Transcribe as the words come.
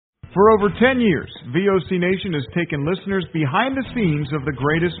For over 10 years, VOC Nation has taken listeners behind the scenes of the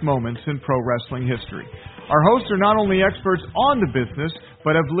greatest moments in pro wrestling history. Our hosts are not only experts on the business,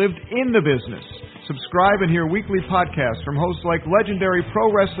 but have lived in the business. Subscribe and hear weekly podcasts from hosts like legendary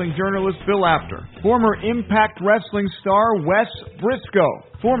pro wrestling journalist Bill Apter, former Impact Wrestling star Wes Briscoe,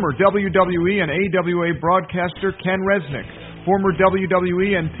 former WWE and AWA broadcaster Ken Resnick, former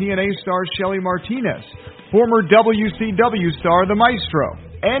WWE and TNA star Shelly Martinez, former WCW star The Maestro,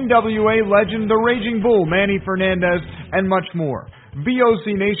 NWA legend The Raging Bull Manny Fernandez, and much more.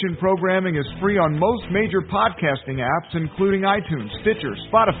 VOC Nation programming is free on most major podcasting apps, including iTunes, Stitcher,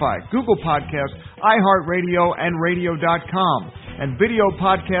 Spotify, Google Podcasts, iHeartRadio, and Radio.com. And video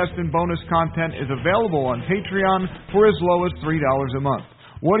podcast and bonus content is available on Patreon for as low as $3 a month.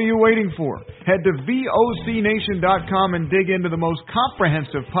 What are you waiting for? Head to VOCNation.com and dig into the most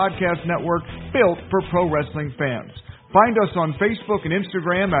comprehensive podcast network built for pro wrestling fans. Find us on Facebook and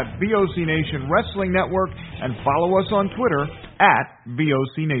Instagram at VOC Nation Wrestling Network and follow us on Twitter at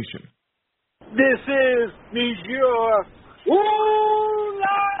VOC Nation. This is Monsieur Ooh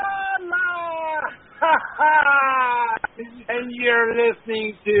La La! Ha ha! And you're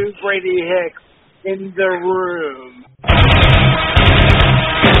listening to Brady Hicks in the room.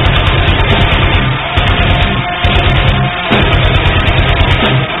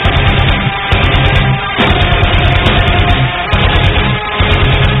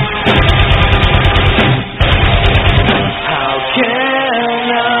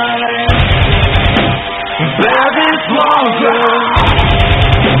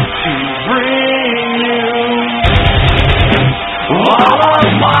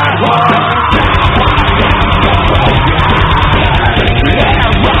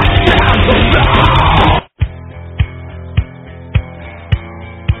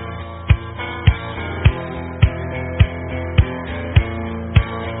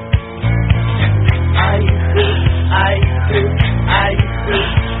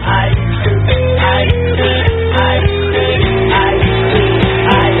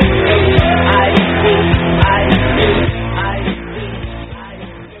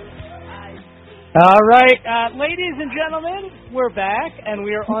 All right, ladies and gentlemen, we're back, and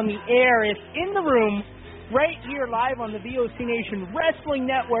we are on the air. It's In the Room, right here live on the VOC Nation Wrestling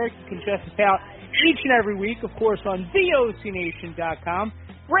Network. You can check us out each and every week, of course, on VOCNation.com.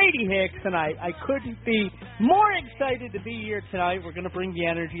 Brady Hicks and I couldn't be more excited to be here tonight. We're going to bring the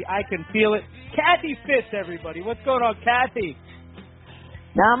energy. I can feel it. Kathy Fitz, everybody. What's going on, Kathy?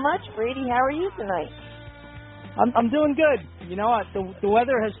 Not much, Brady. How are you tonight? I'm doing good. You know, the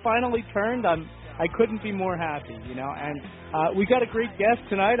weather has finally turned. I couldn't be more happy, you know, and we got a great guest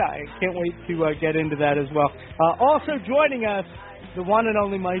tonight. I can't wait to get into that as well. Also joining us, the one and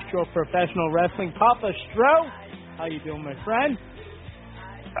only maestro of professional wrestling, Papa Stro. How you doing, my friend?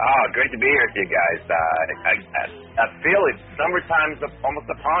 Oh, great to be here with you guys. I feel it. Summertime's almost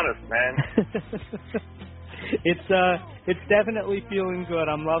upon us, man. It's definitely feeling good.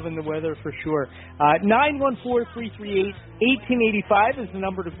 I'm loving the weather for sure. 914-338-1885 is the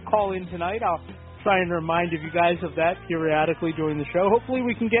number to call in tonight. I'll try and remind you guys of that periodically during the show. Hopefully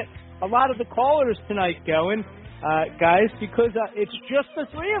we can get a lot of the callers tonight going, guys, because it's just the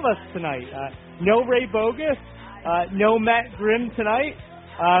three of us tonight. No Ray Bogus, no Matt Grimm tonight.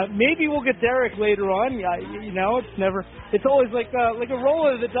 Maybe we'll get Derek later on. You know, it's always like a roll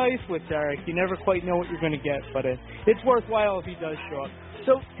of the dice with Derek. You never quite know what you're going to get, but it's worthwhile if he does show up.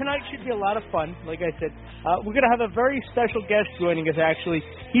 So tonight should be a lot of fun. Like I said, we're going to have a very special guest joining us, actually.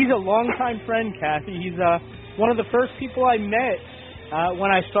 He's a longtime friend, Kathy. He's one of the first people I met when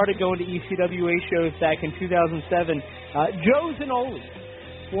I started going to ECWA shows back in 2007. Joe Zanoli,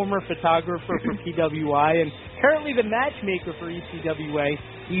 former photographer for PWI and currently the matchmaker for ECWA.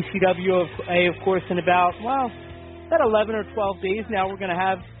 ECWA, of course, in about 11 or 12 days now, we're going to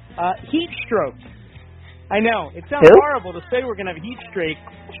have Heat Stroke. I know, it sounds horrible to say we're going to have Heat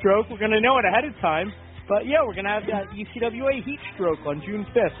Stroke. We're going to know it ahead of time. But, yeah, we're going to have ECWA Heat Stroke on June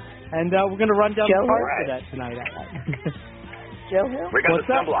 5th. And we're going to run down the card for that tonight. Joe Hill? We got the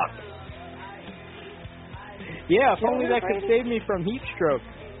sunblock. Yeah, if only that could save me from heat stroke.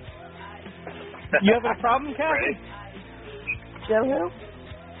 You having a problem, Kathy? Joe Hill?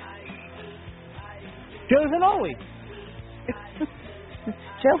 Joe Zanoli.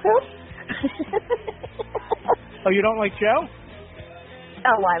 Joe Hill? Oh, you don't like Joe?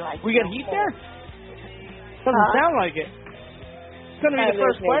 Oh, I like We got heat there? Doesn't sound like it. It's going to be the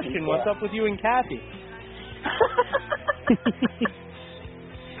first question. What's up with you and Kathy?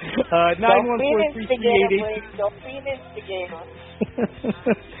 914-338-1885. Don't be an instigator.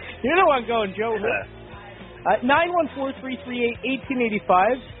 You know I'm going, Joe.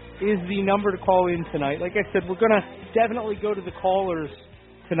 914-338-1885. is the number to call in tonight. Like I said, we're going to definitely go to the callers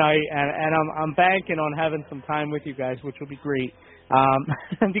tonight, and I'm banking on having some time with you guys, which will be great.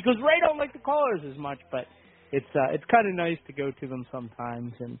 Because Ray don't like the callers as much, but it's kind of nice to go to them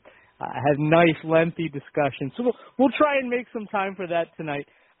sometimes and have nice, lengthy discussions. So we'll try and make some time for that tonight.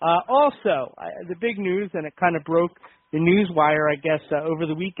 Also, the big news, and it kind of broke the news wire, I guess, over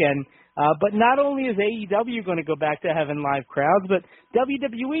the weekend. But not only is AEW going to go back to having live crowds, but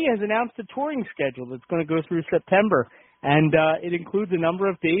WWE has announced a touring schedule that's going to go through September. And it includes a number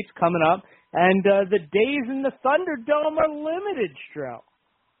of dates coming up. And the days in the Thunderdome are limited, Stro.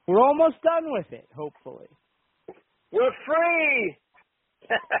 We're almost done with it, hopefully. We're free!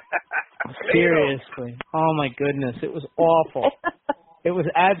 Seriously. Oh, my goodness. It was awful. It was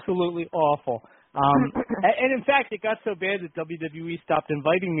absolutely awful. And in fact, it got so bad that WWE stopped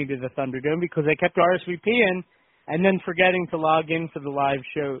inviting me to the Thunderdome because I kept RSVPing and then forgetting to log in for the live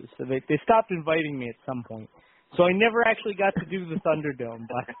shows. So they stopped inviting me at some point. So I never actually got to do the Thunderdome.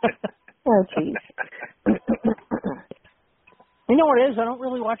 But Oh, jeez. you know what it is? I don't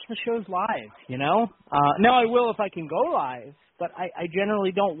really watch the shows live, you know? Now I will if I can go live, but I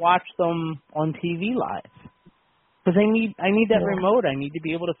generally don't watch them on TV live. Because I need that remote. I need to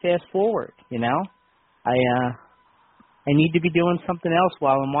be able to fast forward, you know? I need to be doing something else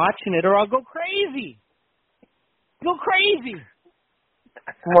while I'm watching it, or I'll go crazy. Go crazy.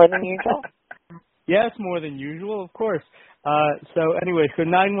 More than usual? Yes, more than usual, of course. So anyway, so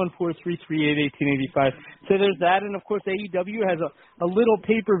 914-338-1885. So there's that, and of course AEW has a little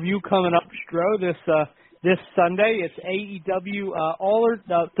pay-per-view coming up, Stro, this Sunday. It's AEW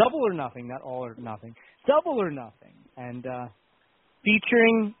Double or Nothing, not All or Nothing. Double or Nothing, and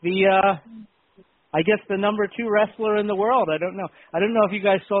featuring the I guess the number 2 wrestler in the world. I don't know if you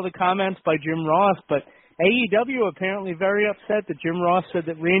guys saw the comments by Jim Ross, but AEW apparently very upset that Jim Ross said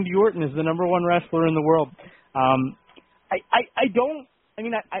that Randy Orton is the number 1 wrestler in the world. I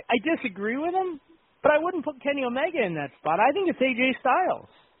disagree with him, but I wouldn't put Kenny Omega in that spot. I think it's AJ Styles.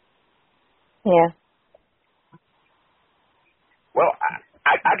 Yeah. Well,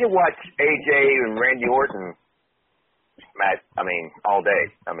 I could watch AJ and Randy Orton match. I mean, all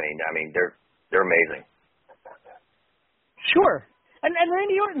day. I mean, they're amazing. Sure, and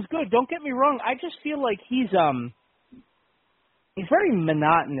Randy Orton's good. Don't get me wrong. I just feel like he's very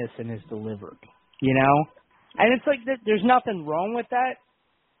monotonous in his delivery, you know. And it's like there's nothing wrong with that,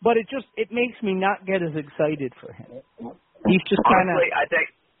 but it makes me not get as excited for him. He's just kind of. Honestly,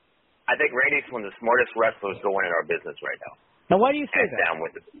 I think Randy's one of the smartest wrestlers going in our business right now. Now, why do you say Hands that? down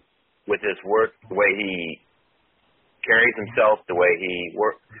with his work, the way he carries himself, the way he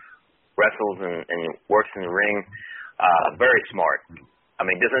wrestles and works in the ring, very smart. I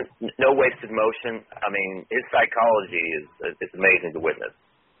mean, no wasted motion. I mean, his psychology is amazing to witness.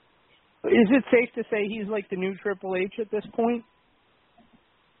 Is it safe to say he's like the new Triple H at this point?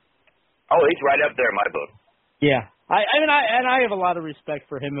 Oh, he's right up there in my book. Yeah, I have a lot of respect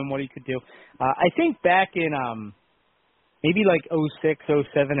for him and what he could do. I think back in maybe like 06,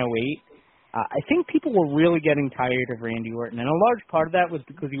 07, 08, I think people were really getting tired of Randy Orton, and a large part of that was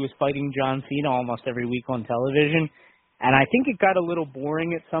because he was fighting John Cena almost every week on television, and I think it got a little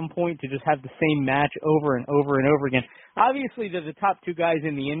boring at some point to just have the same match over and over and over again. Obviously, they're the top 2 guys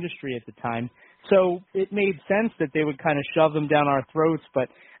in the industry at the time, so it made sense that they would kind of shove them down our throats, but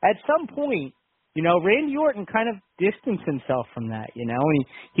at some point, you know, Randy Orton kind of distanced himself from that, you know, and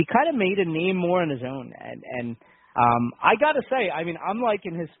he kind of made a name more on his own, and I got to say, I mean, I'm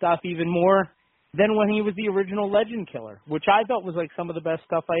liking his stuff even more than when he was the original Legend Killer, which I thought was like some of the best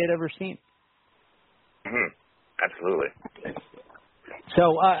stuff I had ever seen. Mm-hmm. Absolutely.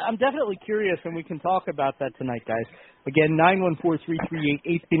 So I'm definitely curious, and we can talk about that tonight, guys. Again,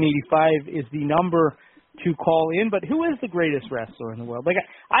 914-338-1885 is the number to call in. But who is the greatest wrestler in the world? Like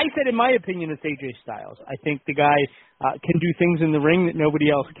I said, in my opinion, it's AJ Styles. I think the guy can do things in the ring that nobody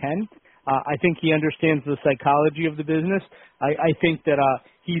else can. I think he understands the psychology of the business. I think that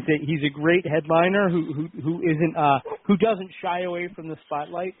he's a great headliner who doesn't shy away from the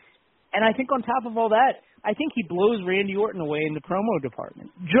spotlight. And I think on top of all that, I think he blows Randy Orton away in the promo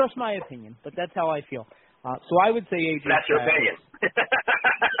department. Just my opinion, but that's how I feel. So I would say AJ That's your Styles. opinion.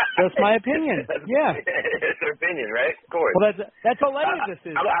 That's my opinion. Yeah. It's your opinion, right? Of course. Well, that's all any of this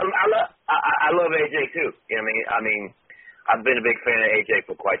is. I love AJ too. You know what I mean? I've been a big fan of AJ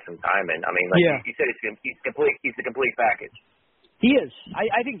for quite some time, and I mean, like you said, he's complete. He's a complete package. He is.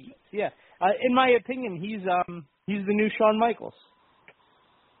 I think he is. Yeah. In my opinion, he's the new Shawn Michaels.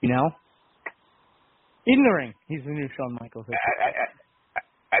 You know, in the ring, he's the new Shawn Michaels.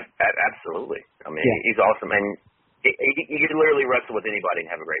 Absolutely. I mean, he's awesome, and You can literally wrestle with anybody and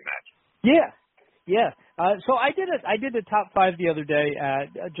have a great match. Yeah. So I did a top 5 the other day,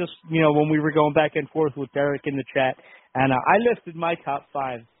 just, when we were going back and forth with Derek in the chat, and I listed my top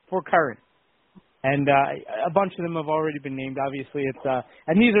 5 for current. And a bunch of them have already been named. Obviously, it's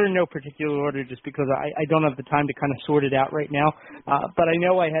and these are in no particular order, just because I don't have the time to kind of sort it out right now. But I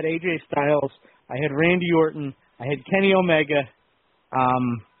know I had AJ Styles, I had Randy Orton, I had Kenny Omega.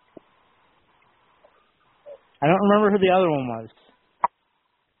 I don't remember who the other one was.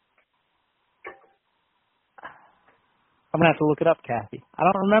 I'm gonna have to look it up, Kathy. I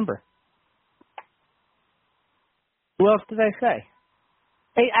don't remember. Who else did I say?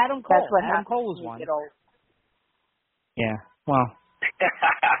 Hey, Adam Cole. That's what Adam happens Cole was when one. you get old. Yeah. Well,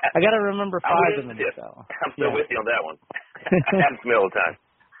 I got to remember 5 of them. So. I'm still with you on that one. Happens to me all the time.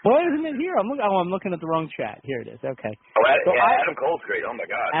 Well, isn't it here? I'm looking at the wrong chat. Here it is. Okay. Oh, So Adam Cole's great. Oh my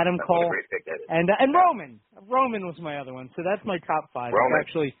God. Adam That's Cole. What a great pick that is. And Roman. Roman was my other one. So that's my top 5. Roman.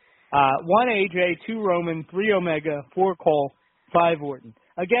 It's actually 1 AJ, 2 Roman, 3 Omega, 4 Cole, 5 Orton.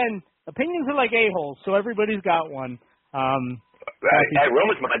 Again, opinions are like a-holes, so everybody's got one. Hey,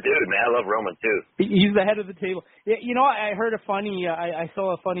 Roman's my dude, man. I love Roman too. He's the head of the table. Yeah, I heard a funny. I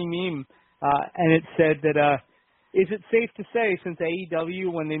saw a funny meme, and it said that is it safe to say, since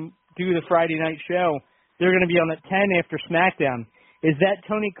AEW, when they do the Friday night show, they're going to be on at 10 after SmackDown? Is that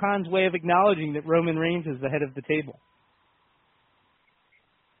Tony Khan's way of acknowledging that Roman Reigns is the head of the table?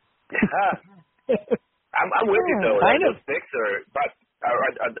 I'm with you though. Kind of. Those picks are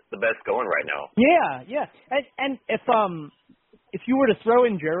the best going right now. Yeah. And if you were to throw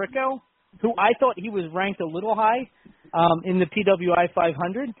in Jericho, who I thought he was ranked a little high in the PWI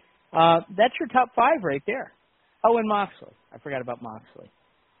 500, that's your top 5 right there. Oh, and Moxley. I forgot about Moxley.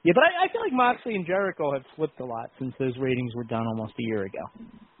 Yeah, but I feel like Moxley and Jericho have slipped a lot since those ratings were done almost a year ago.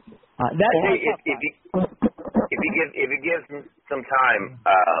 If you give some time,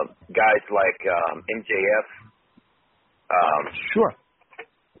 guys like MJF, sure,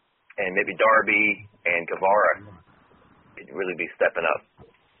 and maybe Darby and Guevara could really be stepping up.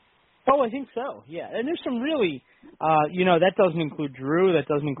 Oh, I think so. Yeah, and there's some really, that doesn't include Drew. That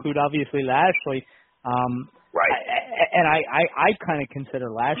doesn't include obviously Lashley. Right. And I kind of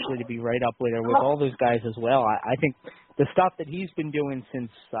consider Lashley to be right up with all those guys as well. I think the stuff that he's been doing since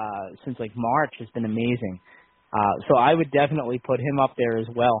like March has been amazing. So I would definitely put him up there as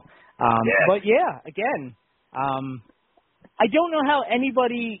well. But yeah, again, I don't know how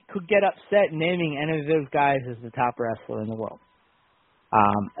anybody could get upset naming any of those guys as the top wrestler in the world.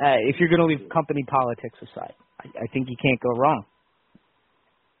 If you're going to leave company politics aside, I think you can't go wrong.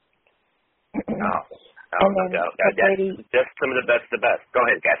 No doubt. Just some of the best. Go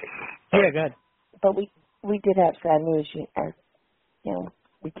ahead, Kathy. Yeah, go ahead. But we did have sad news.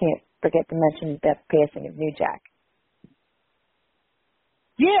 We can't forget to mention the passing of New Jack.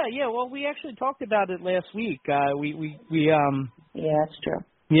 Yeah. Well, we actually talked about it last week. Yeah, that's true.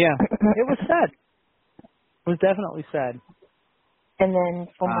 Yeah, it was sad. It was definitely sad. And then,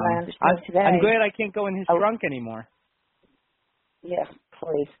 from what I understand today, I'm glad I can't go in his trunk anymore. Yeah,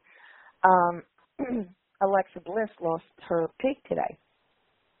 please. Alexa Bliss lost her pig today.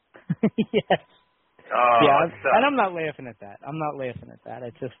 Yes. Oh, yeah, and I'm not laughing at that.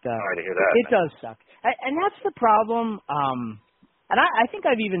 It's just sorry to hear that. It does suck, and that's the problem. And I think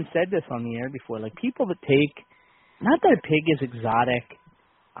I've even said this on the air before. Like, people that take, not that a pig is exotic,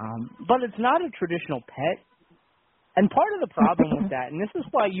 but it's not a traditional pet. And part of the problem with that, and this is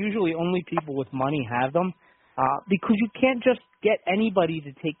why usually only people with money have them, because you can't just get anybody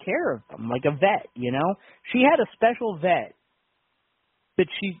to take care of them, like a vet. She had a special vet that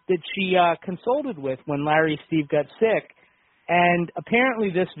she consulted with when Larry Steve got sick, and apparently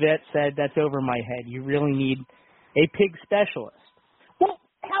this vet said, "That's over my head. You really need a pig specialist." Well,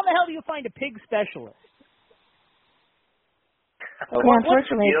 how the hell do you find a pig specialist? Well,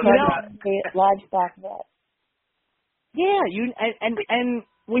 unfortunately, it's not a livestock vet. Yeah, and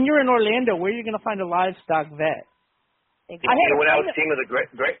when you're in Orlando, where are you going to find a livestock vet? Exactly. When I was team of the great.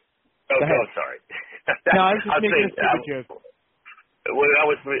 Oh, sorry. No, I was just making a stupid joke. When I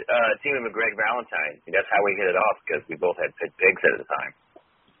was teaming with Greg Valentine, that's how we hit it off, because we both had pet pigs at the time.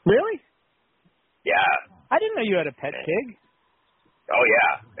 Really? Yeah. I didn't know you had a pet pig. Oh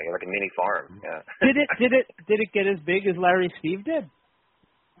yeah, like a mini farm. Yeah. Did it get as big as Larry Steve did?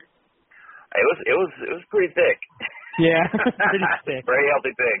 It was pretty thick. Yeah, pretty thick. Very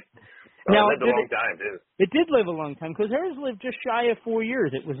healthy pig. Now, it lived a long time too. It did live a long time, because hers lived just shy of 4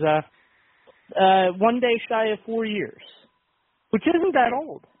 years. It was 1 day shy of 4 years, which isn't that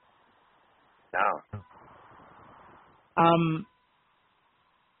old. No. I'm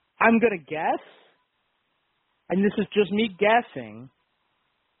gonna guess. and this is just me guessing,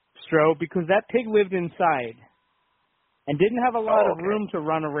 Stro, because that pig lived inside and didn't have a lot of room to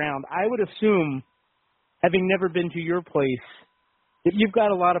run around. I would assume, having never been to your place, that you've got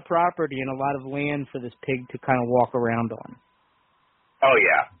a lot of property and a lot of land for this pig to kind of walk around on. Oh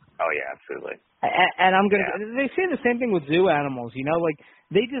yeah, absolutely. And I'm gonna. Yeah. They say the same thing with zoo animals. You know, like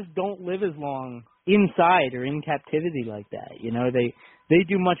they just don't live as long inside or in captivity like that. You know, they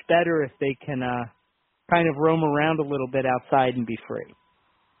do much better if they can kind of roam around a little bit outside and be free.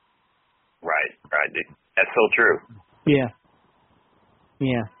 Right. That's so true. Yeah.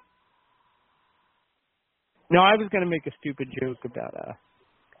 No, I was going to make a stupid joke about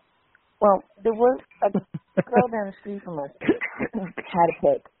Well, there was a girl down the street from us had a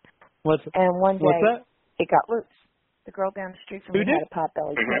pig. And one day it got loose. The girl down the street from me had a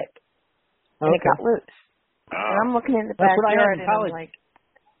potbelly pig. And it got loose. And I'm looking in the backyard and I'm like,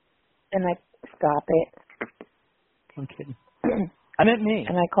 and I stop it. I'm kidding. I meant me.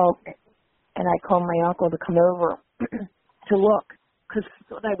 And I called my uncle to come over to look because I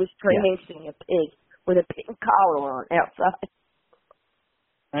thought I was tracing a pig with a pink collar on outside.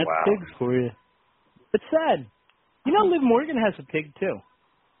 That's pigs for you. It's sad. You know, Liv Morgan has a pig too.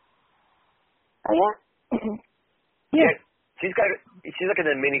 Oh yeah. Yeah. She's like in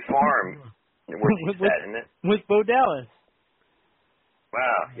a mini farm where she's at, isn't it? With Bo Dallas.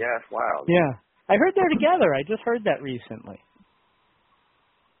 Wow. Yeah, it's wild. Yeah. I heard they're together. I just heard that recently.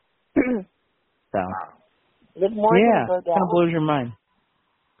 So. Liv Morgan and Bo Dallas. Kind of blows your mind.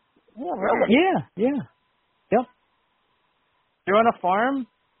 Yeah, really? Yeah. Yep. They're on a farm,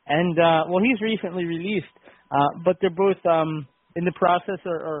 and he's recently released, but they're both in the process,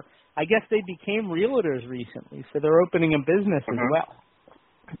 or I guess they became realtors recently, so they're opening a business as well.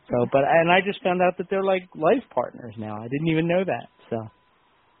 So, and I just found out that they're like life partners now. I didn't even know that. So,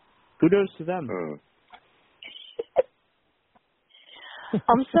 kudos to them.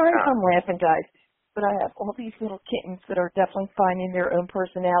 I'm sorry if I'm laughing, guys, but I have all these little kittens that are definitely finding their own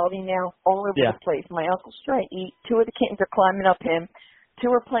personality now all over the place. My uncle's trying to eat. 2 of the kittens are climbing up him. 2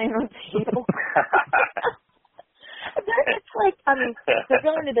 are playing on the table. It's like, I mean, they're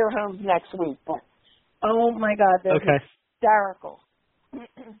going to their homes next week, but oh my God, they're hysterical.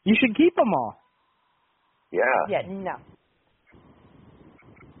 You should keep them all. Yeah. Yeah, no.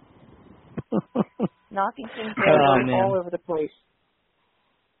 Knocking things down all over the place.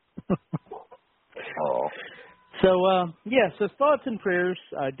 So thoughts and prayers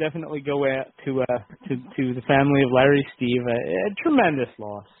definitely go out to the family of Larry Steve. A tremendous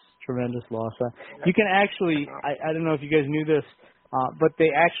loss. You can actually, I don't know if you guys knew this, but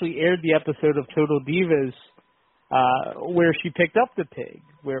they actually aired the episode of Total Divas where she picked up the pig,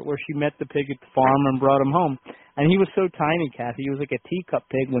 where she met the pig at the farm and brought him home. And he was so tiny, Kathy. He was like a teacup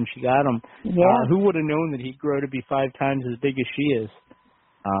pig when she got him. Yeah. Who would have known that he'd grow to be 5 times as big as she is?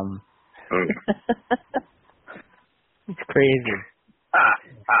 It's crazy.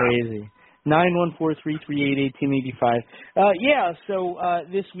 Crazy. 914-338-1885. So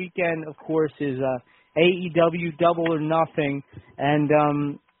this weekend, of course, is AEW Double or Nothing. And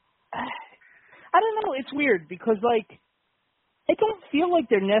I don't know. It's weird because, like, I don't feel like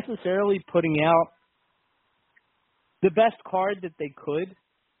they're necessarily putting out the best card that they could.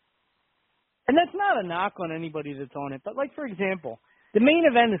 And that's not a knock on anybody that's on it. But, like, for example, the main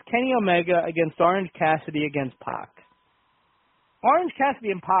event is Kenny Omega against Orange Cassidy against Pac. Orange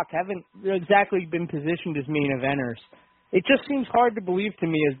Cassidy and Pac haven't exactly been positioned as main eventers. It just seems hard to believe to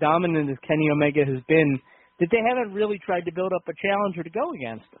me, as dominant as Kenny Omega has been, that they haven't really tried to build up a challenger to go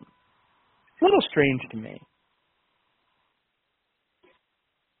against him. It's a little strange to me.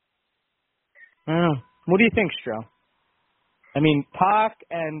 I don't know. What do you think, Stro? I mean, Pac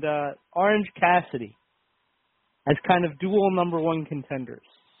and Orange Cassidy as kind of dual number 1 contenders.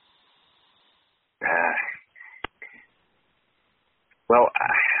 Well,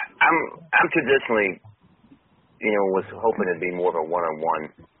 I'm traditionally, was hoping it'd be more of a one-on-one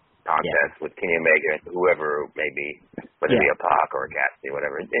contest with Kenny Omega and whoever it may be, whether it be a Pac or a Cassidy,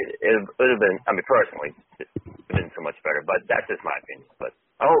 whatever. It would have been, I mean, personally, it would have been so much better. But that's just my opinion. But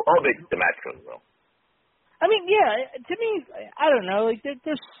I hope the match goes well. I mean, to me, I don't know. Like,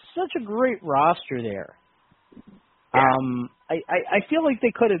 there's such a great roster there. Yeah. I feel like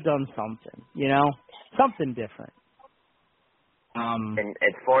they could have done something, something different. And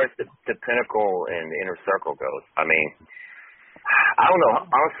as far as the Pinnacle and the Inner Circle goes, I mean, I don't know.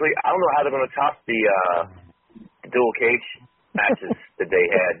 Honestly, I don't know how they're going to top the dual cage matches that they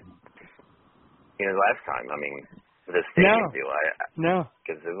had, last time. I mean, the stadium deal.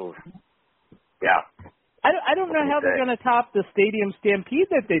 Because it was, I don't know how they're going to top the Stadium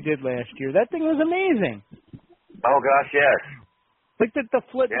Stampede that they did last year. That thing was amazing. Oh gosh, yes. Like the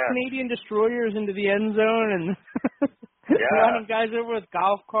flip the Canadian destroyers into the end zone and running guys over with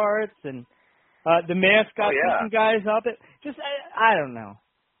golf carts and the mascot beating guys up. I don't know.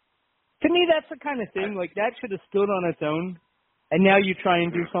 To me, that's the kind of thing. Like that should have stood on its own, and now you try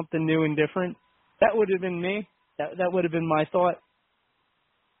and do something new and different. That would have been me. That would have been my thought.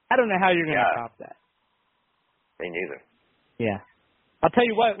 I don't know how you're going to top that. Me neither. Yeah. I'll tell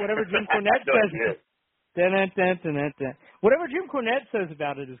you what, whatever Jim Cornette says, whatever Jim Cornette says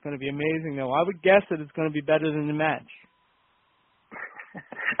about it is going to be amazing, though. I would guess that it's going to be better than the match.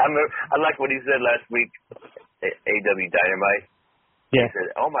 I like what he said last week, AEW Dynamite. Yeah. He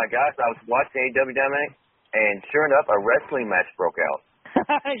said, oh my gosh, I was watching AEW Dynamite, and sure enough, a wrestling match broke out.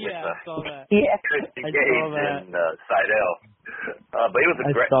 Yeah, I saw that. Yeah, Christy Gage and Seidel. But it was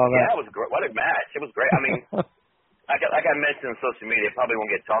a great. Yeah, it was great. What a match! It was great. I mean, like I mentioned on social media, it probably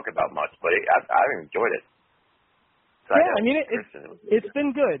won't get talked about much, but I enjoyed it. Seidel, I mean, it's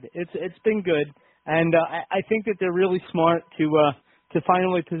been good. It's been good, and I think that they're really smart to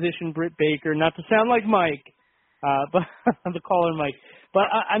finally position Britt Baker. Not to sound like Mike, but the caller Mike. But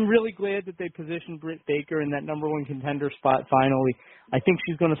I'm really glad that they positioned Britt Baker in that number one contender spot finally. I think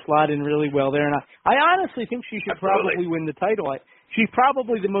she's going to slot in really well there. And I honestly think she should probably win the title. She's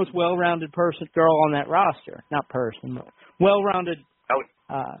probably the most well-rounded girl on that roster. Not person, but well-rounded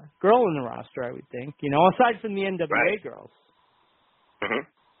girl in the roster, I would think. You know, aside from the NWA girls. Mm-hmm.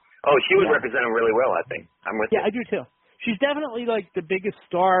 Oh, she would represent them really well, I think. I'm with you. Yeah, I do too. She's definitely like the biggest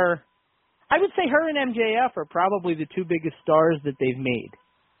star. I would say her and MJF are probably the two biggest stars that they've made.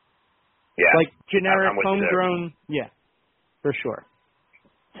 Yeah. Like generic, homegrown. Yeah, for sure.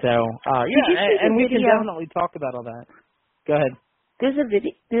 So, and we can definitely talk about all that. Go ahead. There's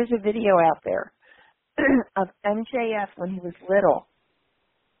a video out there of MJF when he was little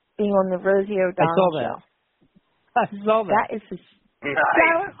being on the Rosie O'Donnell show. I saw that. That is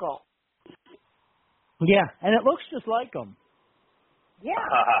hysterical. Yeah, and it looks just like him. Yeah.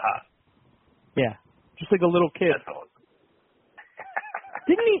 Yeah, just like a little kid. That's awesome.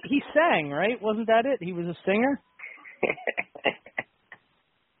 Didn't he sang, right? Wasn't that it? He was a singer?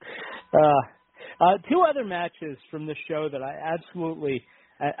 Two other matches from the show that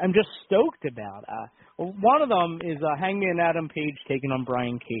I'm just stoked about. One of them is Hangman Adam Page taking on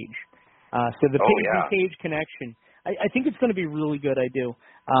Brian Cage. So the Page and Cage connection. I think it's going to be really good, I do.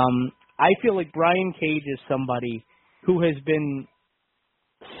 I feel like Brian Cage is somebody who has been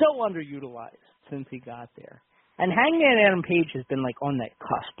so underutilized since he got there. And Hangman Adam Page has been like on that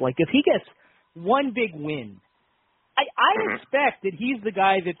cusp. Like if he gets one big win, I expect that he's the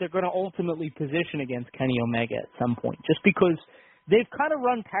guy that they're going to ultimately position against Kenny Omega at some point, just because they've kind of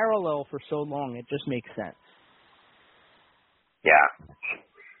run parallel for so long. It just makes sense. Yeah.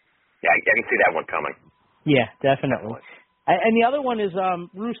 Yeah, I can see that one coming. Yeah, definitely. And the other one is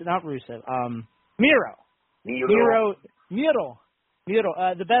Miro. Miro,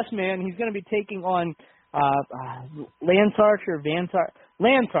 the best man. He's going to be taking on Lance Archer. Lance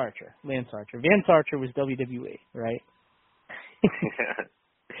Archer. Vance Archer was WWE, right?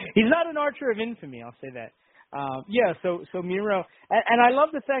 He's not an Archer of infamy, I'll say that. So Miro. And I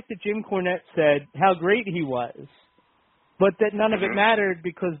love the fact that Jim Cornette said how great he was, but that none of it mattered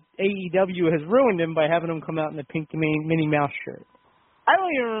because AEW has ruined him by having him come out in the pink Minnie Mouse shirt. I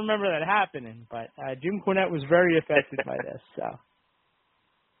don't even remember that happening, but Jim Cornette was very affected by this. So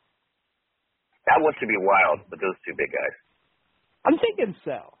that one should be wild with those two big guys. I'm thinking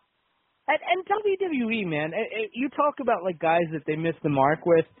so. And WWE, man, you talk about like guys that they missed the mark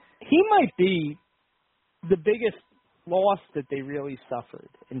with. He might be the biggest loss that they really suffered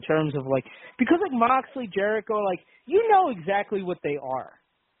in terms of like, because like Moxley, Jericho, like you know exactly what they are.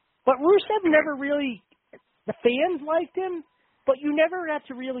 But Rusev never really, the fans liked him, but you never got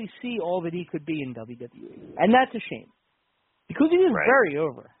to really see all that he could be in WWE. And that's a shame. Because he was very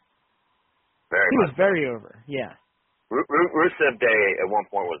over. He was very over, yeah. Rusev Day at one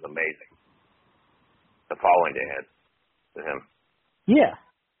point was amazing. The following they had to him. Yeah.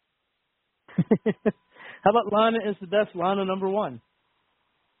 How about Lana is the best Lana number one?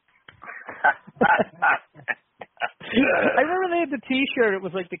 I remember they had the T-shirt. It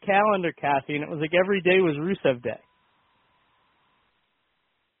was like the calendar, Kathy, and it was like every day was Rusev Day.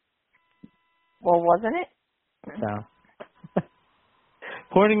 Well, wasn't it? So,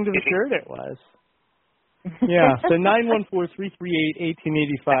 according to the shirt, it was. Yeah, so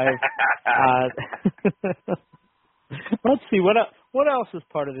 914-338-1885. Let's see, what else is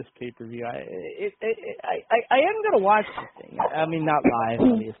part of this pay-per-view? I am going to watch this thing. I mean, not live,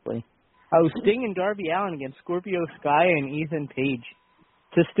 obviously. Oh, Sting and Darby Allin against Scorpio Sky and Ethan Page.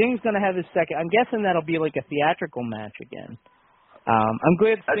 So Sting's going to have his second. I'm guessing that'll be like a theatrical match again. I'm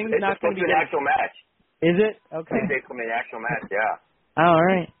glad Sting's not going to be an actual match. Is it? Okay. It's going to be an actual match, yeah. All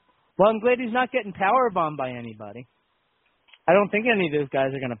right. Well, I'm glad he's not getting powerbombed by anybody. I don't think any of those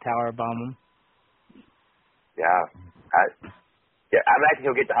guys are going to powerbomb him. Yeah. I imagine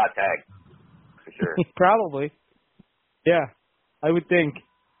he'll get the hot tag, for sure. Probably. Yeah, I would think.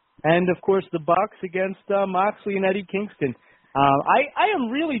 And, of course, the Bucks against Moxley and Eddie Kingston. I am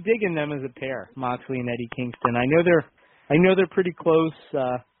really digging them as a pair, Moxley and Eddie Kingston. I know they're pretty close.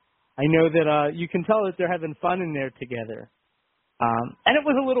 I know that you can tell that they're having fun in there together. And it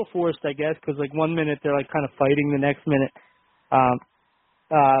was a little forced, I guess, because like 1 minute they're like kind of fighting, the next minute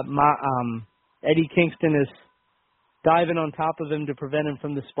Eddie Kingston is diving on top of him to prevent him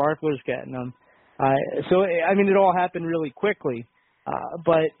from the sparklers getting him. So I mean, it all happened really quickly.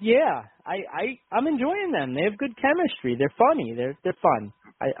 But yeah, I'm enjoying them. They have good chemistry. They're funny. They're fun.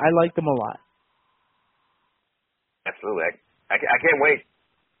 I like them a lot. Absolutely. I can't wait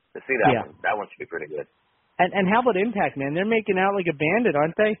to see that one. That one should be pretty good. And how about Impact, man? They're making out like a bandit,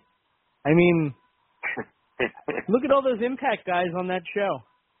 aren't they? I mean, look at all those Impact guys on that show.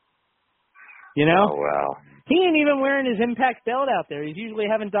 You know? Oh, wow. He ain't even wearing his Impact belt out there. He's usually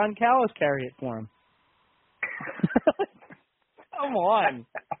having Don Callis carry it for him. Come on.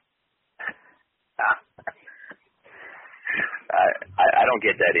 I don't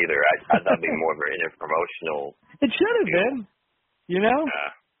get that either. I thought it'd be more of an interpromotional. It should have been. You know?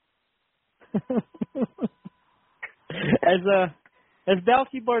 As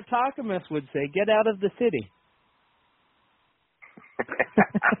Balky Bartakamus would say, get out of the city.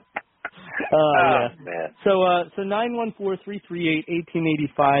 Yeah. Man. So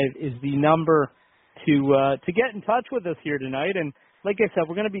 914-338-1885 is the number to get in touch with us here tonight. And like I said,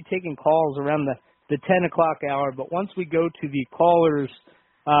 we're going to be taking calls around the 10 o'clock hour. But once we go to the callers,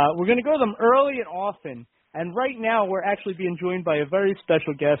 we're going to go to them early and often. And right now, we're actually being joined by a very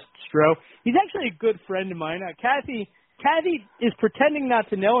special guest, Stro. He's actually a good friend of mine. Kathy is pretending not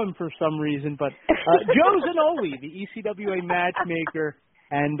to know him for some reason, but Joe Zanoli, the ECWA matchmaker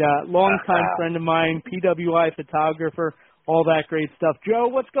and longtime friend of mine, PWI photographer, all that great stuff. Joe,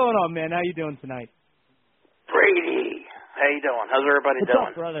 what's going on, man? How you doing tonight? Brady, how you doing? How's everybody doing?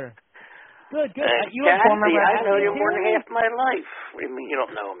 What's up, brother? Good. Kathy, I know you more than half my life. What do you mean you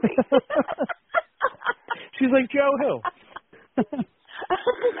don't know me? She's like, Joe who?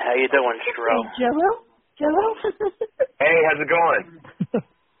 How you doing, Stro? Joe? Hey, how's it going?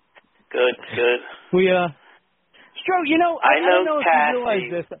 Good. We, Stro, you know, I don't know Kathy. if you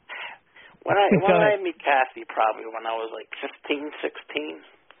realize this. When I meet Kathy, probably when I was like 15, 16.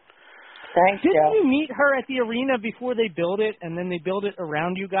 Thanks, Didn't Joe. you meet her at the arena before they built it, and then they built it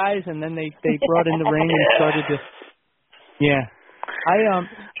around you guys, and then they brought in the ring and started to... Yeah.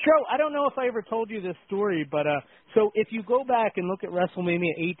 Stro, I don't know if I ever told you this story, but so if you go back and look at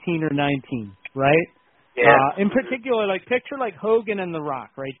WrestleMania 18 or 19, right? Yeah. In particular, like picture like Hogan and The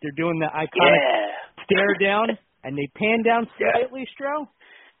Rock, right? They're doing the iconic stare down, and they pan down slightly, Stro.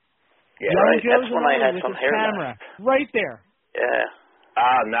 Yeah, Young right. Joe's That's when I had with some his hair. camera, right there. Yeah.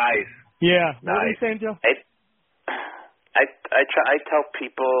 Ah, nice. Yeah. Nice. What are you saying, Joe? I tell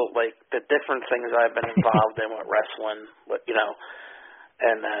people like the different things I've been involved in with wrestling,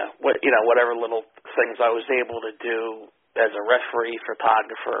 and whatever little things I was able to do as a referee,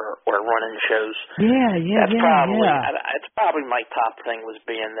 photographer, or running shows. It's probably my top thing was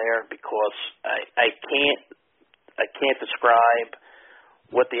being there because I can't describe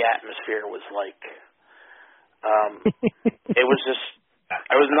what the atmosphere was like. It was just.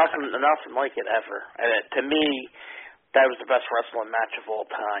 There was nothing like it ever. And to me, that was the best wrestling match of all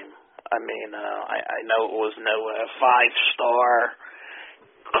time. I mean, I know it was no 5-star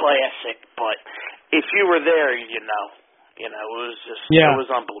classic, but if you were there, it was just it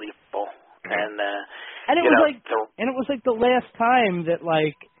was unbelievable. And it was like the last time that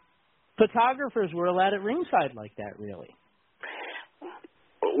like photographers were allowed at ringside like that. Really?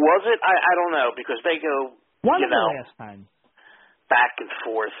 Was it? I don't know because they go one of the last times. Back and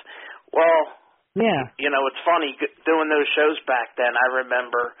forth. Well, it's funny doing those shows back then. I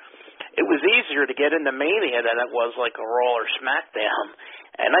remember it was easier to get into Mania than it was like a Raw or SmackDown.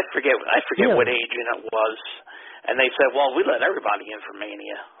 And I forget what agent it was. And they said, "Well, we let everybody in for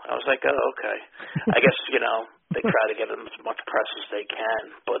Mania." I was like, "Oh, okay." I guess they try to get them as much press as they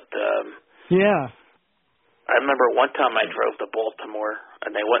can. But I remember one time I drove to Baltimore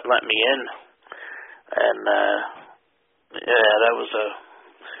and they wouldn't let me in, and that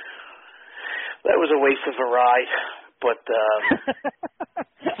was a waste of a ride, but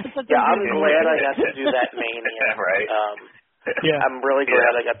I'm glad I got to do that Mania. Right. I'm really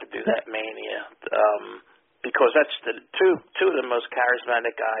glad I got to do that Mania, because that's the two of the most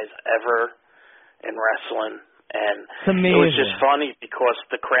charismatic guys ever in wrestling, and it was just funny because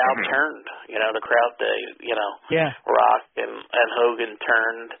the crowd turned. The crowd, Rock and Hogan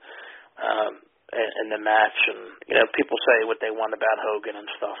turned in the match, and people say what they want about Hogan and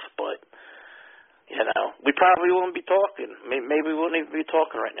stuff, but we probably wouldn't be talking. Maybe we wouldn't even be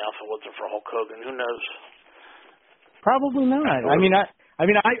talking right now if it wasn't for Hulk Hogan. Who knows? Probably not.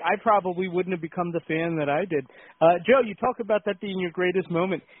 I probably wouldn't have become the fan that I did. Joe, you talk about that being your greatest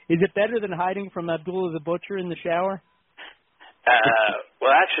moment. Is it better than hiding from Abdullah the Butcher in the shower? Well,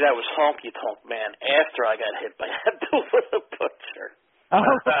 actually, that was Honky Tonk Man after I got hit by Abdullah the Butcher. Oh.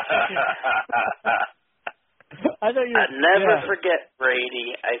 I'll never forget,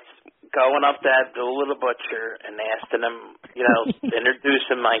 Brady. Going up to Abdullah the Butcher and asking him,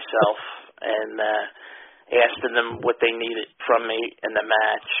 introducing myself and asking them what they needed from me in the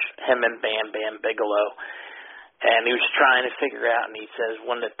match, him and Bam Bam Bigelow. And he was trying to figure out, and he says,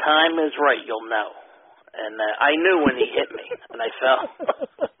 when the time is right, you'll know. And I knew when he hit me, and I fell.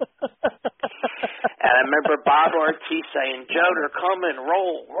 And I remember Bob Ortiz saying, Joe, they're coming,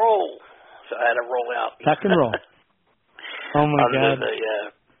 roll. So I had to roll out. Tuck and roll. Oh, my God. Under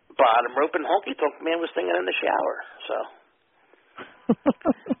the bottom rope, and Honky Tonk Man was singing in the shower, so...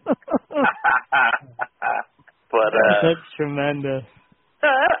 But that's tremendous.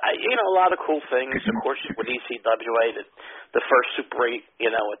 A lot of cool things. Of course, with ECWA, the first Super 8,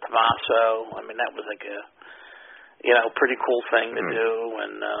 with Tommaso. I mean, that was like a, pretty cool thing to do.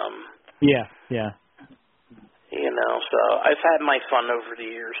 And yeah. So I've had my fun over the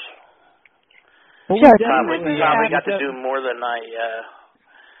years. Well, probably got to do more than I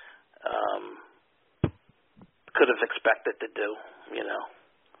could have expected to do.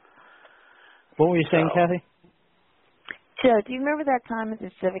 What were you saying, Kathy? Joe, do you remember that time at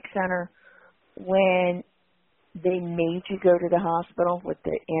the Civic Center when they made you go to the hospital with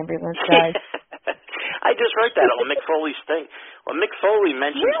the ambulance guys? I just wrote that on Mick Foley's thing. Well, Mick Foley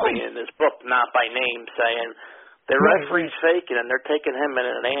mentions me in his book, not by name, saying the referee's faking and they're taking him in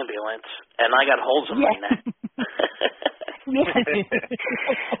an ambulance, and I got holes in my neck.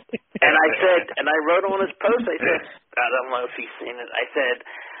 And I said, and I wrote on his post, I said, I don't know if he's seen it, I said,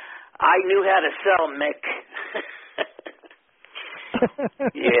 I knew how to sell, Mick.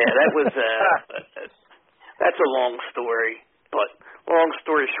 Yeah, that was that's a long story, but long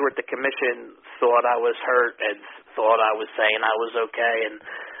story short, the commission thought I was hurt and thought I was saying I was okay, and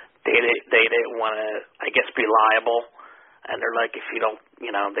they didn't want to, I guess, be liable, and they're like, if you don't,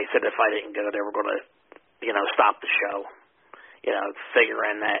 they said if I didn't go, they were going to, stop the show,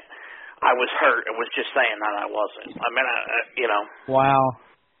 figuring that I was hurt and was just saying that I wasn't. I mean, Wow.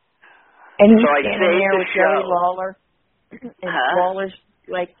 And he's so standing there with Jerry Lawler. And Lawler's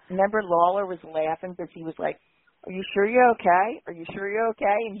remember Lawler was laughing because he was like, are you sure you're okay? Are you sure you're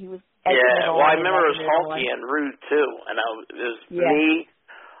okay? And he was... Yeah, well, I remember it was Honky and Rude, too. And it was me,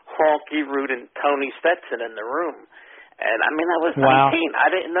 Honky, Rude, and Tony Stetson in the room. And, I mean, I was 19. I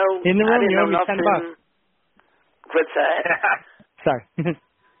didn't know... In the room, I didn't you know owe me nothing. $10. What's that? Sorry.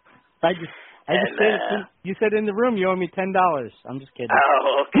 I just said, you said in the room you owe me $10. I'm just kidding.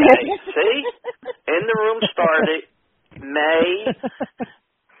 Oh, okay. See? In the room started May.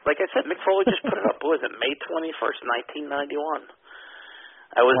 Like I said, Mick Foley just put it up. What was it, May 21st, 1991?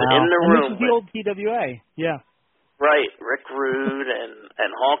 I was in the room. This is the old TWA. Yeah. Right. Rick Rude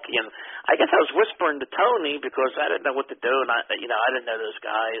and Honky. And I guess I was whispering to Tony because I didn't know what to do. And I didn't know those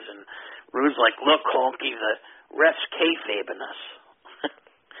guys. And Rude's like, look, Honky, the ref's kayfabing us.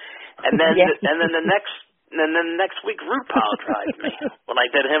 And then the next week, Rude apologized me when I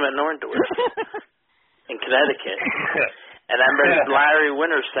did him in Norndorf in Connecticut. And I remember Larry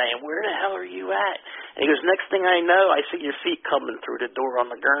Winters saying, where the hell are you at? And he goes, next thing I know, I see your feet coming through the door on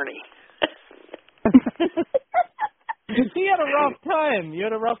the gurney. You had a rough time. You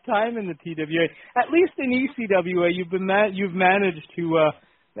had a rough time in the TWA. At least in ECWA, you've managed to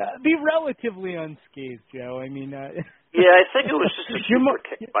be relatively unscathed, Joe. I mean... yeah, I think it was just a super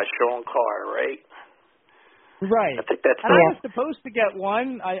kick by Sean Carr, right? Right. I think that's I was supposed to get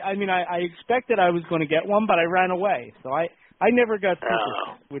one. I expected I was going to get one, but I ran away. So I never got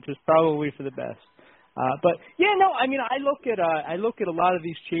super, which was probably for the best. But yeah, no, I mean, I look at a lot of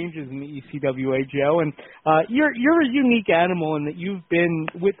these changes in the ECWA, Joe, and you're a unique animal in that you've been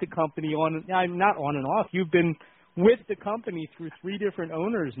with the company not on and off. You've been with the company through 3 different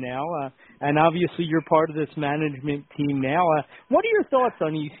owners now, and obviously you're part of this management team now. What are your thoughts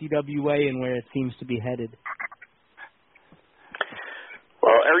on ECWA and where it seems to be headed?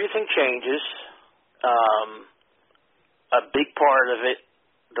 Well, everything changes. a big part of it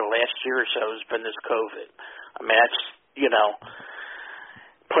the last year or so has been this COVID. I mean, that's,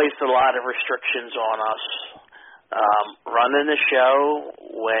 placed a lot of restrictions on us. Running the show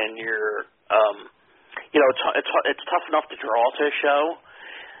when you're, it's tough enough to draw to a show,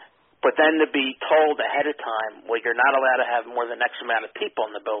 but then to be told ahead of time, well, you're not allowed to have more than X amount of people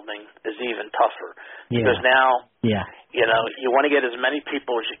in the building is even tougher. Yeah. Because now, you want to get as many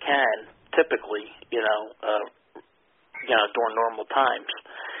people as you can, typically, during normal times.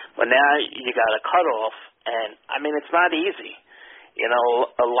 But now you got a cutoff, and, I mean, it's not easy.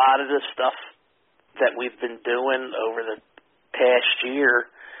 A lot of the stuff that we've been doing over the past year,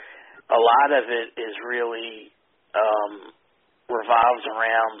 a lot of it is really revolves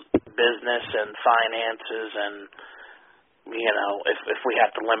around business and finances and, if we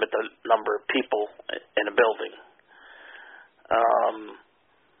have to limit the number of people in a building.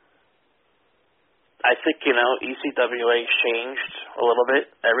 I think, ECWA's changed a little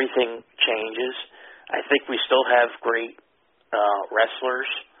bit. Everything changes. I think we still have great wrestlers.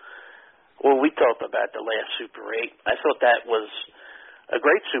 Well, we talked about the last Super 8. I thought that was a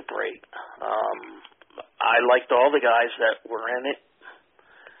great Super 8. I liked all the guys that were in it.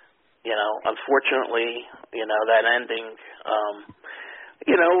 Unfortunately, that ending,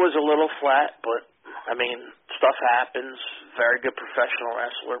 was a little flat, but, I mean, stuff happens. Very good professional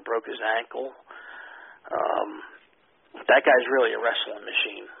wrestler, broke his ankle. That guy's really a wrestling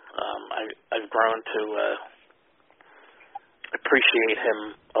machine. I've grown to appreciate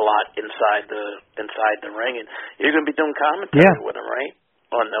him a lot inside the ring, and you're going to be doing commentary with him, right?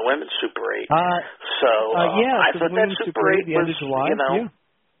 On the women's Super 8. I thought that Super 8 was,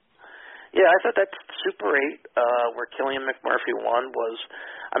 I thought that Super 8 where Killian McMurphy won was,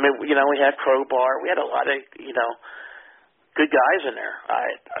 I mean, we had Crowbar, we had a lot of, good guys in there.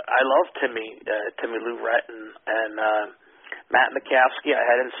 I love Timmy Lou Retton and Matt Mikowski. I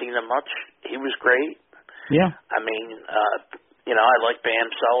hadn't seen him much. He was great. Yeah. I mean, I like Bam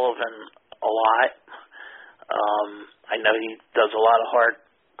Sullivan a lot. I know he does a lot of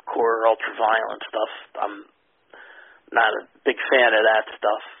hardcore, ultra-violent stuff. I'm not a big fan of that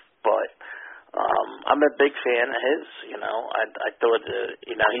stuff, but I'm a big fan of his. I thought,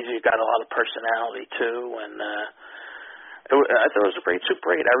 he's got a lot of personality too, and I thought it was a great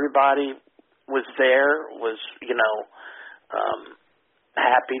Super 8. Everybody was there, was,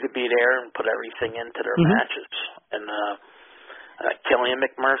 happy to be there and put everything into their matches. And Killian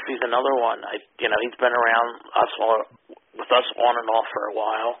McMurphy's another one. He's been around with us on and off for a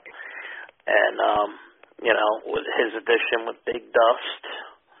while. And, with his addition with Big Dust.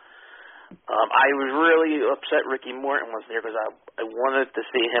 I was really upset Ricky Morton was there because I wanted to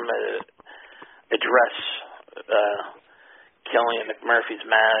see him address Killian McMurphy's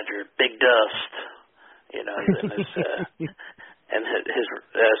manager, Big Dust, and his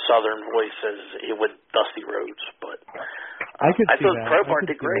southern voice as he would Dusty Rhodes. But I thought Crowbar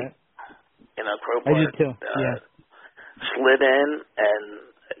did great. Crowbar I did too. slid in and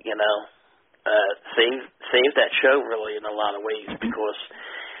saved that show really in a lot of ways because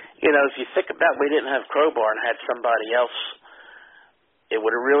if you think about we didn't have Crowbar and had somebody else, it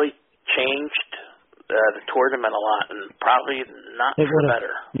would have really changed the tournament a lot, and probably not for the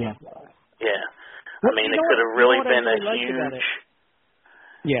better. Yeah. I mean, it could have really been a huge.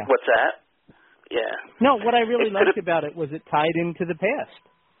 Yeah. What's that? Yeah. No, what I really liked about it was it tied into the past.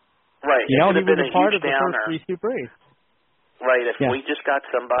 Right. He was a part of the downer. first 3 Super 8s. Right. If we just got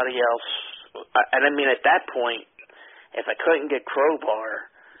somebody else, and I mean, at that point, if I couldn't get Crowbar,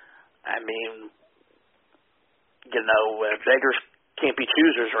 I mean, beggars can't be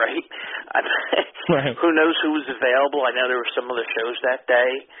choosers, right? Right. Who knows who was available? I know there were some other shows that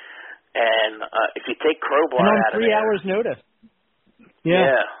day, and if you take Crowbar out of 3 hours notice.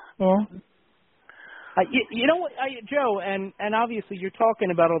 Yeah. Joe, and obviously you're talking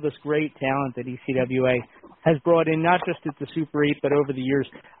about all this great talent that ECWA has brought in, not just at the Super 8, but over the years.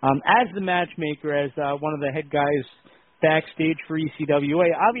 As the matchmaker, as one of the head guys backstage for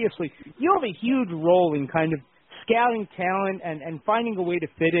ECWA, obviously you have a huge role in kind of scouting talent and finding a way to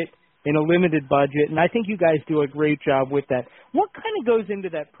fit it in a limited budget, and I think you guys do a great job with that. What kind of goes into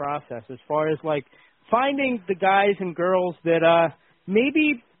that process as far as, like, finding the guys and girls that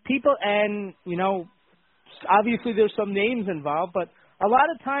maybe people, and, obviously there's some names involved, but a lot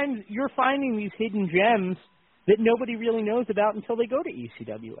of times you're finding these hidden gems that nobody really knows about until they go to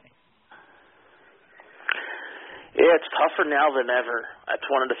ECWA. Yeah, it's tougher now than ever. That's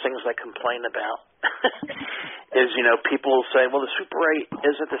one of the things I complain about. Is, people say, well, the Super 8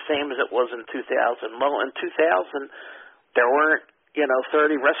 isn't the same as it was in 2000. Well, in 2000, there weren't,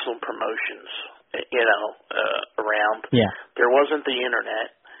 30 wrestling promotions. around. Yeah. There wasn't the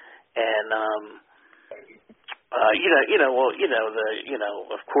internet, and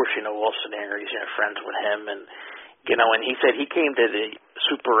of course, Wilson Aries, friends with him, and and he said he came to the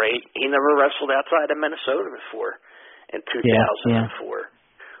Super 8. He never wrestled outside of Minnesota before in 2004. Yeah.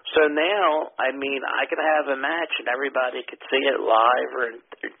 So now, I could have a match and everybody could see it live or in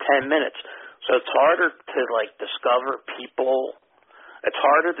 10 minutes. So it's harder to discover people. It's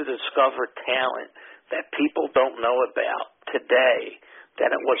harder to discover talent that people don't know about today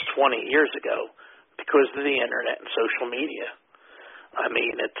than it was 20 years ago because of the internet and social media.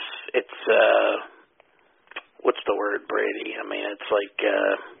 It's what's the word, Brady? It's like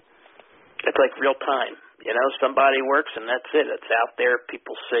real time. Somebody works and that's it. It's out there.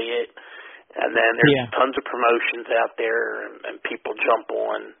 People see it. And then there's tons of promotions out there and people jump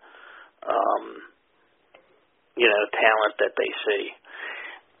on, talent that they see.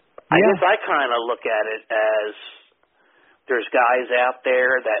 I guess I kind of look at it as there's guys out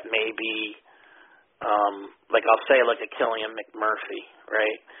there that maybe, I'll say like a Killian McMurphy,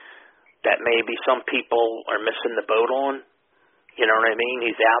 right? That maybe some people are missing the boat on. You know what I mean?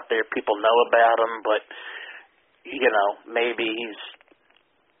 He's out there. People know about him, but, maybe he's,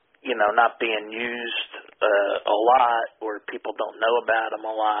 not being used a lot or people don't know about him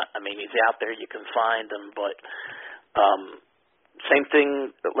a lot. He's out there. You can find him, but same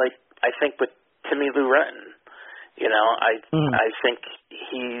thing, I think with Timmy Lou Retton. I think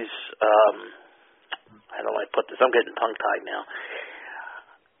he's, how do I put this? I'm getting tongue-tied now.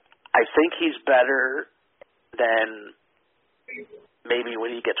 I think he's better than maybe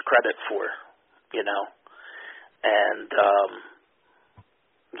what he gets credit for, and,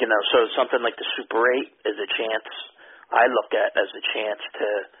 so something like the Super 8 is a chance, I look at as a chance to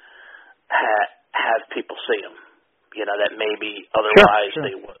have people see him, that maybe otherwise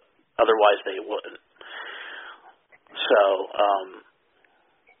they would. Otherwise they wouldn't. So,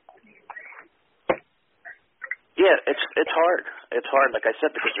 it's hard. It's hard, like I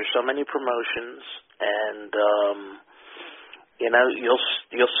said, because there's so many promotions, and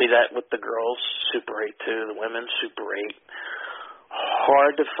you'll see that with the girls Super 8 too, the women's Super 8.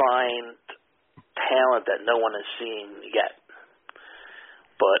 Hard to find talent that no one has seen yet,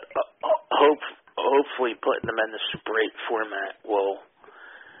 but hopefully putting them in the Super 8 format will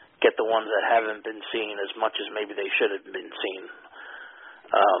get the ones that haven't been seen as much as maybe they should have been seen.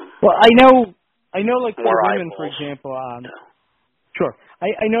 Well, I know, like for the women, eyeballs. for example. Sure.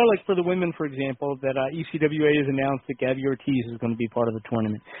 I know, like for the women, for example, that ECWA has announced that Gabby Ortiz is going to be part of the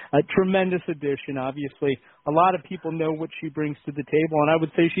tournament. A tremendous addition, obviously. A lot of people know what she brings to the table, and I would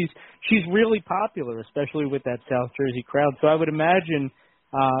say she's really popular, especially with that South Jersey crowd. So I would imagine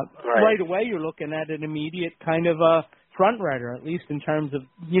right away you're looking at an immediate kind of a front runner, at least in terms of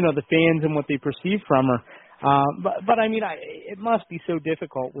the fans and what they perceive from her. But it must be so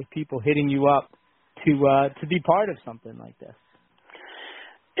difficult with people hitting you up to be part of something like this.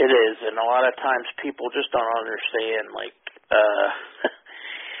 It is, and a lot of times people just don't understand,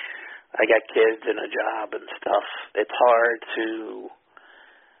 I got kids and a job and stuff. It's hard to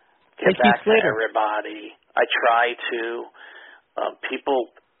get back to everybody. I try to.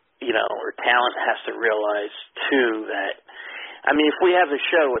 People, or talent has to realize, too, that, if we have a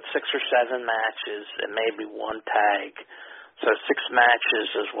show with 6 or 7 matches and maybe one tag, so 6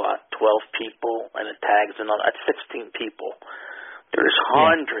 matches is 12 people, and a tag's another, that's 16 people. There's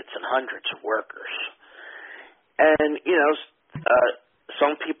hundreds and hundreds of workers. And,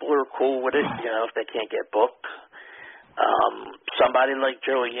 some people are cool with it, if they can't get booked. Somebody like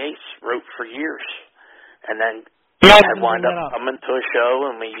Joey Yates wrote for years. And then I wind up coming to a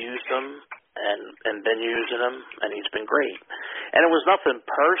show and we used him and been using him, and he's been great. And it was nothing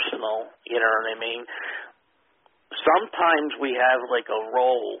personal, you know what I mean? Sometimes we have like a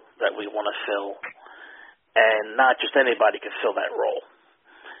role that we want to fill, and not just anybody can fill that role.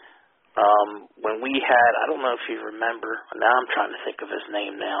 When we had, I don't know if you remember, now I'm trying to think of his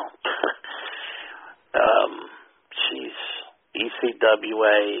name now.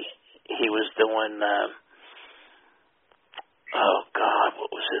 ECWA, he was doing, what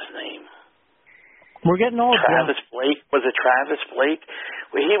was his name? We're getting all Travis Blake. Was it Travis Blake?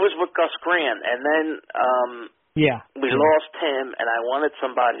 Well, he was with Gus Grant, and then we lost him, and I wanted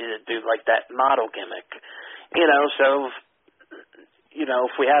somebody to do like that model gimmick.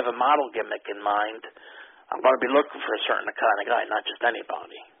 If we have a model gimmick in mind, I'm going to be looking for a certain kind of guy, not just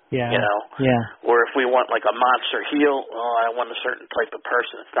anybody. Or if we want like a monster heel, I want a certain type of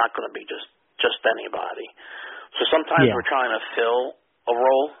person. It's not going to be just anybody. So sometimes we're trying to fill a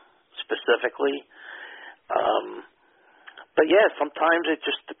role specifically. But sometimes it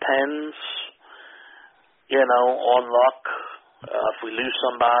just depends on luck. If we lose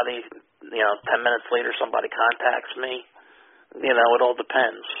somebody, 10 minutes later somebody contacts me. It all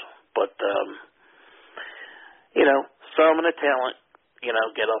depends. But, some of the talent,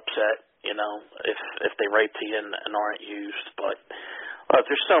 get upset, if they write to you and aren't used. But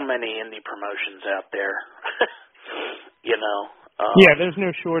there's so many indie promotions out there, yeah, there's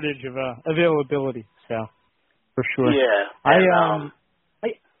no shortage of availability, so for sure. Yeah.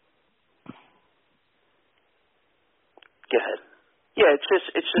 Go ahead. Yeah, it's just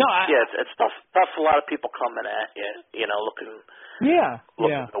it's tough. A lot of people coming at you, looking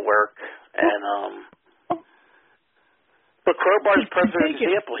to work, and but Crowbar's perfect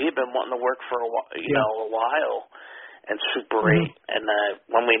example. He'd been wanting to work for a while, and Super 8. And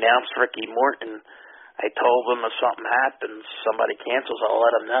when we announced Ricky Morton, I told him if something happens, somebody cancels, I'll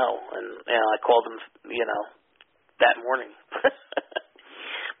let him know. And I called him, that morning.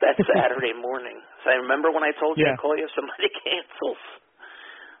 That Saturday morning. So I remember when I told you to call you if somebody cancels.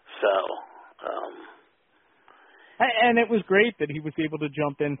 So, and it was great that he was able to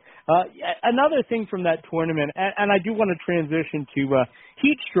jump in. Another thing from that tournament, and I do want to transition to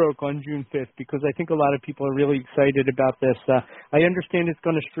Heatstroke on June 5th, because I think a lot of people are really excited about this. I understand it's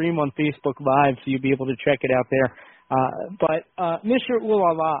going to stream on Facebook Live, so you'll be able to check it out there. But Mr.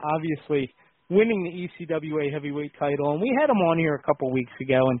 Ulala, obviously, winning the ECWA heavyweight title, and we had him on here a couple weeks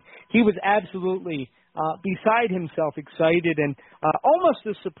ago, and he was absolutely beside himself, excited, and almost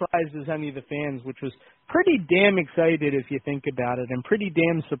as surprised as any of the fans, which was pretty damn excited if you think about it, and pretty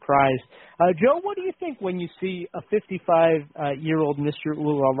damn surprised. Joe, what do you think when you see a 55-year-old Mr.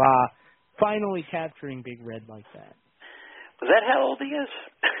 Ulala finally capturing Big Red like that? Was that how old he is?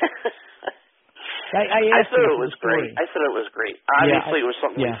 I thought it was great. Obviously, it was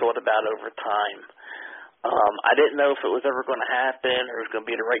something we thought about over time. I didn't know if it was ever going to happen or it was going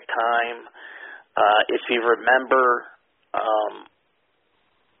to be the right time. If you remember,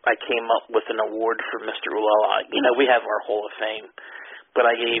 I came up with an award for Mr. Ulala. We have our Hall of Fame, but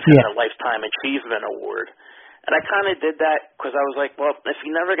I gave him a Lifetime Achievement Award. And I kind of did that because I was like, well, if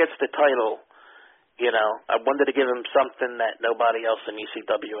he never gets the title, I wanted to give him something that nobody else in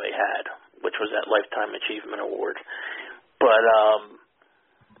ECWA had, which was that Lifetime Achievement Award. But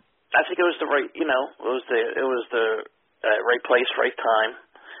I think it was the right, it was the right place, right time.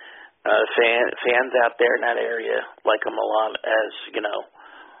 Fans out there in that area like him a lot, as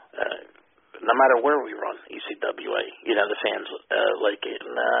no matter where we run ECWA, the fans like it.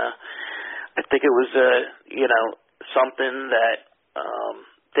 And I think it was something that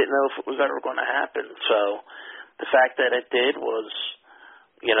didn't know if it was ever going to happen. So the fact that it did was,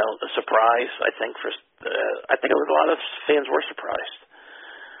 a surprise. I think a lot of fans were surprised,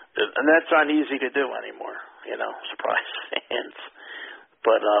 and that's not easy to do anymore. Surprise fans.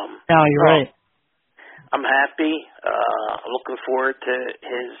 But no, you're right. I'm happy. I'm looking forward to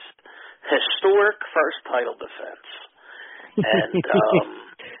his historic first title defense.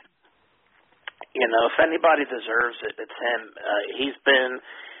 And if anybody deserves it, it's him. He's been,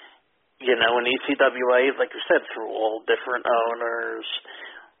 in ECWA, like you said, through all different owners,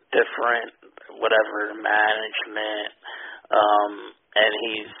 different whatever management, and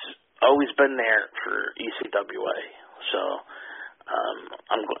he's always been there for ECWA. So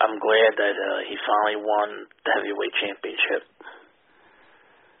I'm glad that he finally won the heavyweight championship.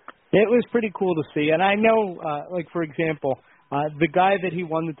 It was pretty cool to see, and I know, like for example, the guy that he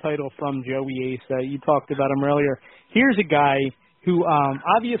won the title from, Joey Ace, you talked about him earlier. Here's a guy who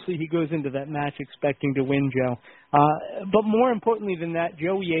obviously he goes into that match expecting to win, Joe. But more importantly than that,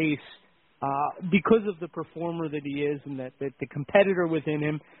 Joey Ace, because of the performer that he is and that the competitor within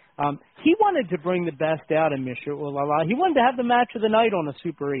him, he wanted to bring the best out of Mr. Ulala. He wanted to have the match of the night on a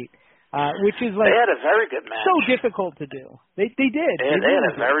Super 8. Which is like they had a very good match. So difficult to do. They did. They had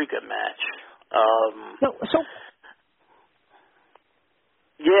a very good match.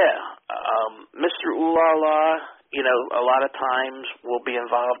 Mr. Ulala, a lot of times will be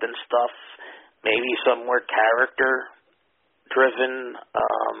involved in stuff, maybe some more character-driven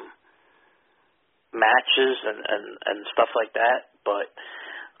matches and stuff like that. But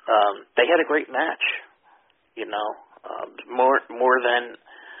they had a great match. More than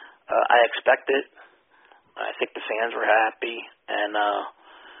I expected. I think the fans were happy, and I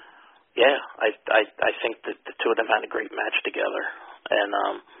think that the two of them had a great match together. And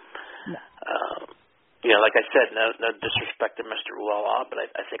like I said, no disrespect to Mr. Ulala, but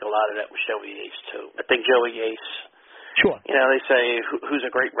I think a lot of that was Joey Ace too. I think Joey Ace. Sure. They say who's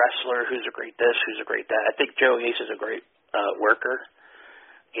a great wrestler, who's a great this, who's a great that. I think Joey Ace is a great worker.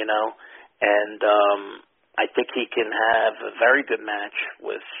 And I think he can have a very good match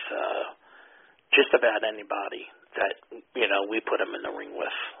with just about anybody that we put him in the ring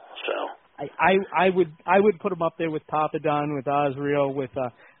with. So I would put him up there with Papa Don, with Osriel, with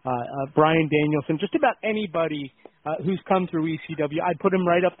Brian Danielson, just about anybody who's come through ECW. I'd put him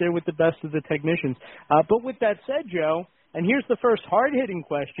right up there with the best of the technicians. But with that said, Joe, and here's the first hard-hitting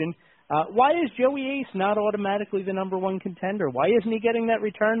question. Why is Joey Ace not automatically the number one contender? Why isn't he getting that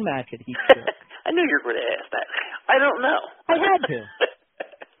return match at Heat? I knew you were going to ask that. I don't know. I had to.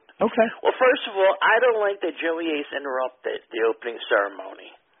 Okay. Well, first of all, I don't like that Joey Ace interrupted the opening ceremony.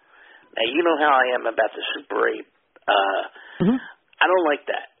 Now, you know how I am about the Super 8. I don't like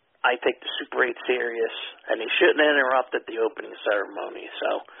that. I take the Super 8 serious, and he shouldn't have interrupted the opening ceremony.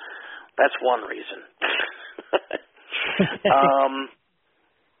 So that's one reason.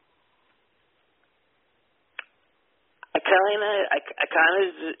 I kind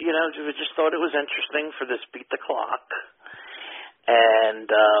of, just thought it was interesting for this Beat the Clock, and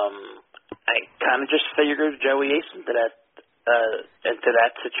I kind of just figured Joey Ace into that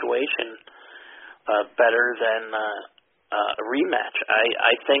situation better than a rematch.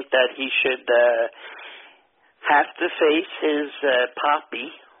 I think that he should have to face his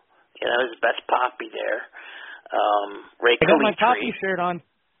Poppy, his best Poppy there, Ray Kalitri. I got my Poppy shirt on.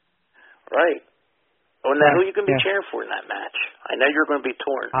 Right. Well, now who are you going to be cheering for in that match? I know you're going to be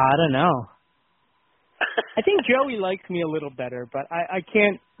torn. I don't know. I think Joey likes me a little better, but I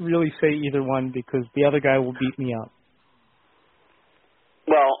can't really say either one because the other guy will beat me up.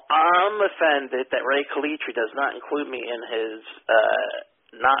 Well, I'm offended that Ray Kalitri does not include me in his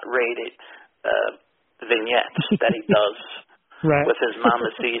not rated vignettes that he does with his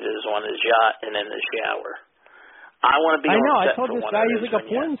mamacitas on his yacht and in the shower. I want to be on set for one of those. I know. I told this guy he's like a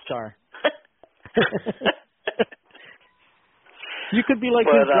porn star. You could be like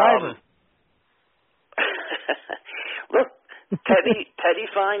his driver. Look, Teddy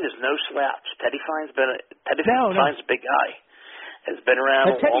Fine is no slouch. Teddy Fine's a big guy. Has been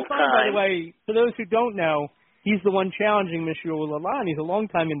around a long time. Teddy Fine, by the way, for those who don't know, he's the one challenging Monsieur Lalonde. He's a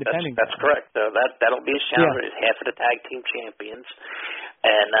long-time independent. That's correct. So that'll be his challenge. Yeah. Half of the tag team champions,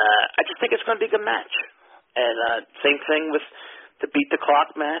 and I just think it's going to be a good match. And same thing with the Beat the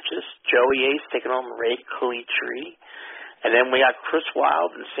Clock matches. Joey Ace taking on Ray Kalitri. And then we got Chris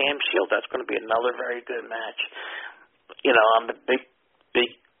Wilde and Sam Shield. That's going to be another very good match. I'm a big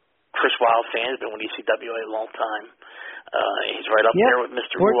Chris Wilde fan. He's been with ECWA a long time. He's right up there with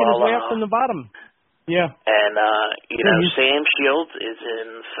Mr. Working his way up from the bottom. Yeah. And, Sam Shields is in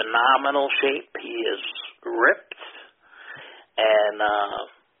phenomenal shape. He is ripped. And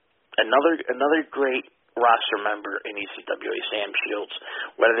another great roster member in ECWA, Sam Shields.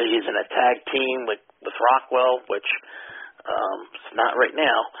 Whether he's in a tag team with Rockwell, which it's not right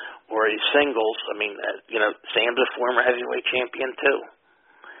now, or he's singles. I mean, Sam's a former heavyweight champion too.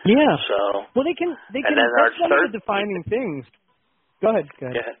 Yeah. So well, they can. That's one of the defining things. Go ahead.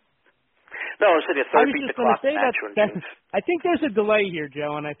 Yeah. No, I said the third Beat the Clock match. I think there's a delay here,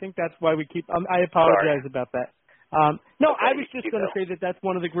 Joe, and I think that's why we keep. I apologize about that. No, okay, I was just going to say that that's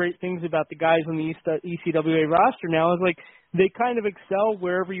one of the great things about the guys on the ECWA roster now is like they kind of excel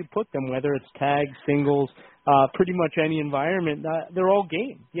wherever you put them, whether it's tag, singles, pretty much any environment. They're all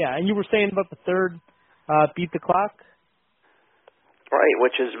game. Yeah, and you were saying about the third Beat the Clock? Right,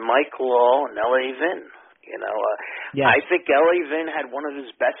 which is Mike Law and L.A. Vin. Yes. I think L.A. Vin had one of his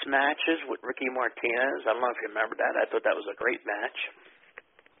best matches with Ricky Martinez. I don't know if you remember that. I thought that was a great match.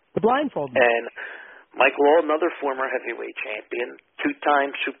 The blindfold match. And Mike Law, another former heavyweight champion,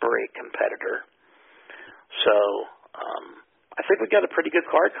 2-time Super 8 competitor. So I think we got a pretty good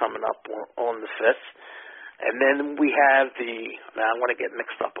card coming up on the 5th. And then we have now I want to get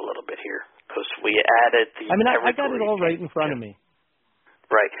mixed up a little bit here because we added the I got it all right in front of me.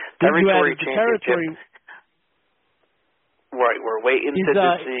 Right. Territory championship. Right. We're waiting to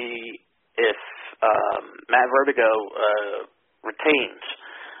see if Matt Vertigo retains.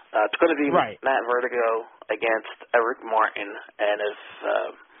 It's going to be Matt Vertigo against Eric Martin, and if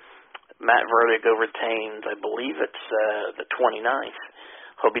Matt Vertigo retains, I believe it's the 29th,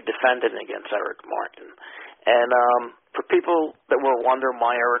 he'll be defending against Eric Martin. And for people that were wondering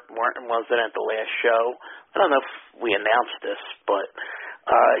why Eric Martin wasn't at the last show, I don't know if we announced this, but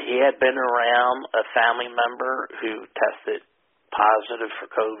he had been around a family member who tested positive for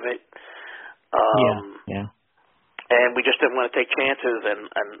COVID. Yeah. And we just didn't want to take chances, and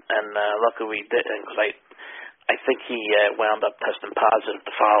luckily we didn't, because I think he wound up testing positive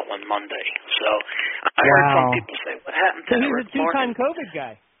the following Monday. So I heard some people say, "What happened to Eric Martin?" He's a two-time COVID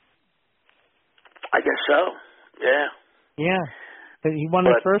guy. I guess so. Yeah. Yeah. He won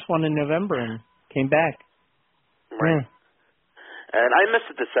his first one in November and came back. Right. Yeah. And I missed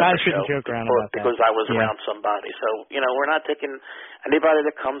the December show because I was around somebody. So, we're not taking anybody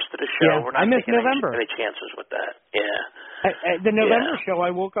that comes to the show. Yeah. We're not taking any chances with that. Yeah. The November show,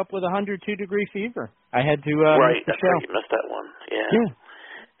 I woke up with 102-degree fever. I had to right, miss the that's show. Right, you missed that one. Yeah.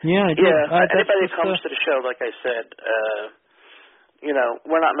 Yeah, I did. Anybody that comes to the show, like I said,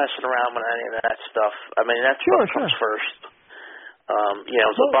 we're not messing around with any of that stuff. I mean, that stuff comes first.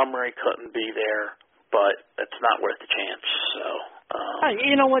 It's a bummer he couldn't be there, but it's not worth the chance. So,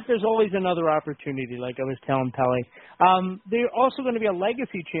 you know what? There's always another opportunity, like I was telling Pelly. There's also going to be a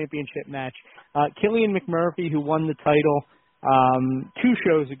Legacy Championship match. Killian McMurphy, who won the title 2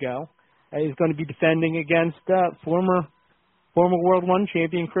 shows ago, is going to be defending against former World 1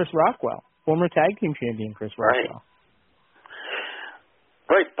 champion Chris Rockwell, former tag team champion Chris Rockwell.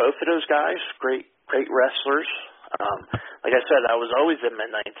 Right, both of those guys, great wrestlers. Like I said, I was always a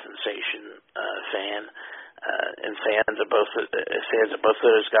Midnight Sensation fan, and fans of both of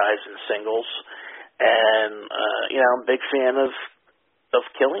those guys in singles, and I'm a big fan of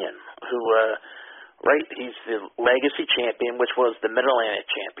Killian, who he's the Legacy champion, which was the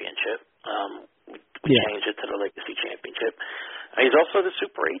Mid-Atlantic Championship. We changed it to the Legacy Championship. He's also the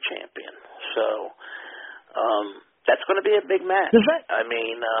Super 8 champion, so that's going to be a big match. Does that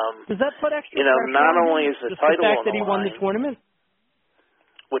put extra pressure not on only him? is the just title the fact on that he won the tournament?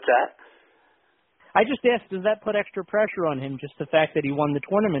 What's that? I just asked, does that put extra pressure on him, just the fact that he won the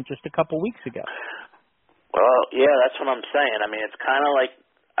tournament just a couple weeks ago? Well, yeah, that's what I'm saying. I mean, it's kind of like,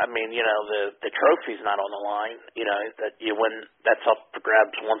 the trophy's not on the line, that you win, that's up for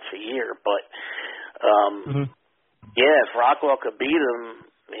grabs once a year. But, if Rockwell could beat him,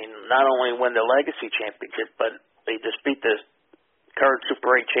 not only win the Legacy Championship, but they just beat the current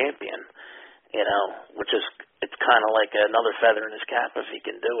Super 8 champion, which is, it's kind of like another feather in his cap if he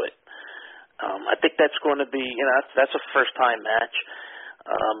can do it. I think that's going to be, that's a first-time match.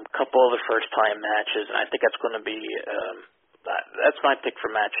 A couple of the first-time matches, and I think that's going to be, that's my pick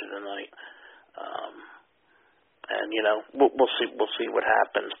for match of the night. And we'll see what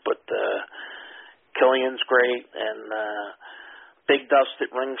happens. But Killian's great, and Big Dust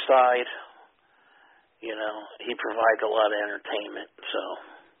at ringside. He provides a lot of entertainment. So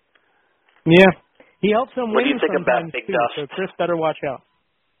yeah, he helps them win. What do you think sometimes about Big too, Dust? so Chris better watch out.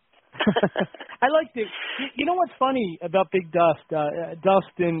 I liked it. You know what's funny about Big Dust?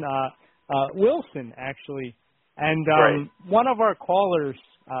 Dustin Wilson, actually. And one of our callers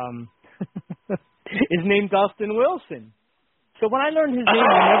is named Dustin Wilson. So when I learned his name,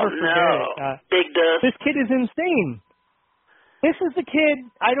 I never forget it. Big Dust. This kid is insane. This is the kid,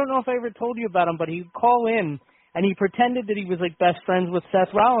 I don't know if I ever told you about him, but he'd call in, and he pretended that he was, best friends with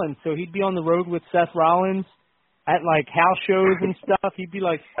Seth Rollins. So he'd be on the road with Seth Rollins at, house shows and stuff. He'd be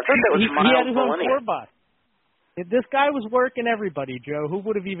like, I thought that was he had his own tour bus. This guy was working everybody, Joe. Who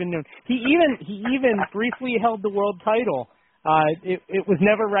would have even known? He even briefly held the world title. It was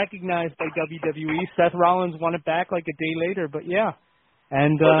never recognized by WWE. Seth Rollins won it back a day later, but yeah.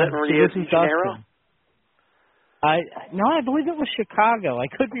 And was it Rio de Janeiro? No, I believe it was Chicago. I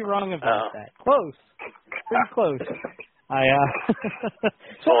could be wrong about that. Close, pretty close.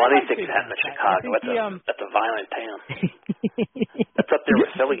 Anything's happened in Chicago. That's a violent town. That's up there with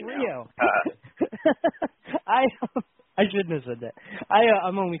Philly now. I shouldn't have said that.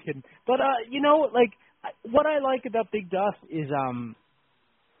 I'm only kidding. But what I like about Big Dust is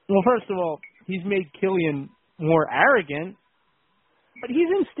first of all, he's made Killian more arrogant, but he's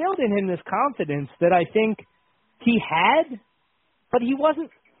instilled in him this confidence that I think he had, but he wasn't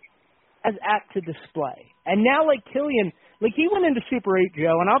as apt to display. And now, Killian, he went into Super 8,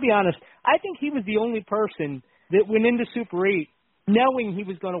 Joe, and I'll be honest, I think he was the only person that went into Super 8 knowing he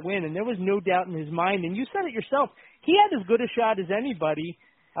was going to win, and there was no doubt in his mind. And you said it yourself, he had as good a shot as anybody,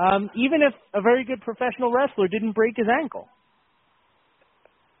 even if a very good professional wrestler didn't break his ankle.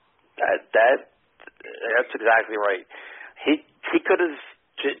 That's exactly right. He could have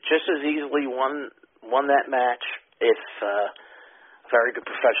just as easily won that match if a very good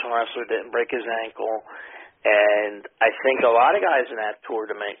professional wrestler didn't break his ankle. And I think a lot of guys in that tour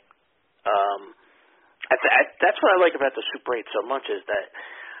to make that's what I like about the Super 8 so much is that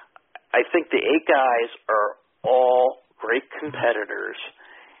I think the 8 guys are all great competitors,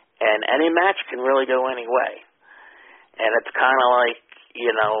 and any match can really go any way. And it's kind of like,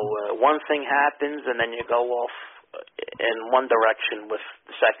 one thing happens and then you go off in one direction with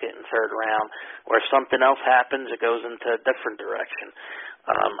the second and third round, or if something else happens, it goes into a different direction.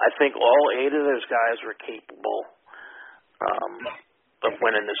 I think all 8 of those guys were capable of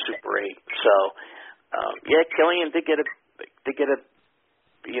winning the Super 8. So, Killian did get a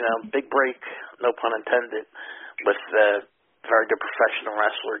big break, no pun intended, with very good professional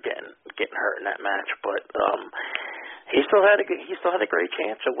wrestler getting hurt in that match, but he still had a great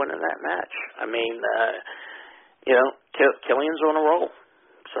chance of winning that match. I mean, Killian's on a roll,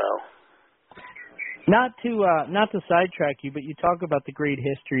 so. Not to sidetrack you, but you talk about the great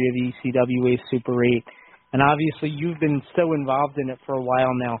history of the ECWA Super 8, and obviously you've been so involved in it for a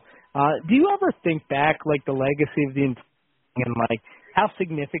while now. Do you ever think back, like, the legacy of the and like how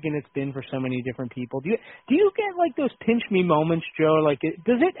significant it's been for so many different people? Do you get like those pinch me moments, Joe? Like,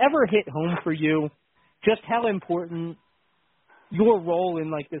 does it ever hit home for you just how important your role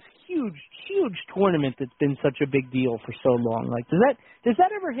in like this huge tournament that's been such a big deal for so long? Like, does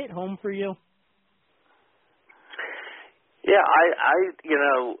that ever hit home for you? Yeah,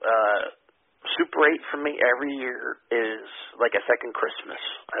 Super 8 for me every year is like a second Christmas.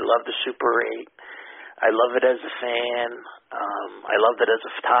 I love the Super 8. I love it as a fan. I love it as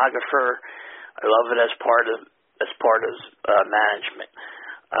a photographer. I love it as part of management.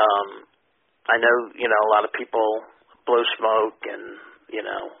 I know a lot of people blow smoke and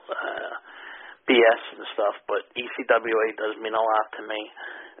BS and stuff, but ECWA does mean a lot to me,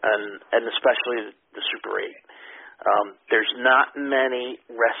 and especially the Super 8. There's not many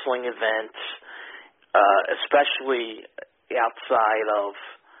wrestling events, especially outside of,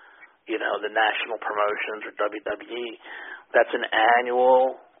 the national promotions or WWE, that's an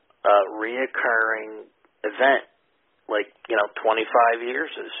annual, reoccurring event, like, 25 years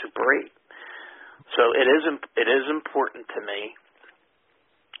is Super 8. So it is important to me.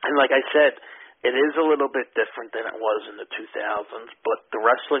 And like I said, it is a little bit different than it was in the 2000s, but the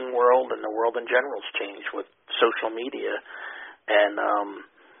wrestling world and the world in general has changed with social media, and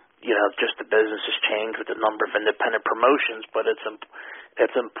just the business has changed with the number of independent promotions. But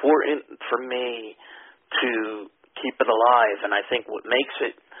it's important for me to keep it alive, and I think what makes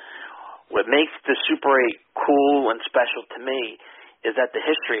the Super 8 cool and special to me is that the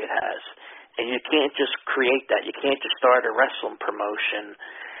history it has, and you can't just create that. You can't just start a wrestling promotion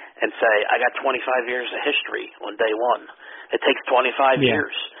and say, I got 25 years of history on day one. It takes 25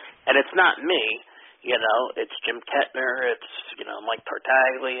 years. And it's not me, it's Jim Kettner, it's, Mike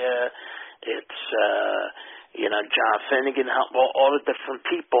Tartaglia, it's, John Finnegan, all the different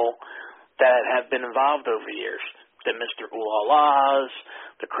people that have been involved over the years. The Mr. Ooh-La-Las,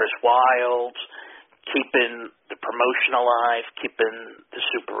 the Chris Wilds, keeping the promotion alive, keeping the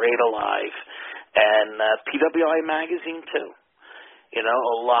Super 8 alive, and PWI Magazine, too.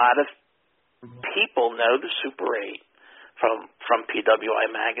 A lot of people know the Super 8 from PWI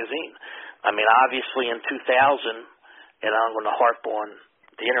Magazine. I mean, obviously in 2000, and I'm going to harp on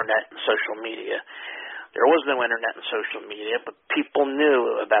the Internet and social media, there was no Internet and social media, but people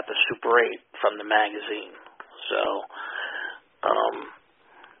knew about the Super 8 from the magazine. So,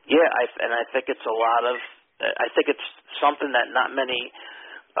 I think it's I think it's something that not many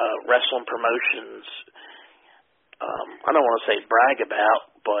wrestling promotions, I don't want to say brag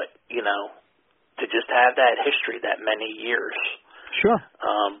about, but, to just have that history that many years. Sure.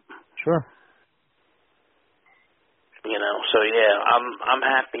 Sure. So yeah, I'm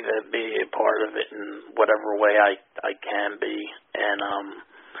happy to be a part of it in whatever way I can be, and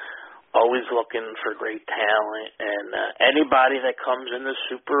always looking for great talent, and anybody that comes in the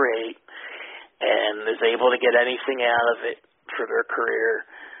Super 8 and is able to get anything out of it for their career,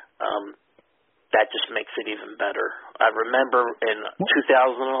 that just makes it even better. I remember in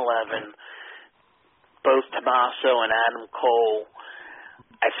 2011, both Tommaso and Adam Cole,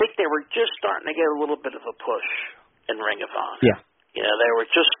 I think they were just starting to get a little bit of a push in Ring of Honor. Yeah. They were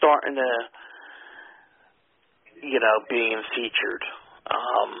just starting to, being featured.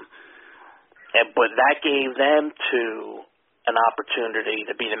 But that gave them an opportunity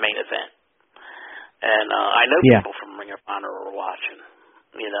to be the main event. And I know people from Ring of Honor were watching,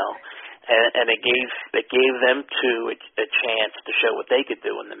 and it gave them a chance to show what they could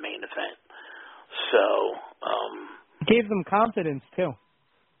do in the main event. So gave them confidence too.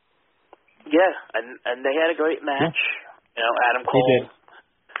 Yeah, and they had a great match. Adam Cole,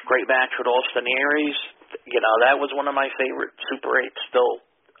 great match with Austin Aries. That was one of my favorite Super 8s still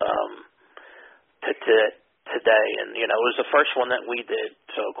today. And, it was the first one that we did.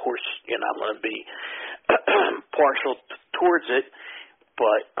 So, of course, I'm going to be partial towards it.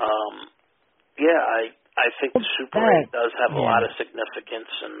 But, I think the Super 8 does have a lot of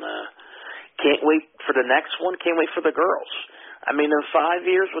significance. And can't wait for the next one. Can't wait for the girls. I mean, in 5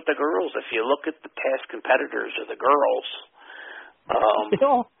 years with the girls, if you look at the past competitors of the girls,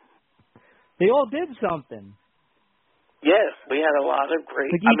 they all did something. Yeah, we had a lot of great.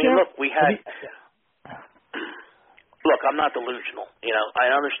 We had. Look, I'm not delusional.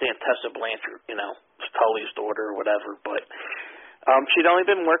 I understand Tessa Blanchard, Tully's daughter or whatever. But she'd only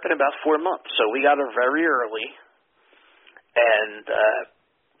been working about 4 months, so we got her very early and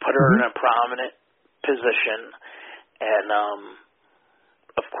put her in a prominent position. And,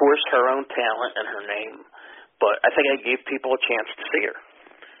 of course, her own talent and her name. But I think I gave people a chance to see her.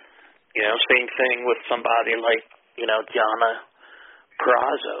 You know, same thing with somebody like, you know, Diana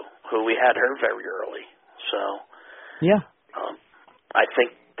Perazzo, who we had her very early. So, yeah, I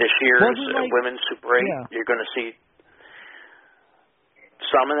think this year's Women's Super 8, you're going to see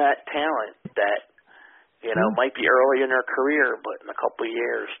some of that talent that, you know, might be early in their career, but in a couple of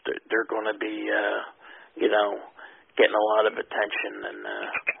years they're going to be, you know, getting a lot of attention. And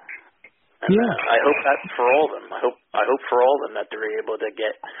I hope that for all of them. I hope for all of them that they're able to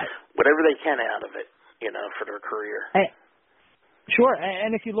get whatever they can out of it, you know, for their career. Sure,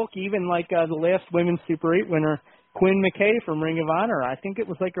 and if you look, even like the last Women's Super 8 winner, Quinn McKay from Ring of Honor, I think it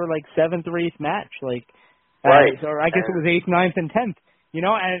was like her 7th or 8th match, right? Or I guess it was 8th, 9th, and 10th. You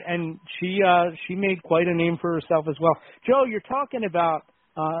know, and she made quite a name for herself as well. Joe, you're talking about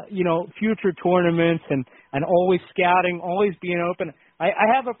you know, future tournaments and always scouting, always being open. I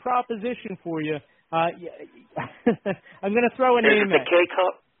have a proposition for you. I'm going to throw a name at. Is it the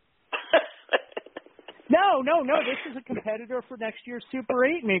K-Cup? No. This is a competitor for next year's Super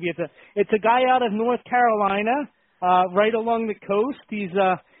 8. Maybe it's a guy out of North Carolina, right along the coast.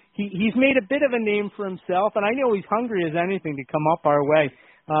 He's made a bit of a name for himself, and I know he's hungry as anything to come up our way.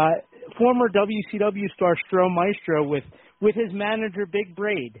 Former WCW star Stro Maestro with his manager Big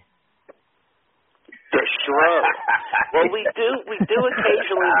Braid. The Stro. Well, we do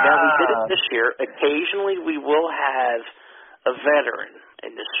occasionally. Now we did it this year. Occasionally, we will have a veteran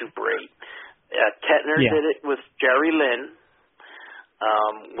in the Super 8. Kettner did it with Jerry Lynn.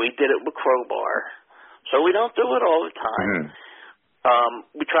 We did it with Crowbar. So we don't do it all the time.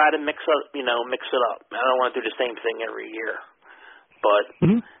 We try to mix it up. I don't want to do the same thing every year. But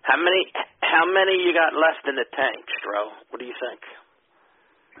how many you got left in the tank, Stro? What do you think?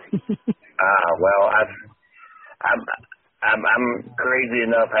 Well, I'm crazy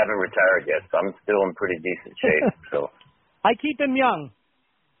enough, haven't retired yet, so I'm still in pretty decent shape. So I keep him young.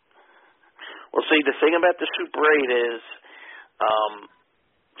 Well, see, the thing about the Super 8 is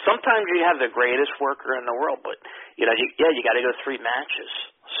sometimes you have the greatest worker in the world, but you got to go 3 matches.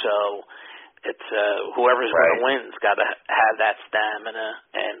 So it's whoever's going to win's got to have that stamina.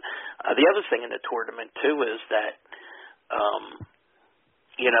 And the other thing in the tournament too is that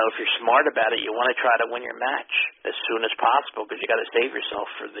if you're smart about it, you want to try to win your match as soon as possible because you got to save yourself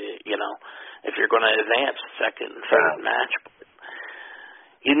for the if you're going to advance second and third match.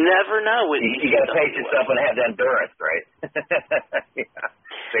 You never know. You got to pace yourself and have that endurance, right?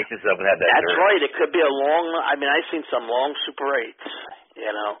 Pace yourself and have that endurance. That's right. It could be a long. I mean, I've seen some long Super 8s.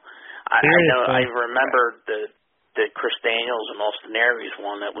 I remember the Chris Daniels and Austin Aries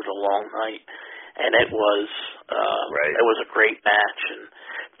one. That was a long night, and it was it was a great match. And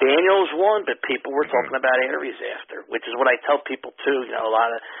Daniels won, but people were talking about Aries after, which is what I tell people too. A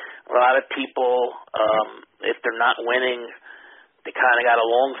lot of people, if they're not winning, they kind of got a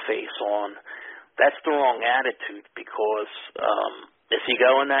long face on. That's the wrong attitude because if you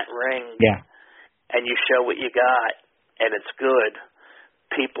go in that ring and you show what you got and it's good,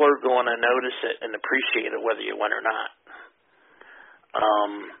 people are going to notice it and appreciate it whether you win or not.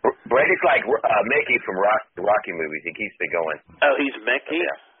 Brady's like Mickey from the Rocky movies. He keeps me going. Oh, he's Mickey?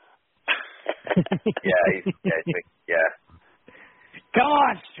 He's Mickey. Yeah. Come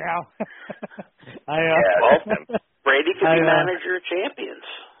on, Joe. Brady could be manager of champions.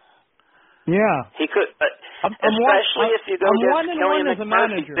 Yeah. He could, especially if you go against Killian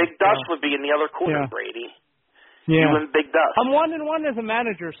McMurphy. Big Dust would be in the other corner, Brady. Yeah. You and Big Dust. I'm 1-1 as a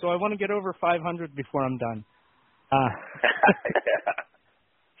manager, so I want to get over 500 before I'm done.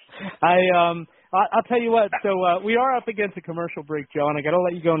 I'll tell you what. So we are up against a commercial break, Joe, and I got to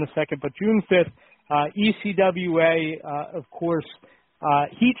let you go in a second. But June 5th, ECWA, of course,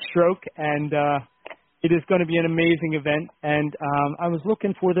 Heat Stroke, and it is going to be an amazing event. And I was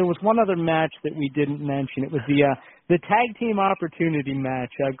looking for, there was one other match that we didn't mention. It was the tag team opportunity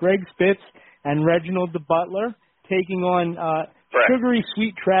match. Greg Spitz and Reginald the Butler taking on Sugary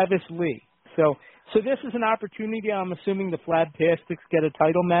Sweet Travis Lee. So this is an opportunity. I'm assuming the Flabtastics get a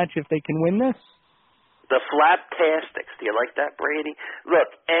title match if they can win this? The Flabtastics. Do you like that, Brady? Look,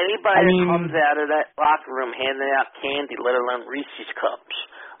 anybody that comes out of that locker room handing out candy, let alone Reese's cups,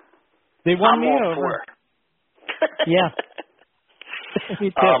 they won me over. For it. Yeah.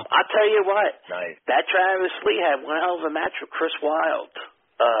 I'll tell you what. Nice. That Travis Lee had one hell of a match with Chris Wilde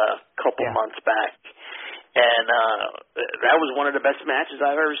a couple months back. And that was one of the best matches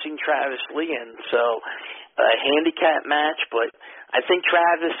I've ever seen Travis Lee in. So a handicap match, but I think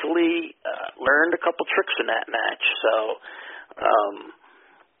Travis Lee learned a couple tricks in that match. So,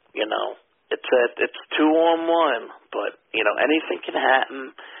 it's 2-on-1, but, anything can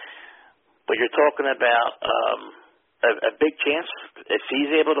happen. But you're talking about a big chance if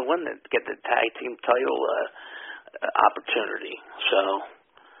he's able to win it, get the tag team title opportunity. So,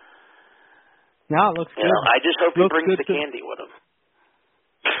 no, it looks good. I just hope he brings the candy with him.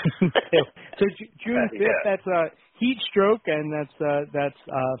 So June 5th, that's Heat Stroke, and that's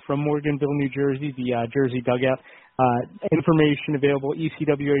from Morganville, New Jersey, the Jersey Dugout. Information available at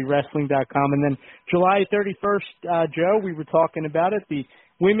ECWAWrestling.com. And then July 31st, Joe, we were talking about it, the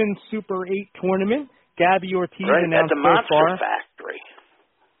Women's Super 8 tournament. Gabby Ortiz announced at the Monster Factory.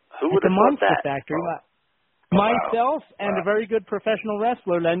 Who would have thought that? Monster Factory. Myself and a very good professional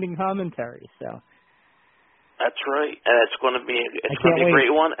wrestler lending commentary. So that's right, and it's going to be a great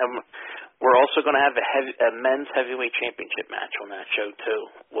one. And we're also going to have a men's heavyweight championship match on that show too.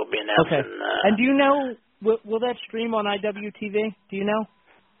 We'll be announcing. Okay. And do you know will that stream on IWTV? Do you know?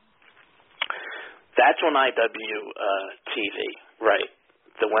 That's on IWTV, right?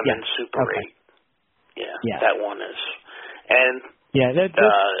 The Women's Super 8. Yeah, that one is, and. Yeah,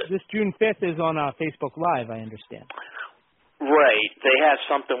 this June 5th is on Facebook Live, I understand. Right. They have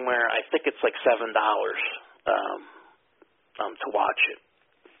something where I think it's like $7 to watch it.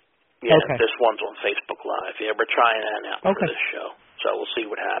 Yeah, This one's on Facebook Live. Yeah, we're trying that out for this show. So we'll see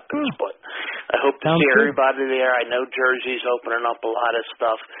what happens. But I hope to see everybody there. I know Jersey's opening up a lot of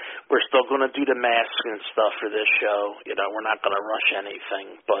stuff. We're still going to do the masks and stuff for this show. We're not going to rush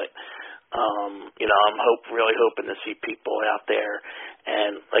anything, but I'm really hoping to see people out there.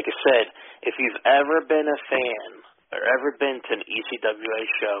 And like I said, if you've ever been a fan or ever been to an ECWA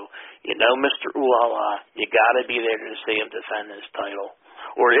show, Mr. Ulala, you got to be there to see him defend his title,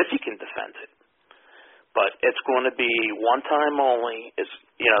 or if he can defend it. But it's going to be one time only.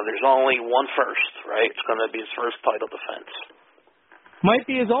 There's only one first, right? It's going to be his first title defense. Might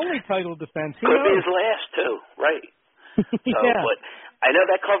be his only title defense. Could be his last too, right? But I know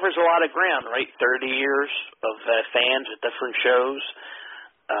that covers a lot of ground, right? 30 years of fans at different shows.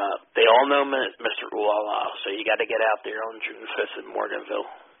 They all know Mr. Ulala, so you got to get out there on June 5th in Morganville.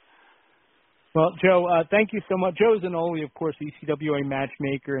 Well, Joe, thank you so much. Joe Zanoli, of course, ECWA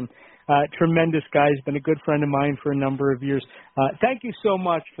matchmaker and tremendous guy. He's been a good friend of mine for a number of years. Thank you so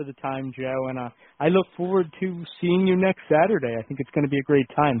much for the time, Joe, and I look forward to seeing you next Saturday. I think it's going to be a great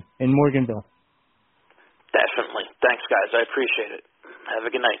time in Morganville. Definitely. Thanks, guys. I appreciate it. Have a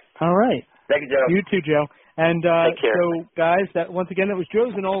good night. All right. Thank you, Joe. You too, Joe. And take care. So, guys, that was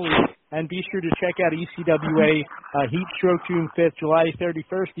Joe Zanoli. And be sure to check out ECWA Heat Stroke June 5th, July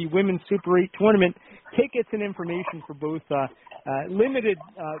 31st, the Women's Super 8 tournament. Tickets and information for both limited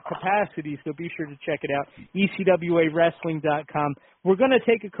capacity, so be sure to check it out, ECWAWrestling.com. We're going to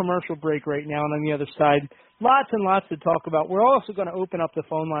take a commercial break right now, and on the other side, lots and lots to talk about. We're also going to open up the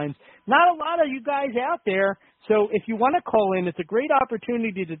phone lines. Not a lot of you guys out there, so if you want to call in, it's a great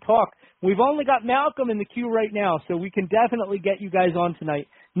opportunity to talk. We've only got Malcolm in the queue right now, so we can definitely get you guys on tonight.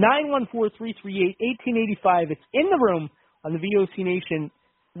 914-338-1885. It's in the room on the VOC Nation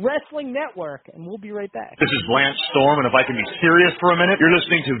Wrestling Network, and we'll be right back. This is Lance Storm, and if I can be serious for a minute, you're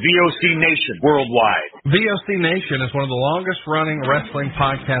listening to VOC Nation Worldwide. VOC Nation is one of the longest-running wrestling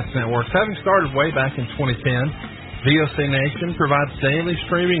podcast networks, having started way back in 2010. VOC Nation provides daily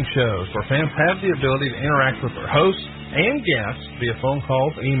streaming shows where fans have the ability to interact with their hosts and guests via phone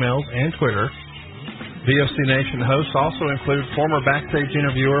calls, emails, and Twitter. VOC Nation hosts also include former backstage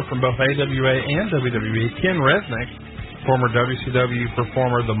interviewer from both AWA and WWE, Ken Resnick, former WCW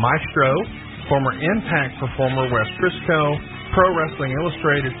performer The Maestro, former Impact performer Wes Briscoe, Pro Wrestling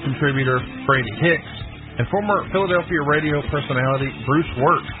Illustrated contributor Brady Hicks, and former Philadelphia radio personality Bruce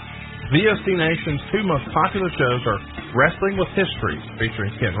Wirt. VOC Nation's two most popular shows are Wrestling with History,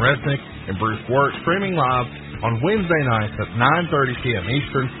 featuring Ken Resnick and Bruce Wirt, streaming live on Wednesday nights at 9:30 p.m.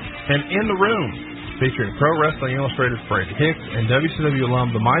 Eastern, and In the Room, featuring Pro Wrestling Illustrated's Brady Hicks and WCW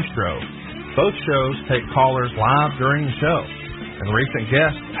alum The Maestro. Both shows take callers live during the show, and recent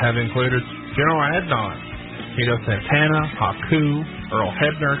guests have included General Adnan, Tito Santana, Haku, Earl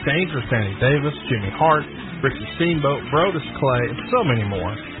Hebner, Dangerous Danny Davis, Jimmy Hart, Ricky Steamboat, Brodus Clay, and so many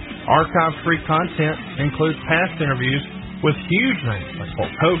more. Archive-free content includes past interviews with huge names like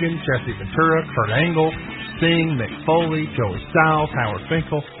Hulk Hogan, Jesse Ventura, Kurt Angle, Sting, Mick Foley, Joey Styles, Howard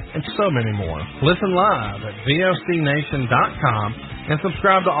Finkel, and so many more. Listen live at VOCNation.com and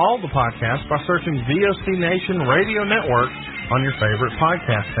subscribe to all the podcasts by searching VOC Nation Radio Network on your favorite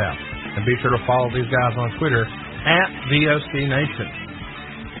podcast app. And be sure to follow these guys on Twitter at VOC Nation.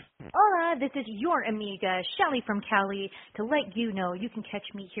 Hola, this is your amiga, Shelly from Cali, to let you know you can catch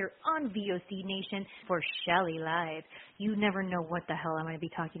me here on VOC Nation for Shelly Live. You never know what the hell I'm going to be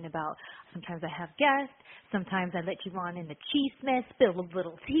talking about. Sometimes I have guests. Sometimes I let you on in the cheese-mess, spill a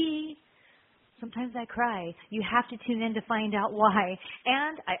little tea. Sometimes I cry. You have to tune in to find out why.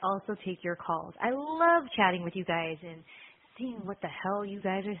 And I also take your calls. I love chatting with you guys and seeing what the hell you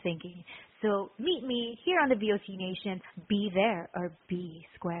guys are thinking. So meet me here on the VOC Nation. Be there or be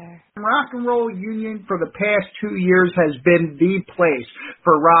square. Rock and Roll Union for the past 2 years has been the place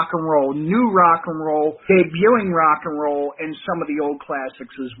for rock and roll, new rock and roll, debuting rock and roll, and some of the old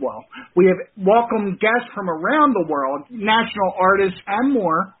classics as well. We have welcomed guests from around the world, national artists, and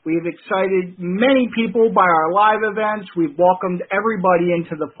more. We have excited many people by our live events. We've welcomed everybody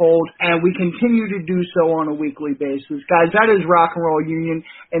into the fold, and we continue to do so on a weekly basis. Guys, that is Rock and Roll Union,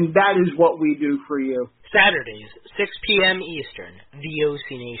 and that is what we do for you. Saturdays, 6 p.m. Eastern,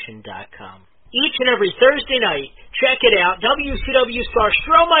 VOCNation.com. Each and every Thursday night, check it out, WCW star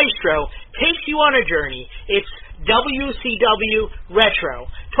Stro Maestro takes you on a journey. It's WCW Retro,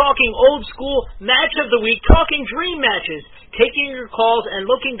 talking old school match of the week, talking dream matches, taking your calls and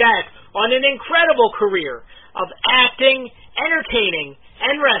looking back on an incredible career of acting, entertaining,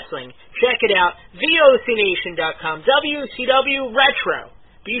 and wrestling. Check it out, VOCNation.com, WCW Retro.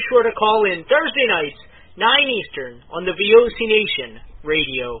 Be sure to call in Thursday nights, 9 Eastern, on the VOC Nation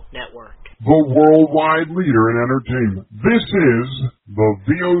Radio Network. The worldwide leader in entertainment. This is the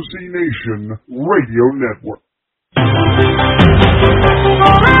VOC Nation Radio Network.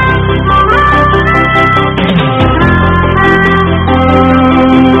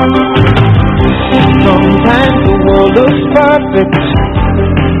 Sometimes the world looks perfect,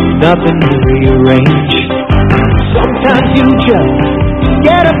 nothing to rearrange. Sometimes you just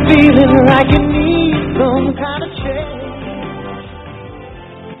get a feeling like you need some kind of change.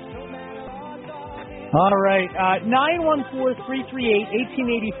 All right,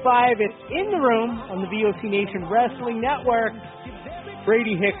 914-338-1885. It's In the Room on the VOC Nation Wrestling Network.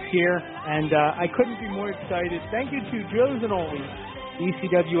 Brady Hicks here, and I couldn't be more excited. Thank you to Joe Zanoli,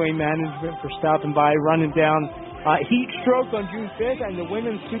 ECWA Management, for stopping by, running down Heat Stroke on June 5th and the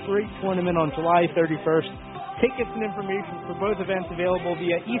Women's Super 8 Tournament on July 31st. Tickets and information for both events available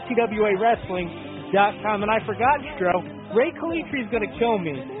via ECWAWrestling.com. And I forgot, Stro, Ray Calitri is going to kill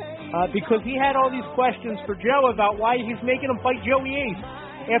me because he had all these questions for Joe about why he's making him fight Joey Ace.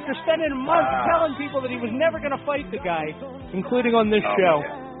 After spending a month telling people that he was never going to fight the guy, including on this show,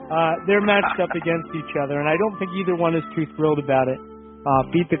 they're matched up against each other, and I don't think either one is too thrilled about it.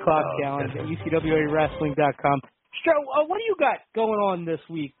 Beat the Clock Challenge at ECWAWrestling.com. Stro, what do you got going on this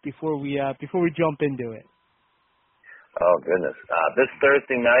week before we jump into it? Oh, goodness. This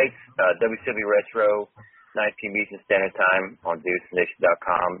Thursday night, WCW Retro, 19 Eastern Standard Time on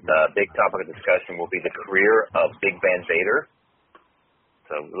VOCNation.com. The big topic of discussion will be the career of Big Van Vader.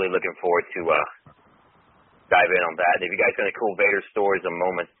 So really looking forward to dive in on that. If you guys got any cool Vader stories or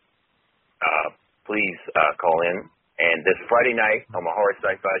moments, please call in. And this Friday night on my Horror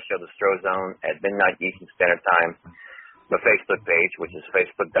Sci-Fi show, The Stro Zone, at midnight Eastern Standard Time, my Facebook page, which is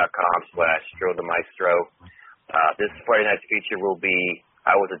facebook.com/Stro the Maestro. This Friday night's feature will be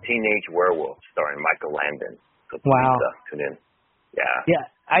I Was a Teenage Werewolf, starring Michael Landon. So wow. Tune in. Yeah. Yeah,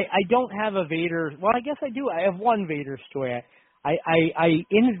 I don't have a Vader. Well, I guess I do. I have one Vader story. I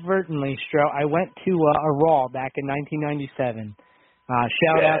inadvertently, Stro, I went to a Raw back in 1997.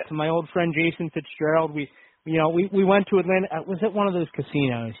 Shout out to my old friend Jason Fitzgerald. We went to Atlanta. It was at one of those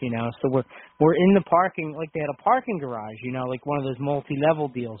casinos, So we're in the parking, like they had a parking garage, like one of those multi-level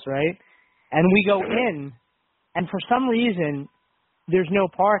deals, right? And we go in. And for some reason, there's no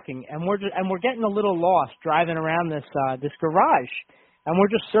parking, and we're getting a little lost driving around this garage, and we're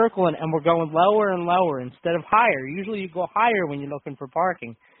just circling, and we're going lower and lower instead of higher. Usually, you go higher when you're looking for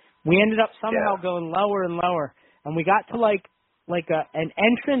parking. We ended up somehow going lower and lower, and we got to like an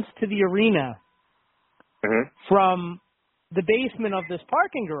entrance to the arena from the basement of this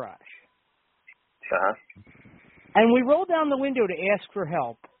parking garage. And we rolled down the window to ask for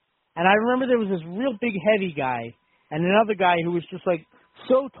help. And I remember there was this real big heavy guy and another guy who was just like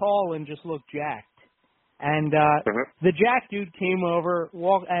so tall and just looked jacked. And the jack dude came over,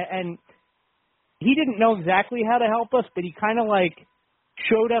 and he didn't know exactly how to help us, but he kind of like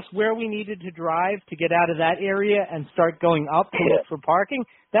showed us where we needed to drive to get out of that area and start going up to look for parking.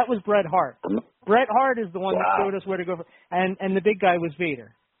 That was Bret Hart. Bret Hart is the one that showed us where to go for, and the big guy was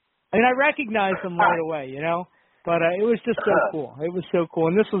Vader. I mean, I recognized him right away, But it was just so cool. It was so cool.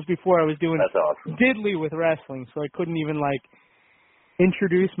 And this was before I was doing diddly with wrestling, so I couldn't even,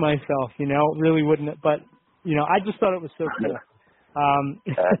 introduce myself, really wouldn't, but, I just thought it was so cool.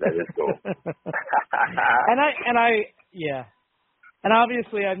 That is cool. And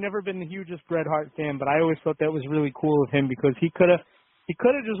obviously I've never been the hugest Bret Hart fan, but I always thought that was really cool of him because he could have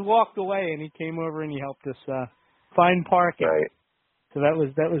just walked away and he came over and he helped us find parking. Right. So that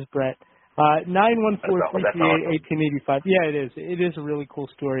was Bret. 914-338-1885. Yeah, it is. It is a really cool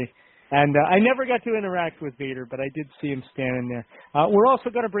story. And I never got to interact with Vader, but I did see him standing there. We're also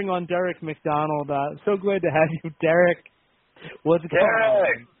going to bring on Derek McDonald. So glad to have you, Derek. What's going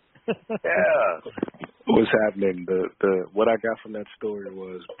on? Yeah. What's happening? The what I got from that story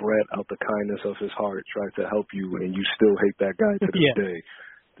was Bret, out the kindness of his heart, tried to help you, and you still hate that guy to this day,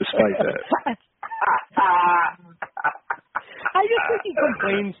 despite that. I just think he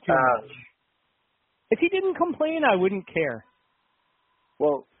complains too much. If he didn't complain, I wouldn't care.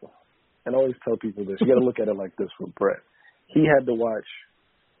 Well, and I always tell people this. You got to look at it like this with Bret. He had to watch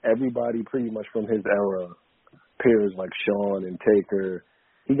everybody pretty much from his era, peers like Shawn and Taker.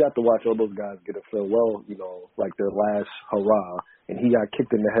 He got to watch all those guys get a farewell, like their last hurrah, and he got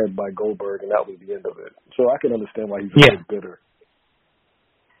kicked in the head by Goldberg, and that was the end of it. So I can understand why he's so bitter.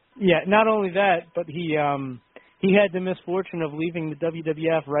 Yeah, not only that, but he had the misfortune of leaving the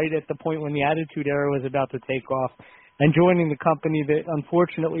WWF right at the point when the Attitude Era was about to take off and joining the company that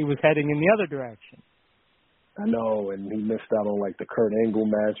unfortunately was heading in the other direction. I know, and he missed out on like the Kurt Angle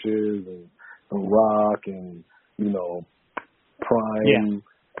matches and The Rock and,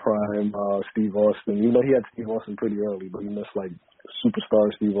 Prime Steve Austin. He had Steve Austin pretty early, but he missed like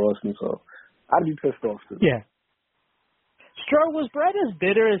superstar Steve Austin, so I'd be pissed off too. Yeah. Was Bret as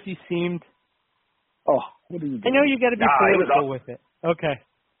bitter as he seemed? Oh, what are you doing? I know you got to be political with it. Okay.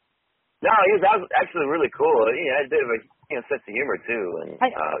 No, that was actually really cool. He had a bit of a sense of humor too, and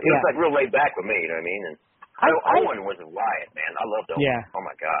he was like real laid back with me. You know what I mean? And Owen was a riot, man. I loved Owen. Yeah. Oh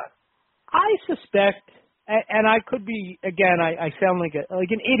my God. I suspect, and I could be again. I sound like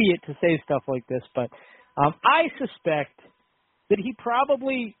an idiot to say stuff like this, but I suspect that he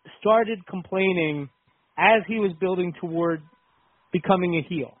probably started complaining as he was building toward becoming a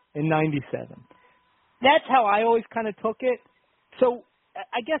heel in '97. That's how I always kind of took it. So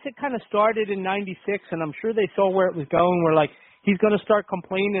I guess it kind of started in '96, and I'm sure they saw where it was going. Where like he's going to start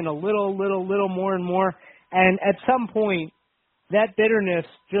complaining a little more and more, and at some point, that bitterness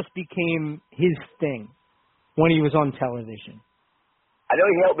just became his thing when he was on television. I know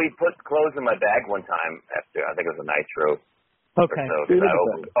he helped me put clothes in my bag one time after I think it was a Nitro. Okay. Or so I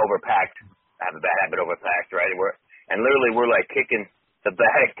overpacked. I have a bad habit overpacked, right? And literally we're like kicking the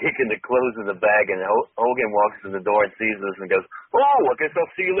clothes in the bag, and Hogan walks in the door and sees us and goes, "Oh, I guess I'll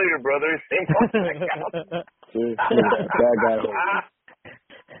see you later, brother." Bad guy Hogan.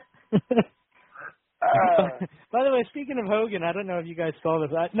 By the way, speaking of Hogan, I don't know if you guys saw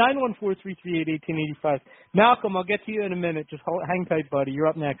this. 914-338-1885. Malcolm, I'll get to you in a minute. Just hang tight, buddy. You're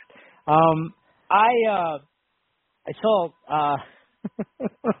up next. I saw.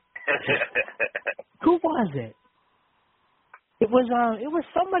 Who was it? It was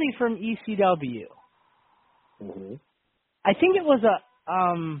somebody from ECW. Mm-hmm. I think it was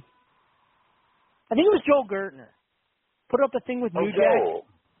Joel Gertner. Put up a thing with New Jack.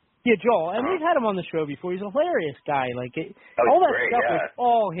 Yeah, Joel, and we've had him on the show before. He's a hilarious guy. Like all that great, stuff was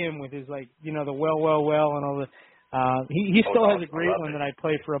all him with his the well, and all the. He still has a great one that I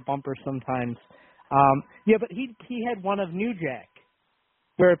play for a bumper sometimes. But he had one of New Jack,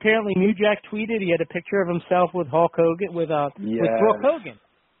 where apparently New Jack tweeted he had a picture of himself with Hulk Hogan with Brooke Hogan.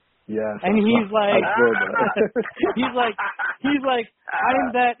 Yes. And he's like, he's like,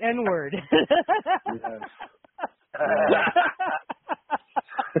 I'm that N-word. Yes.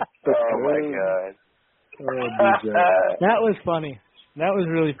 Oh my God. That was funny. That was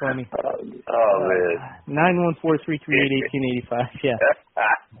really funny. Oh man. 914-338-1885. Yeah.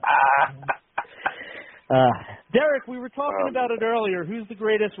 Derek, we were talking about it earlier. Who's the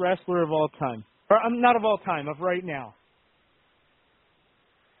greatest wrestler of all time? Or not of all time, of right now.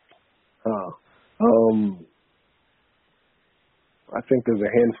 I think there's a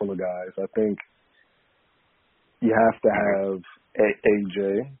handful of guys. I think you have to have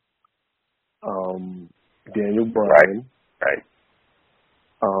AJ, Daniel Bryan. Right.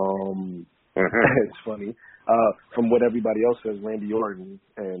 It's funny. From what everybody else says, Randy Orton,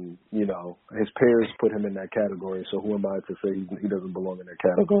 and his peers put him in that category. So who am I to say he doesn't belong in that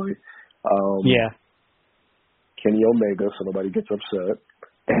category? Kenny Omega, so nobody gets upset.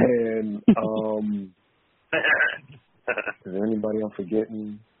 And is there anybody I'm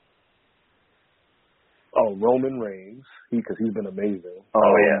forgetting? Oh, Roman Reigns, because he's been amazing.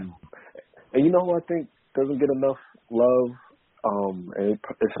 And you know who I think doesn't get enough love? And it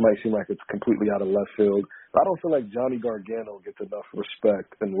might seem like it's completely out of left field, but I don't feel like Johnny Gargano gets enough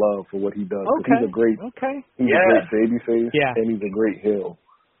respect and love for what he does. Okay. He's a great, a great babyface, and he's a great heel.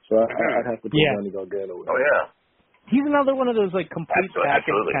 So I'd have to put Johnny Gargano with him. Oh yeah. He's another one of those like complete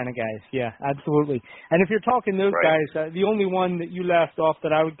package kind of guys. Yeah, absolutely. And if you're talking those guys, the only one that you left off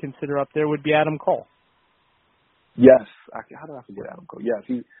that I would consider up there would be Adam Cole. Yes. How did I forget Adam Cole? Yes,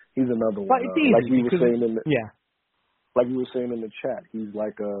 he's another one. But it's easy like we were saying in the, like we were saying in the chat, he's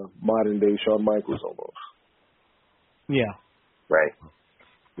like a modern day Shawn Michaels almost. Yeah. Right.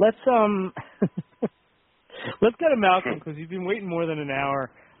 Let's let's go to Malcolm because he's been waiting more than an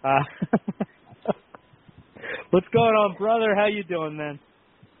hour. What's going on, brother? How you doing, man?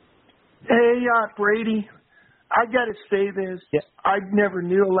 Hey, Brady. I got to say this. Yeah. I never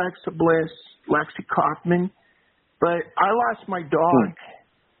knew Alexa Bliss, Lexi Kaufman, but I lost my dog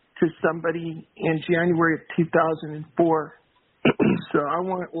to somebody in January of 2004. So I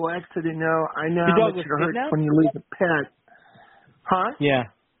want Alexa to know I know how much it hurts when you lose a pet. Huh? Yeah.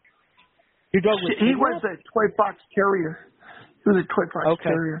 Your dog was he was a toy fox terrier. He was a toy fox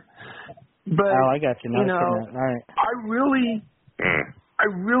terrier. But I got you. You know, all right. I really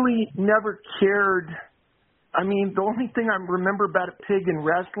never cared. I mean, the only thing I remember about a pig in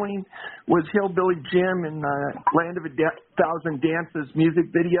wrestling was Hillbilly Jim in Land of a Thousand Dances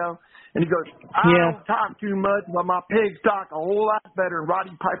music video. And he goes, I don't talk too much, but my pigs talk a whole lot better. And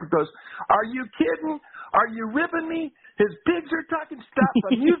Roddy Piper goes, are you kidding? Are you ribbing me? His pigs are talking stuff.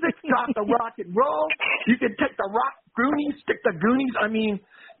 The music's got the rock and roll. You can take the rock Goonies, stick the Goonies. I mean,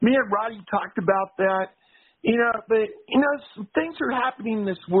 me and Roddy talked about that. You know, but, you know, some things are happening in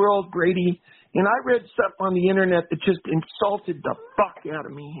this world, Brady. And I read stuff on the internet that just insulted the fuck out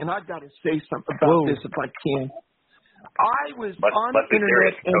of me. And I got to say something about this if I can. I was on the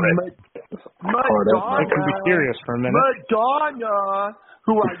internet and Madonna,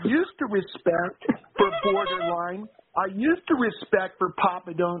 who I used to respect for Borderline, I used to respect for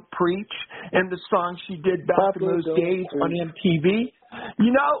Papa Don't Preach and the song she did back in those days on MTV.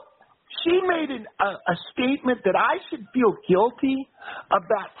 You know, she made a statement that I should feel guilty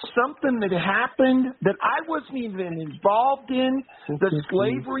about something that happened that I wasn't even involved in, the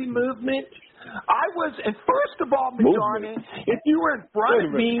slavery movement. And first of all, Madonna, if you were in front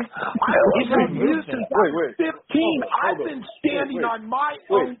of me, I was on you since I was 15. I've been standing on my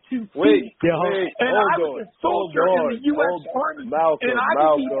own 2 feet. And I was a soldier in the U.S. Army, and I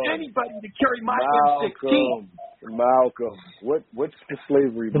would need anybody to carry my M16. Malcolm, what's the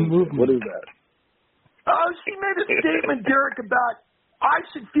slavery movement? What is that? Oh, she made a statement, Derek, about I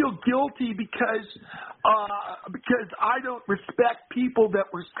should feel guilty because I don't respect people that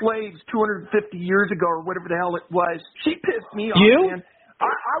were slaves 250 years ago or whatever the hell it was. She pissed me off, man.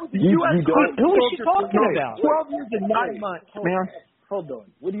 I was a U.S. Who is she talking about? 12 years and 9 months, man. Hold on.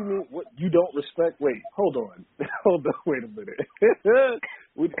 What do you mean? What you don't respect? Wait, hold on. Wait a minute.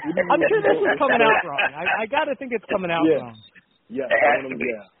 I'm sure this is coming out wrong. I got to think it's coming out wrong. Yeah.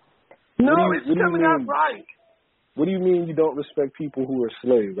 No, it's coming out right. What do you mean you don't respect people who are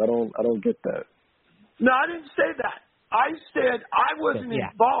slaves? I don't get that. No, I didn't say that. I said I wasn't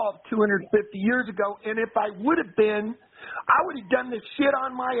involved 250 years ago, and if I would have been, I would have done this shit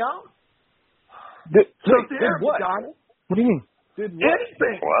on my own. What? What do you mean?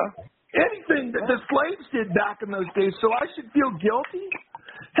 Anything. What? Anything that the slaves did back in those days, so I should feel guilty?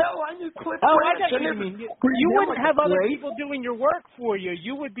 Hell, I knew Cliff I got what you mean. You wouldn't have other people doing your work for you.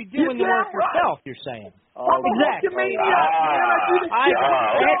 You would be doing the work yourself, you're saying. Exactly.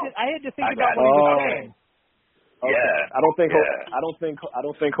 I had to think about what you were saying. Okay. Yeah. I don't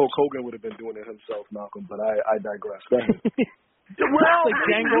think Hulk Hogan would have been doing it himself, Malcolm, but I digress. Go ahead. Well,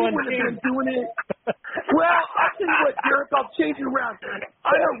 Django and been doing it. Well, I'll tell you what, Derek, I'll change it around.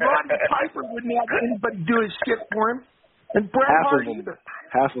 I know Roddy Piper wouldn't have anybody do his shit for him. And Bret Hart either.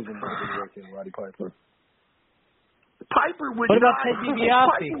 Half of them would have been working Roddy Piper. Piper would not. What about Ted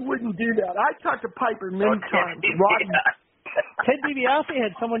DiBiase? Piper wouldn't do that. I talked to Piper many times. Roddy. Ted DiBiase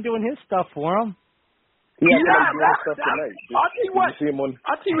had someone doing his stuff for him. I'll tell you what. Did you see him on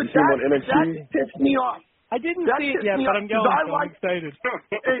NXT? That pissed me off. I didn't see it yet, but I'm going. I'm excited.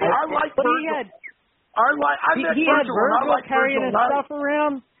 Hey, I like but Virgil. He had Virgil carrying his stuff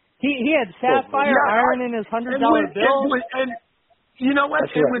around. He had Sapphire ironing his $100 bill. And you know what?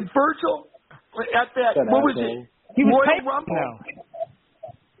 And when Virgil at that, what was it? He was Royal Rumble.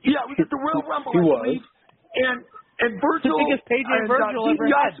 Yeah, it was at the Royal Rumble, I believe. And Virgil the biggest AJ and Virgil ever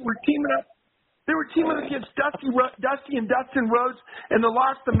had. were teaming up. They were teaming against Dusty and Dustin Rhodes, and they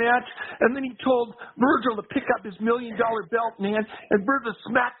lost the match. And then he told Virgil to pick up his $1 million belt, man. And Virgil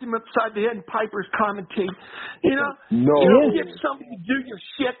smacked him upside the head, and Piper's commentating. You know, you don't get somebody to do your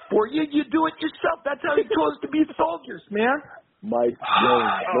shit for you. You do it yourself. That's how he told us to be soldiers, man. Mike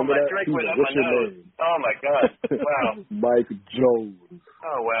Jones. My drink went up my nose. Oh, my God. Wow. Mike Jones.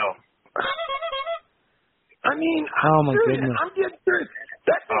 Oh, wow. I mean, I'm serious. I'm dead serious.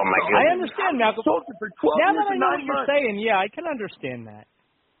 Oh, my goodness. I understand, Malcolm. For 12 now that I know what years you're saying, yeah, I can understand that.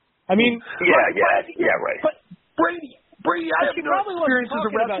 I mean, yeah, right. But Brady, I have no experience as a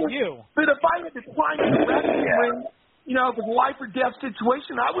wrestler. But if I had to climb in the wrestling ring, you know, if it was a life or death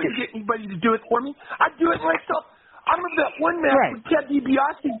situation, I wouldn't get anybody to do it for me. I'd do it myself. I remember that one match with Ted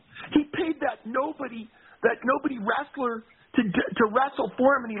DiBiase. He paid that nobody wrestler to wrestle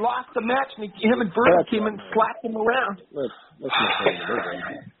for him, and he lost the match, and him and Virgil came and slapped him around.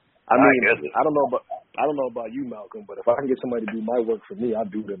 I mean, I don't know about you, Malcolm, but if I can get somebody to do my work for me,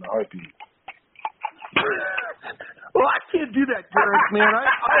 I'd do it in a heartbeat. Well, I can't do that, Derek, man. I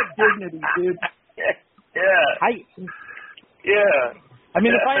have dignity, dude. I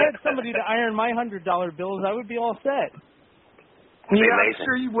mean, if I had somebody to iron my $100 bills, I would be all set. Yeah, I'm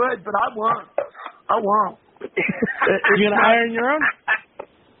sure you would, but I won't. You gonna iron your own?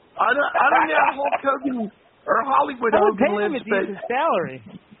 I don't know how Hulk Hogan or Hollywood Hogan lives, but salary.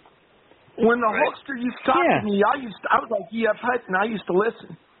 When the Hulkster used to talk to me, I was like E.F. Hudson. I used to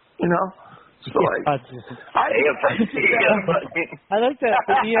listen, you know. So like, I like that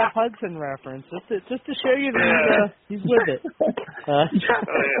the E.F. Hudson reference, just to show you that he's with it.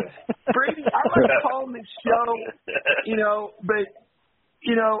 Brady, I like calling this show, you know, but.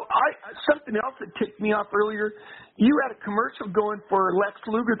 You know, something else that ticked me off earlier, you had a commercial going for Lex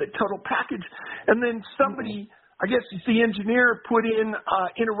Luger, the Total Package, and then somebody, I guess it's the engineer,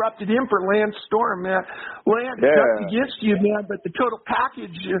 interrupted him for Lance Storm. Lance, nothing against you, man, but the Total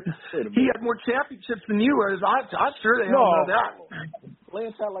Package, he had more championships than you. I'm sure they all know that.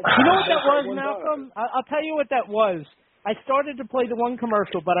 Lance had like you know what that was, Malcolm? I'll tell you what that was. I started to play the one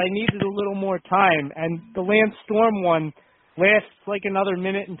commercial, but I needed a little more time, and the Lance Storm one lasts like another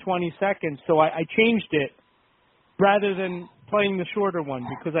minute and 20 seconds, so I changed it rather than playing the shorter one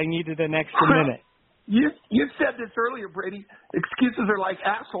because I needed an extra minute. You said this earlier, Brady. Excuses are like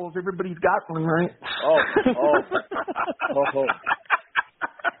assholes. Everybody's got one, right?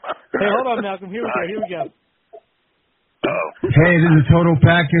 Hey, hold on, Malcolm. Here we go. Hey, this is Total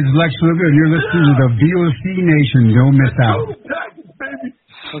Package, Lex Luger, and you're listening to the VOC Nation. Don't miss out. Total Package, baby.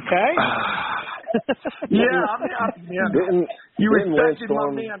 Okay. Yeah, I'm happy, man. You respected my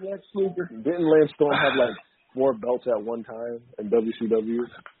man, Lex Luger. Didn't Lance Storm have like 4 belts at one time in WCW?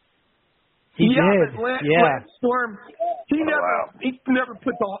 He did. But Lance Storm, he never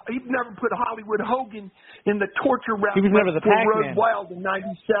put Hollywood Hogan in the torture round. He was never the Pac-Man. Road Wild in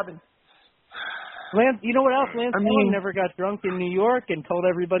 '97. Lance, you know what else? Lance Storm never got drunk in New York and told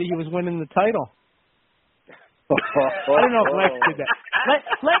everybody he was winning the title. I don't know if Lex did that.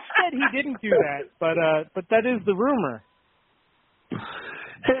 Lex said he didn't do that, but that is the rumor.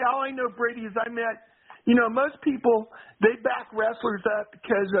 Hey, all I know, Brady, is most people, they back wrestlers up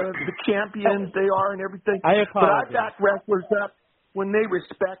because of the champions they are and everything. But I back wrestlers up when they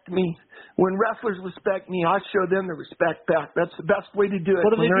respect me. When wrestlers respect me, I show them the respect back. That's the best way to do it.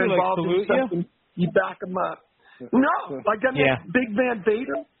 What do when they they're do, involved like salute in something, you back them up. No, like I met Big Van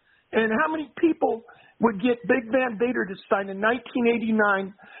Vader. And how many people would get Big Van Vader to sign a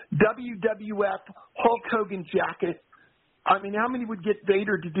 1989 WWF Hulk Hogan jacket? I mean, how many would get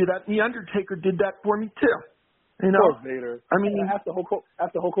Vader to do that? And The Undertaker did that for me, too. You know? Poor Vader. I mean, after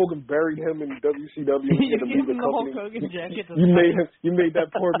Hulk Hogan buried him in WCW, you gave him the Hulk Hogan jacket. You made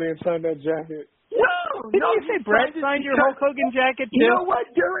that poor man sign that jacket. No, you say Brett signed your Hulk Hogan jacket, too? You know what,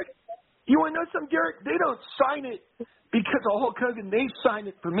 Derek? You want to know something, Derek? They don't sign it because of Hulk Hogan. They signed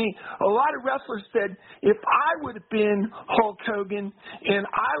it for me. A lot of wrestlers said if I would have been Hulk Hogan and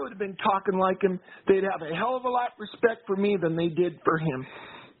I would have been talking like him, they'd have a hell of a lot of respect for me than they did for him.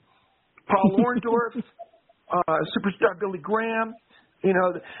 Paul Orndorff, Superstar Billy Graham. You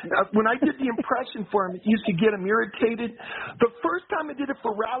know, when I did the impression for him, it used to get him irritated. The first time I did it for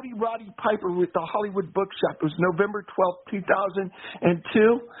Roddy Piper with the Hollywood Bookshop, it was November 12th,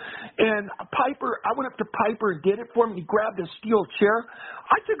 2002. And Piper, I went up to Piper and did it for him. He grabbed a steel chair.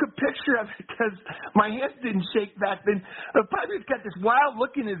 I took a picture of it because my hands didn't shake back then. Piper's got this wild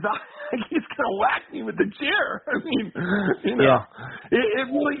look in his eye, like he's going to whack me with the chair. I mean, you know, it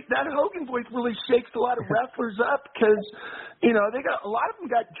really, that Hogan voice really shakes a lot of wrestlers up because, you know, a lot of them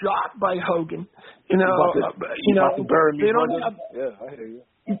got jobbed by Hogan. You know, they don't have. Yeah, I hear you.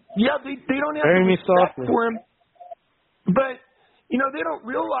 Yeah, they don't have the respect for him. But, you know, they don't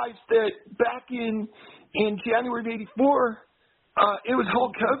realize that back in January of '84, it was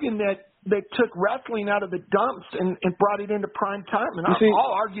Hulk Hogan that took wrestling out of the dumps and brought it into prime time. And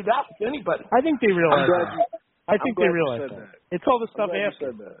I'll argue that with anybody. I think they realize that. I think they realize that. It's all the stuff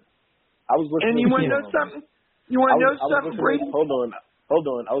after. I was listening. And you want to know something? You want to know something, Brady? Hold on.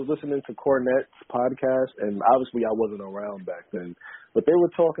 I was listening to Cornette's podcast, and obviously I wasn't around back then, but they were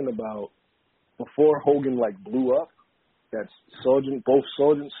talking about before Hogan blew up, that both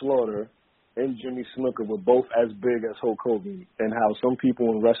Sergeant Slaughter and Jimmy Snuka were both as big as Hulk Hogan, and how some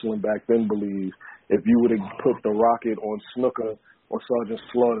people in wrestling back then believe if you would have put the rocket on Snuka or Sergeant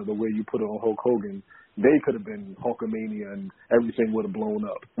Slaughter the way you put it on Hulk Hogan, they could have been Hulkamania and everything would have blown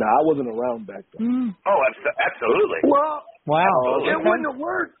up. Now, I wasn't around back then. Oh, absolutely. Well, wow. It wouldn't have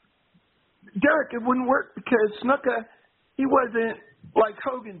worked. Derek, it wouldn't work because Snuka, he wasn't like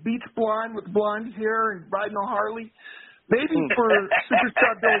Hogan, beach blonde with blonde hair and riding a Harley. Maybe for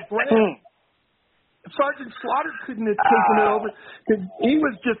Superstar Bill Graham, Sergeant Slaughter couldn't have taken it over because he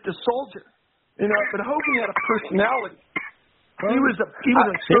was just a soldier, you know. But Hogan had a personality. He was a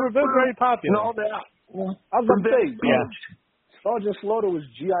they were both very popular and all that. Yeah. I was going to say, Sergeant Slaughter was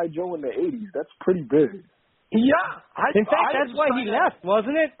G.I. Joe in the '80s. That's pretty big. Yeah, in fact, that's why he left,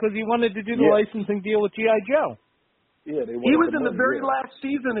 wasn't it? Because he wanted to do the licensing deal with G.I. Joe. Yeah, he was in the very last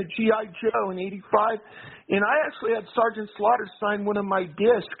season of G.I. Joe in '85, and I actually had Sergeant Slaughter sign one of my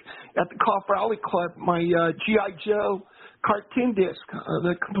discs at the Cough Rally Club, my G.I. Joe cartoon disc,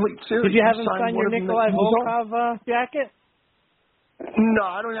 the complete series. Did you have him sign your Nikolai Volkov jacket? No,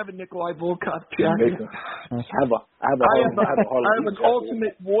 I don't have a Nikolai Volkov jacket. I have an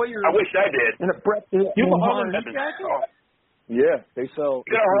Ultimate Warrior. I wish I did. And a Bret. You have a Harlem Heat jacket? Yeah, they sell.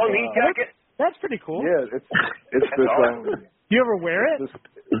 You got a Harlem Heat jacket? That's pretty cool. Yeah, it's this. You ever wear it?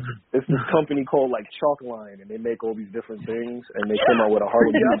 It's this company called Chalkline, and they make all these different things, and they came out with a Harlem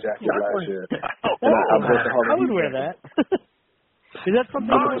Heat jacket last year. I would wear that. Is that something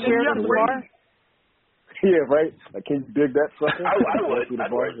you would wear to the bar? Yeah, right. Can you dig that sucker? I would.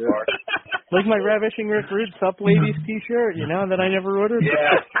 I'd wear it. Like my Ravishing Rick Rude Sup Ladies T-shirt, that I never ordered.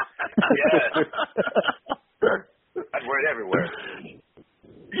 Yeah. I'd wear it everywhere.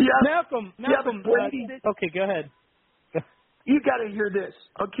 Yeah. Malcolm. Okay, go ahead. You got to hear this,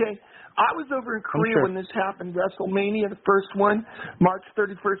 okay? I was over in Korea when this happened, WrestleMania, the first one, March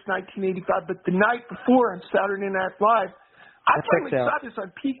 31st, 1985. But the night before on Saturday Night Live, I finally saw this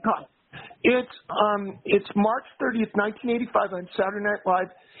on Peacock. It's March 30th, 1985 on Saturday Night Live,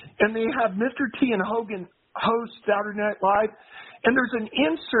 and they have Mr. T and Hogan host Saturday Night Live, and there's an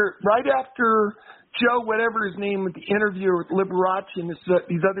insert right after Joe, whatever his name, with the interview with Liberace and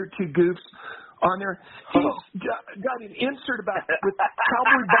these other two goofs on there. He's got an insert about with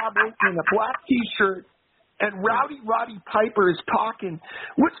Cowboy Bob in a black T-shirt, and Rowdy Roddy Piper is talking.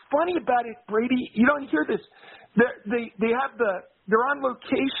 What's funny about it, Brady, you don't hear this. They have they're on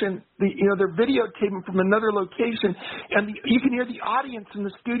location. They're videotaping from another location, and you can hear the audience in the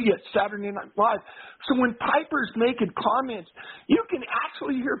studio at Saturday Night Live. So when Piper's making comments, you can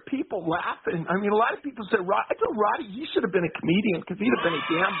actually hear people laughing. I mean, a lot of people say, I told Roddy he should have been a comedian because he'd have been a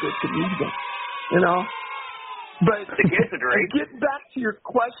damn good comedian, But getting back to your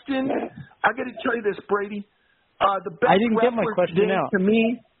question, I got to tell you this, Brady. The best I didn't get my question today, out. To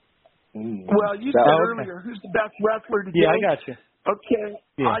me, well, you said earlier, who's the best wrestler today? Yeah, I got you. Okay,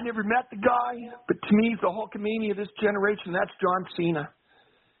 yeah. I never met the guy, but to me, he's the Hulkamania of this generation. That's John Cena.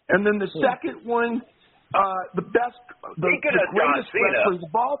 And then the second one, the best, the greatest wrestler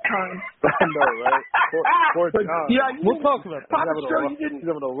of all time. I know, right? We'll talk about it. Papa Stro, you didn't. He's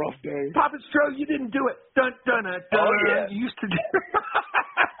having a rough day. Papa Stro, you didn't do it. Dun dun dun dun. Oh yeah. You used to do.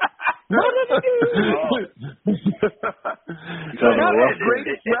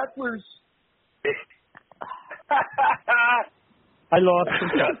 Greatest wrestlers. I lost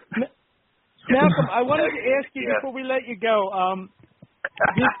him. Malcolm, I wanted to ask you before we let you go.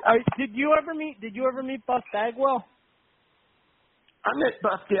 Did you ever meet Buff Bagwell? I met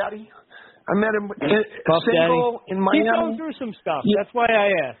Buff Daddy. I met him Buff single Daddy. in Miami. He's going through some stuff. Yeah. That's why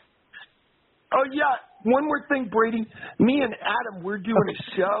I asked. Oh yeah. One more thing, Brady. Me and Adam, we're doing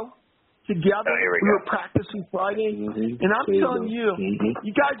a show together. We were practicing Friday, and I'm telling you,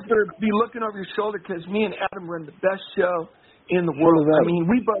 you guys better be looking over your shoulder because me and Adam run the best show in the world. I mean,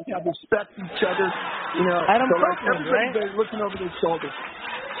 we both have respect for each other. Adam everybody's looking over their shoulders.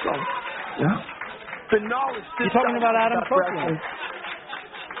 So, the knowledge. You're talking about Adam Copeland?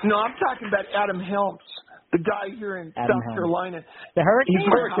 No, I'm talking about Adam Helms, the guy here in South Carolina. The Hurricane? He's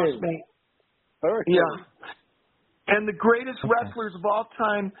my housemate. Hurricane. Yeah. And the greatest wrestlers of all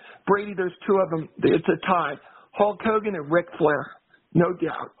time, Brady, there's two of them. It's a tie. Hulk Hogan and Ric Flair. No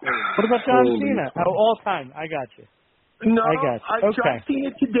doubt. What about John Cena? Oh, all time. I got you. No, I got you. Okay. John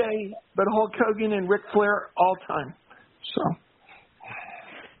Cena today, but Hulk Hogan and Ric Flair all time. So.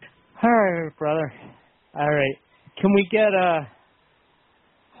 All right, brother. All right. Can we get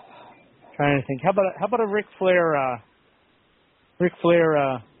trying to think. How about a Ric Flair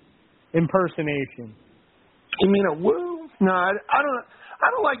impersonation? You mean a woo? No, I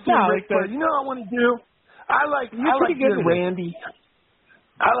don't like doing Ric Flair. You know what I want to do? I like doing Randy.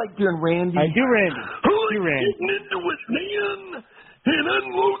 I like doing Randy. I do Randy. Getting into it, man, and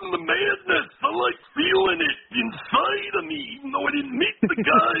unloading the madness. I like feeling it inside of me, even though I didn't meet the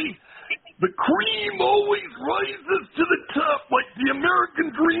guy. The cream always rises to the top like the American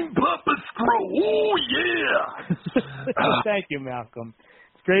Dream Papa Screw. Oh, yeah. Thank you, Malcolm.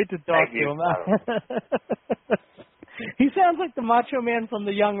 It's great to talk to him. He sounds like the Macho Man from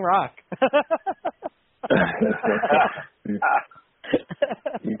the Young Rock.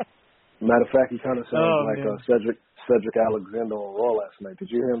 Matter of fact, he kind of sounds like Cedric Alexander on Raw last night. Did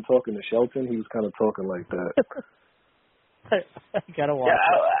you hear him talking to Shelton? He was kind of talking like that. I gotta watch.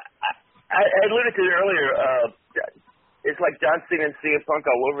 I alluded to it earlier. It's like John Cena and CM Punk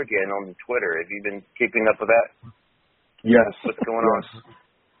all over again on Twitter. Have you been keeping up with that? Yes. What's going on?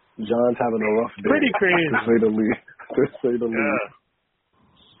 John's having a rough day. Pretty crazy. To say the least. Yeah.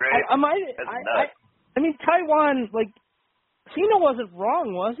 Great. I mean, Taiwan, like, Cena wasn't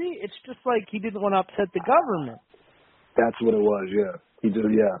wrong, was he? It's just like he didn't want to upset the government. That's what it was, yeah.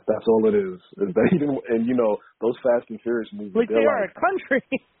 That's all it is. Is that he didn't, and those Fast and Furious movies. Like they are a country.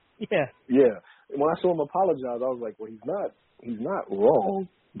 Yeah. Yeah. When I saw him apologize, I was like, well, he's not wrong.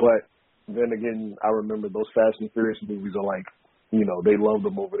 But then again, I remember those Fast and Furious movies are like, they love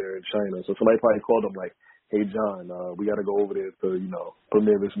them over there in China. So somebody probably called him like, hey John, we got to go over there to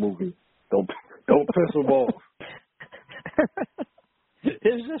premiere this movie. Don't piss him off.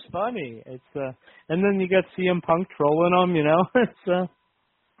 It's just funny. It's and then you got CM Punk trolling him. It's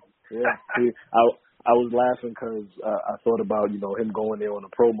yeah. See, I was laughing because I thought about him going there on a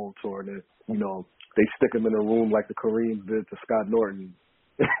promo tour and they stick him in a room like the Koreans did to Scott Norton.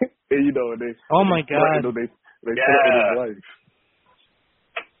 and they. Oh my God. They threatened his life.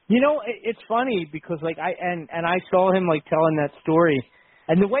 It's funny because I saw him like telling that story,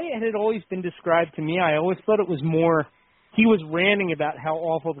 and the way it had always been described to me, I always thought it was more he was ranting about how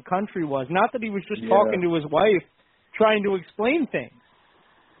awful the country was, not that he was just talking to his wife, trying to explain things.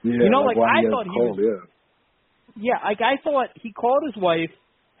 Yeah, I thought he was. I thought he called his wife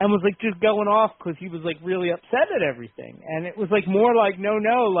and was like just going off because he was like really upset at everything, and it was like more like no,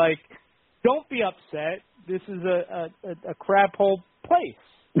 like don't be upset. This is a crap hole place.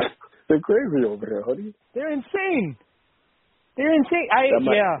 They're crazy over here, honey. They're insane.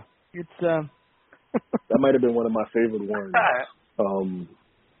 It's. That might have been one of my favorite ones.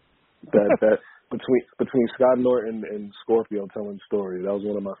 That between Scott Norton and Scorpio telling story. That was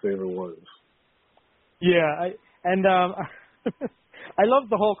one of my favorite ones. Yeah, I love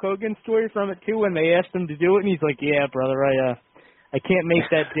the Hulk Hogan story from it too. When they asked him to do it, and he's like, "Yeah, brother, I can't make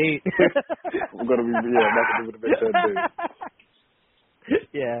that date." I'm gonna be not gonna make that date.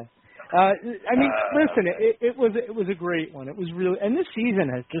 Yeah. I mean, listen, it was a great one. It was really, and this season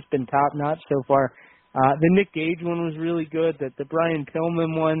has just been top notch so far. The Nick Gage one was really good. The Brian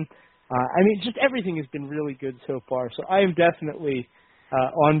Pillman one. I mean, just everything has been really good so far. So I am definitely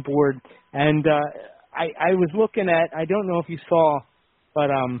on board. And I was looking at, I don't know if you saw, but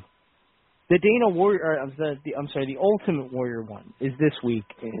the Dana Warrior, the Ultimate Warrior one is this week,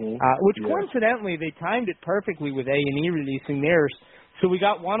 which coincidentally they timed it perfectly with A&E releasing theirs. So we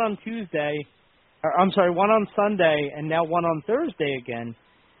got one on one on Sunday, and now one on Thursday again.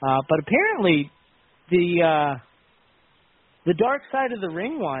 But apparently, the Dark Side of the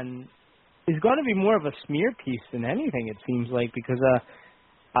Ring one is going to be more of a smear piece than anything. It seems like because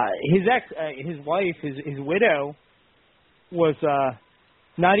his wife, his widow, was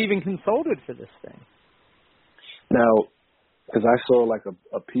not even consulted for this thing. Now, because I saw like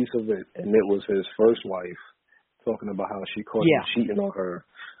a piece of it, and it was his first wife talking about how she caught him cheating on her.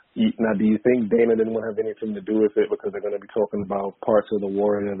 Now, do you think Dana didn't want to have anything to do with it because they're going to be talking about parts of the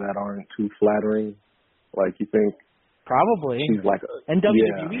Warrior that aren't too flattering? Like, you think? Probably. She's like and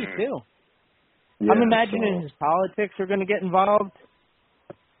WWE too. Yeah, I'm imagining his politics are going to get involved.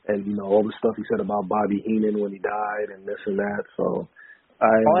 And all the stuff he said about Bobby Heenan when he died and this and that. So,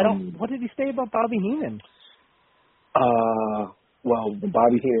 what did he say about Bobby Heenan? Well,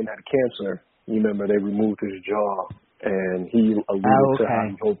 Bobby Heenan had cancer. You remember they removed his jaw, and he alluded to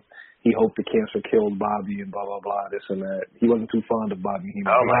how he hoped the cancer killed Bobby and blah, blah, blah, this and that. He wasn't too fond of Bobby.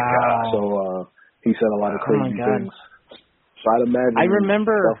 Oh, my God. So he said a lot of crazy things. So I'd imagine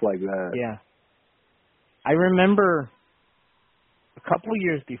stuff like that. Yeah. I remember a couple of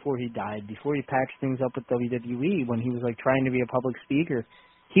years before he died, before he patched things up with WWE, when he was, like, trying to be a public speaker,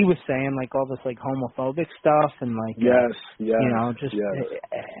 he was saying, like, all this, like, homophobic stuff and, like, you know, just,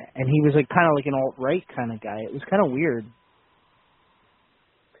 and he was, like, kind of like an alt-right kind of guy. It was kind of weird.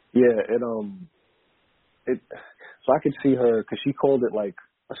 Yeah, so I could see her, because she called it, like,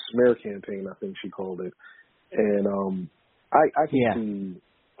 a smear campaign, I think she called it. And I can see,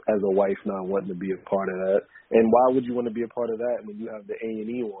 as a wife, not wanting to be a part of that. And why would you want to be a part of that when you have the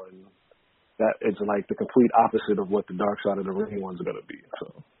A&E one? That it's like the complete opposite of what the Dark Side of the Ring one's going to be.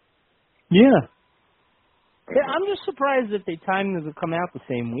 So. Yeah. I'm just surprised that they timed them to come out the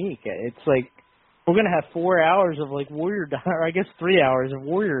same week. It's like we're going to have 4 hours of like Warrior, or I guess 3 hours of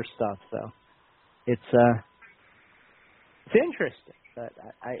Warrior stuff. So it's interesting. But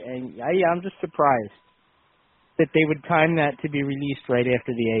I'm just surprised that they would time that to be released right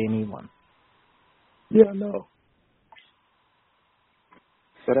after the A&E one. Yeah, no.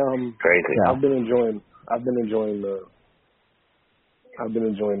 But crazy. I've been enjoying the.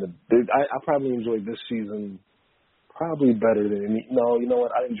 I probably enjoyed this season probably better than any. No, you know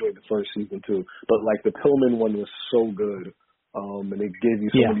what? I enjoyed the first season too. But like the Pillman one was so good, and it gave you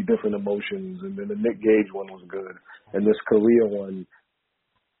so many different emotions. And then the Nick Gage one was good, and this Korea one,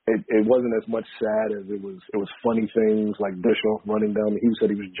 it wasn't as much sad as it was. It was funny things like Bischoff running down. He said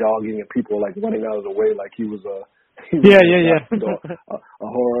he was jogging, and people were like running out of the way like he was a. A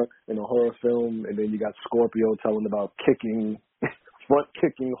horror film, and then you got Scorpio telling about front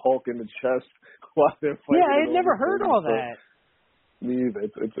kicking Hulk in the chest while they're fighting. Yeah, I had never heard all that. Me either.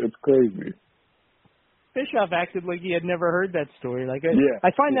 It's crazy. Bischoff acted like he had never heard that story. Like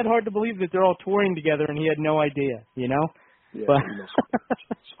I find that hard to believe that they're all touring together and he had no idea. You know. Yeah, but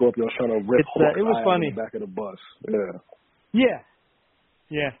Scorpio's trying to rip Hulk it was funny. In the back of the bus.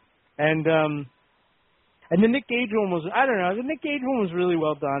 Yeah, and the Nick Gage one was, I don't know, the Nick Gage one was really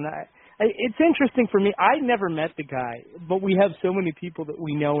well done. It's interesting for me. I never met the guy, but we have so many people that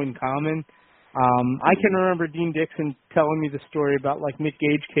we know in common. I can remember Dean Dixon telling me the story about, like, Nick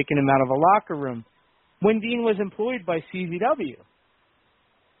Gage kicking him out of a locker room when Dean was employed by CZW.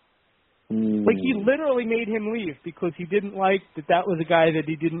 Like, he literally made him leave because he didn't like that was a guy that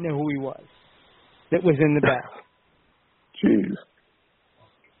he didn't know who he was, that was in the back. Jeez.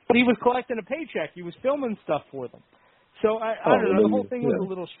 But he was collecting a paycheck. He was filming stuff for them. So, I don't know. The whole thing was a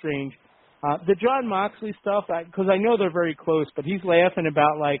little strange. The John Moxley stuff, because I know they're very close, but he's laughing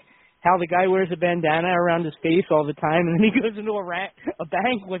about, like, how the guy wears a bandana around his face all the time, and then he goes into a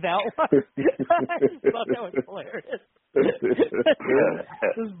bank without one. I just thought that was hilarious.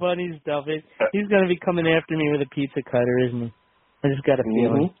 This bunny stuff. He's going to be coming after me with a pizza cutter, isn't he? I just got a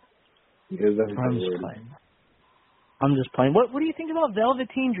feeling. I'm just playing. What do you think about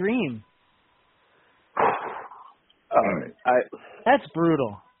Velveteen Dream? That's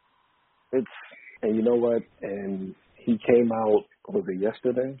brutal. And you know what? And he came out, was it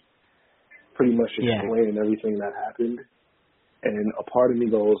yesterday? Pretty much explaining everything that happened. And a part of me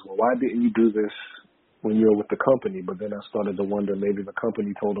goes, well, why didn't you do this when you were with the company? But then I started to wonder, maybe the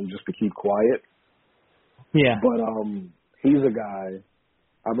company told him just to keep quiet. Yeah. But he's a guy,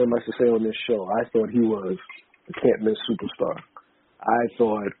 I remember I used to say on this show, I thought he was the can't-miss superstar. I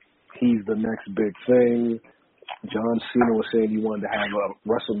thought he's the next big thing. John Cena was saying he wanted to have a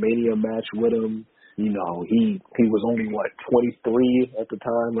WrestleMania match with him. You know, he was only, 23 at the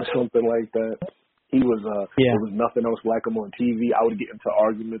time or something like that. He was, there was nothing else like him on TV. I would get into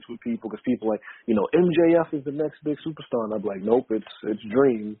arguments with people because people like, you know, MJF is the next big superstar. And I'm like, nope, it's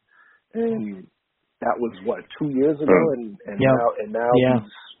Dream. And that was, 2 years ago? And now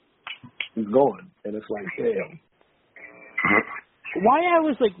he's gone. And it's like, damn. Why I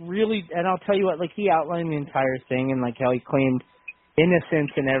was, really, and I'll tell you what, he outlined the entire thing and, how he claimed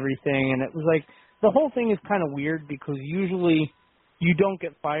innocence and everything. And it was the whole thing is kind of weird because usually you don't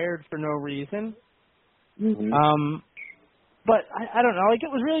get fired for no reason. Mm-hmm. But I don't know.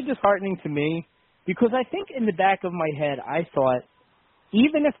 It was really disheartening to me because I think in the back of my head I thought,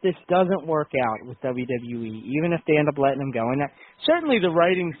 even if this doesn't work out with WWE, even if they end up letting him go, and certainly the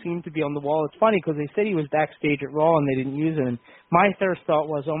writing seemed to be on the wall. It's funny because they said he was backstage at Raw and they didn't use him. And my first thought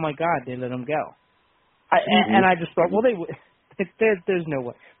was, oh my God, they let him go. And I just thought, well, there's no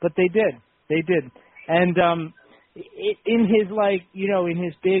way, but they did. They did. And in his in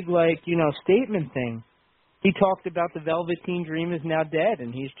his big statement thing, he talked about the Velveteen Dream is now dead,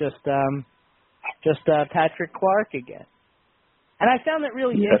 and he's just Patrick Clark again. And I found that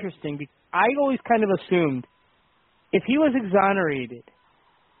really interesting because I always kind of assumed if he was exonerated,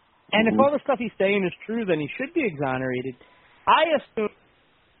 and if all the stuff he's saying is true, then he should be exonerated. I assumed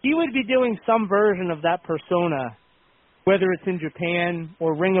he would be doing some version of that persona, whether it's in Japan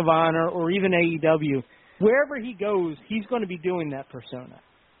or Ring of Honor or even AEW. Wherever he goes, he's going to be doing that persona.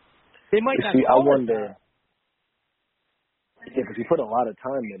 They might not call it that. Yeah, because he put a lot of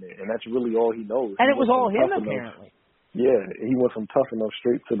time in it, and that's really all he knows. And it was all him, apparently. Yeah, he went from Tough Enough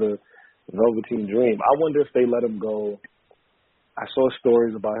straight to the Velveteen Dream. I wonder if they let him go. I saw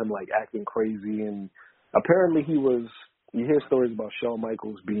stories about him, like, acting crazy, and apparently you hear stories about Shawn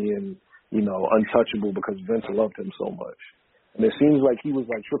Michaels being, untouchable because Vince loved him so much. And it seems like he was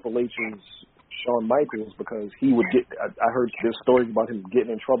like Triple H's Shawn Michaels because he would I heard there's stories about him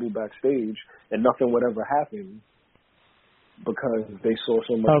getting in trouble backstage and nothing would ever happen because they saw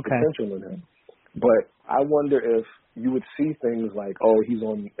so much potential in him. But I wonder if you would see things like, he's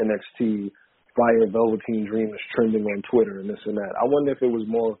on NXT, Fire Velveteen Dream is trending on Twitter and this and that. I wonder if it was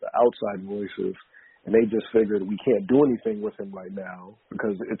more of the outside voices and they just figured we can't do anything with him right now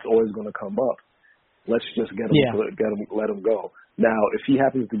because it's always going to come up. Let's just let him go. Now, if he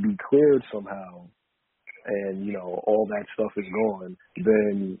happens to be cleared somehow and, all that stuff is gone,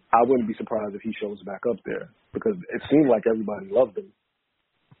 then I wouldn't be surprised if he shows back up there because it seemed like everybody loved him.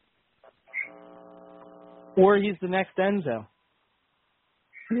 Or he's the next Enzo.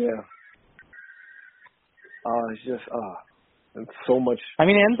 Yeah. It's just, it's so much. I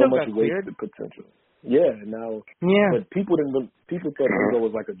mean, Enzo so much got cleared. Potential. Yeah, now. Yeah. But people thought Enzo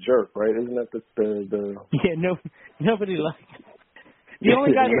was like a jerk, right? Isn't that the? Yeah, nobody liked it. The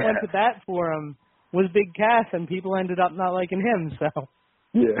only guy that went to bat for him was Big Cass, and people ended up not liking him. So.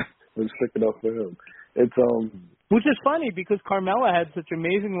 Yeah, they stuck it up for him. It's Which is funny because Carmella had such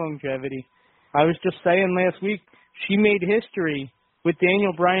amazing longevity. I was just saying last week she made history with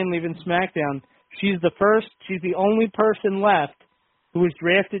Daniel Bryan leaving SmackDown. She's the only person left who was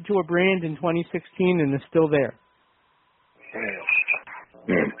drafted to a brand in 2016 and is still there.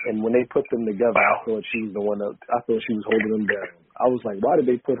 And when they put them together, I thought she was the one I thought she was holding them down. I was like, why did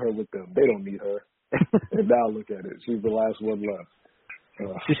they put her with them? They don't need her. And now look at it. She's the last one left.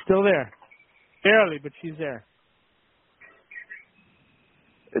 She's still there. Barely, but she's there.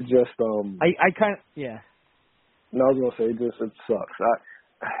 It just I kind of No, I was gonna say it sucks.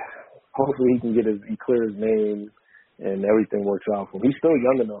 Hopefully he clear his name and everything works out for him. He's still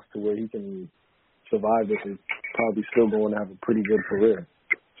young enough to where he can survive this and probably still going to have a pretty good career.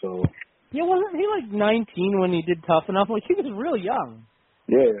 So yeah, wasn't he like 19 when he did Tough Enough? Like he was real young.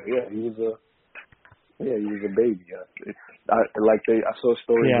 Yeah, he was a baby. I saw a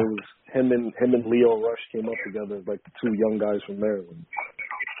story. It was him and Leo Rush came up together as like the two young guys from Maryland.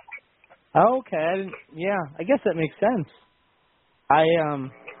 Okay, I guess that makes sense.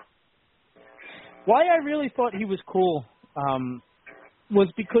 Why I really thought he was cool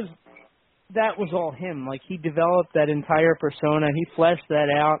was because that was all him. Like he developed that entire persona, he fleshed that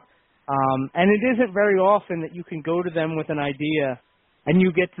out, and it isn't very often that you can go to them with an idea and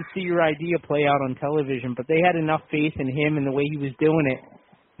you get to see your idea play out on television. But they had enough faith in him and the way he was doing it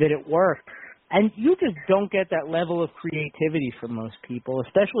that it worked. And you just don't get that level of creativity from most people,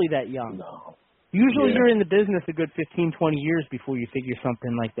 especially that young. No. Usually you're in the business a good 15, 20 years before you figure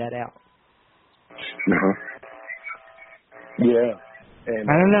something like that out. Yeah. And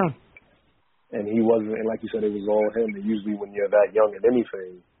I don't know. And he wasn't, and like you said, it was all him. And usually when you're that young at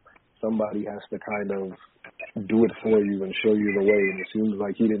anything, somebody has to kind of do it for you and show you the way. And it seems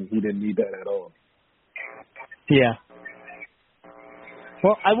like he didn't need that at all. Yeah.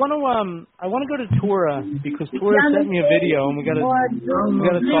 Well, I want to go to Tora because Tora sent me a video and we got to talk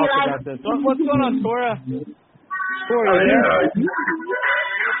about this. What's going on, Tora? Tora, are you there?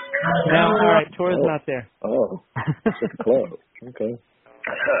 No, all right. Tora's not there. Oh, it's at the club. Okay.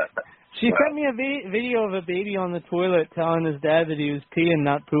 She sent me a video of a baby on the toilet telling his dad that he was peeing,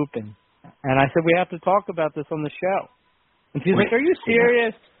 not pooping. And I said, we have to talk about this on the show. And she's like, are you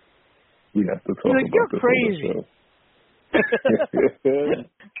serious? We have to talk about this. You're crazy. She's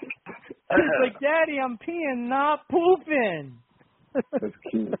like, Daddy, I'm peeing, not pooping. That's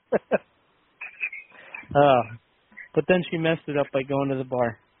cute. But then she messed it up by going to the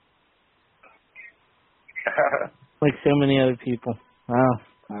bar. Like so many other people. Wow.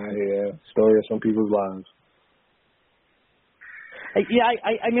 Story of some people's lives. I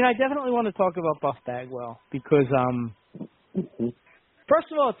mean, I definitely want to talk about Buff Bagwell because,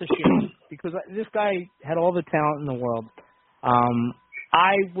 first of all, it's a shame because this guy had all the talent in the world.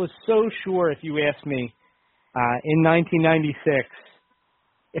 I was so sure, if you asked me, in 1996,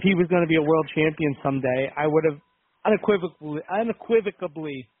 if he was going to be a world champion someday, I would have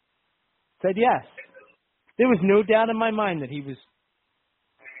unequivocally said yes. There was no doubt in my mind that he was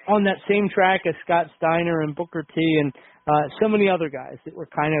on that same track as Scott Steiner and Booker T and so many other guys that were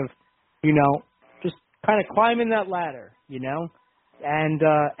kind of, just kind of climbing that ladder, And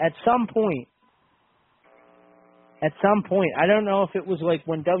at some point, I don't know if it was like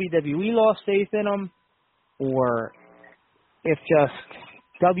when WWE lost faith in him or if just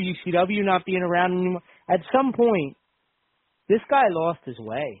WCW not being around anymore. At some point, this guy lost his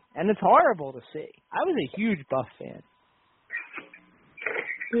way, and it's horrible to see. I was a huge Buff fan.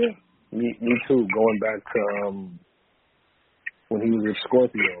 Yeah. Me too. Going back to when he was with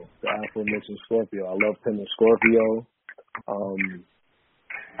Scorpio, the aforementioned Scorpio. I loved him in Scorpio.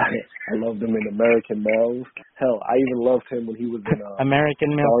 I loved him in American Males. Hell, I even loved him when he was in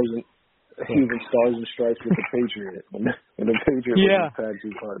American Males. He was in Stars and Stripes with the Patriot. When the Patriot was his tag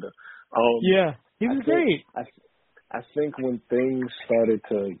team partner. He was great. I think when things started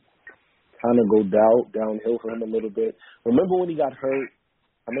to kind of go downhill for him a little bit. Remember when he got hurt?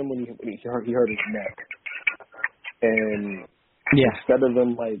 I remember when he hurt his neck, and instead of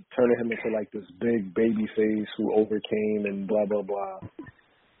them like turning him into like this big baby face who overcame and blah blah blah,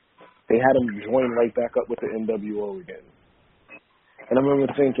 they had him join right back up with the NWO again. And I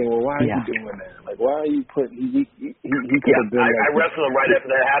remember thinking, well, why are you doing that? Like, why are you putting? He could have been. I wrestled him right after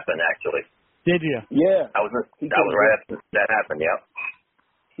that happened, actually. Did you? Yeah. That was right after that happened. Yeah.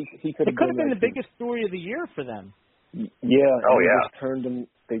 He could have been the biggest story of the year for them. Yeah. Oh yeah.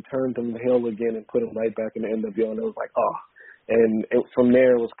 They turned him heel again and put him right back in the NWO, and it was like, oh. And from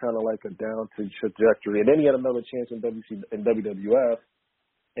there, it was kind of like a down to trajectory. And then he had another chance in WWF,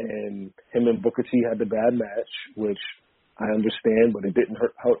 and him and Booker T had the bad match, which I understand, but it didn't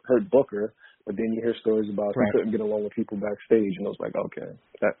hurt Booker. But then you hear stories about he couldn't get along with people backstage, and I was like, okay,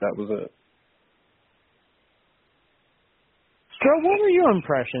 that was it. Joe, what were your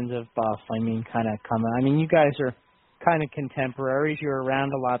impressions of Buff? You guys are kind of contemporaries. You're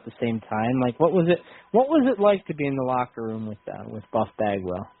around a lot at the same time. Like, what was it like to be in the locker room with Buff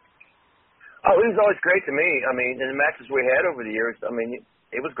Bagwell? Oh, he was always great to me. I mean, in the matches we had over the years,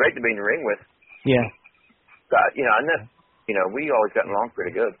 it was great to be in the ring with. Yeah. We always got along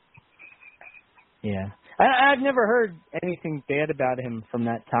pretty good. Yeah. I've never heard anything bad about him from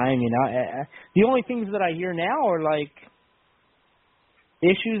that time, The only things that I hear now are, like,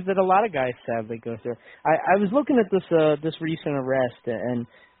 issues that a lot of guys sadly go through. I was looking at this recent arrest, and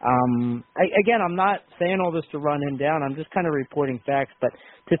I'm not saying all this to run him down. I'm just kind of reporting facts. But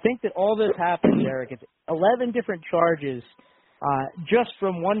to think that all this happened, Derek, it's 11 different charges just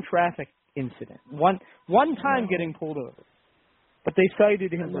from one traffic incident, one time getting pulled over. But they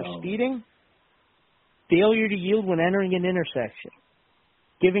cited him for speeding, failure to yield when entering an intersection,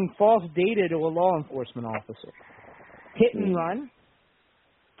 giving false data to a law enforcement officer, hit and run,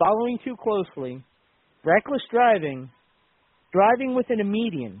 following too closely, reckless driving, driving within a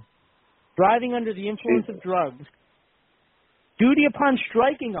median, driving under the influence of drugs, duty upon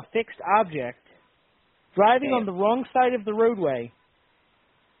striking a fixed object, driving on the wrong side of the roadway,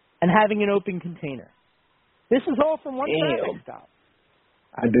 and having an open container. This is all from one traffic stop.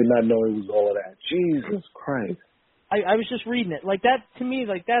 I did not know it was all of that. Jesus Christ. I was just reading it. Like, that, to me,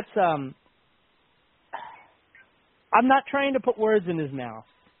 like, that's, I'm not trying to put words in his mouth,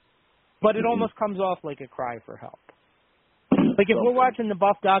 but it almost comes off like a cry for help. Like, if we're watching the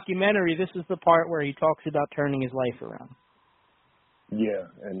Buff documentary, this is the part where he talks about turning his life around. Yeah,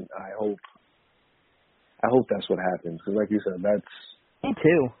 and I hope that's what happens. Because like you said, that's... Me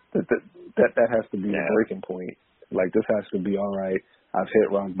too. That has to be a breaking point. Like, this has to be, all right, I've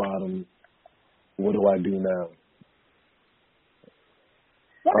hit rock bottom. What do I do now?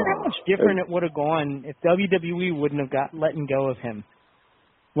 Wonder how much different it would have gone if WWE wouldn't have letting go of him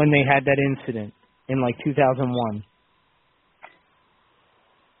when they had that incident in, like, 2001.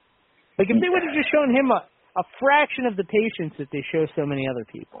 Like, if they would have just shown him a fraction of the patience that they show so many other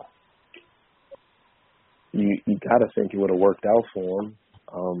people. You got to think it would have worked out for him,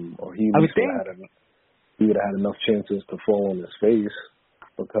 or he would have had enough chances to fall on his face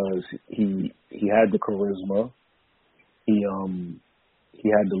because he had the charisma. He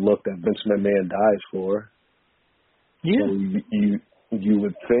had the look that Vince McMahon dies for. Yeah. So you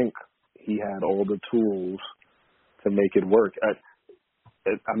would think he had all the tools to make it work.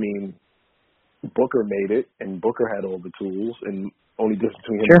 I mean, Booker made it, and Booker had all the tools, and only difference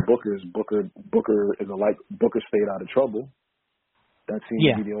between him and Booker is Booker stayed out of trouble. That seems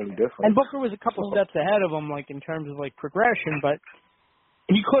to be the only difference. And Booker was a couple steps ahead of him, like, in terms of, like, progression, but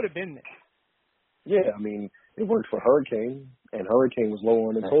he could have been there. Yeah, I mean, it worked for Hurricane, and Hurricane was lower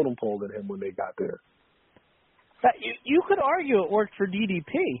on the totem pole than him when they got there. You could argue it worked for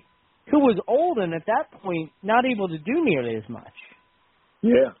DDP, who was old and at that point not able to do nearly as much.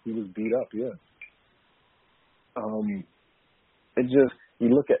 Yeah, he was beat up. Yeah. It just, you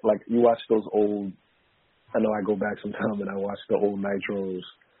look at, like, you watch those old. I know I go back sometime and I watch the old Nitros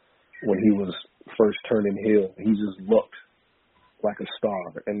when he was first turning heel. He just looked like a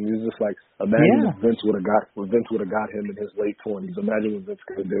star, and it was just like, imagine if Vince would have got him in his late 20s. Imagine what Vince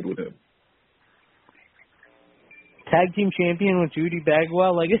could have did with him. Tag team champion with Judy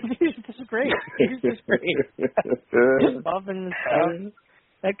Bagwell, like it's just great. It's just great. Bumping and stuff.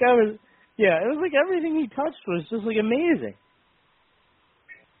 That guy was, it was like everything he touched was just like amazing.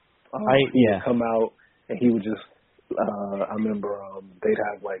 He would come out and he would just. I remember they'd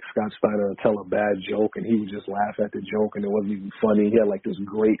have like Scott Steiner tell a bad joke and he would just laugh at the joke and it wasn't even funny. He had like this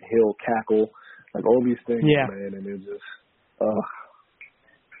great heel cackle, like all these things, man, and it just.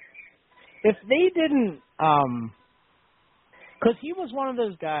 If they didn't, because he was one of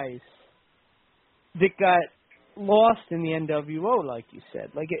those guys that got lost in the NWO, like you said.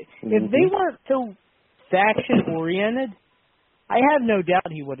 Like if they weren't so faction oriented, I have no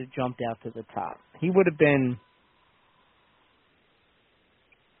doubt he would have jumped out to the top. He would have been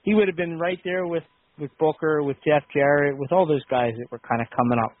right there with Booker, with Jeff Jarrett, with all those guys that were kind of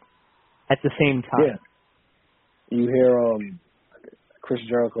coming up at the same time. Yeah. You hear Chris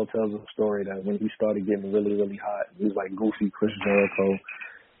Jericho tells a story that when he started getting really, really hot, he was like goofy Chris Jericho.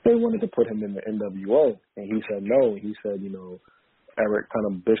 They wanted to put him in the NWO, and he said no. He said, Eric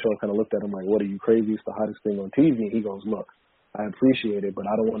Bischoff kind of looked at him like, what, are you crazy? It's the hottest thing on TV. And he goes, look, I appreciate it, but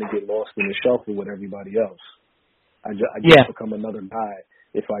I don't want to get lost in the shuffle with everybody else. I just become another guy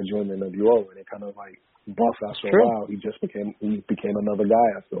if I join the NWO, and it kind of like Buff after a while. He became another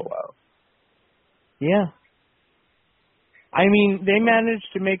guy after a while. Yeah. I mean, they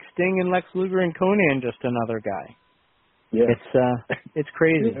managed to make Sting and Lex Luger and Conan just another guy. Yeah. It's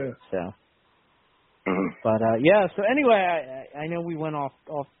crazy. Yeah. So. But so anyway, I know we went off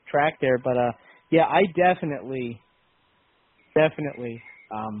track there, but I definitely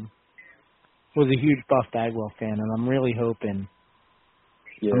was a huge Buff Bagwell fan, and I'm really hoping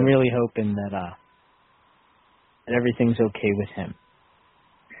that everything's okay with him.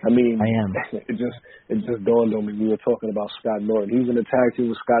 I mean, I am. It just dawned on me. We were talking about Scott Norton. He was in a tag team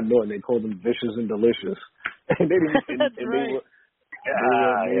with Scott Norton. They called him Vicious and Delicious. And they didn't. That's right.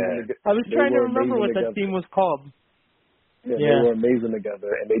 I was trying to remember what that team was called. Yeah, they were amazing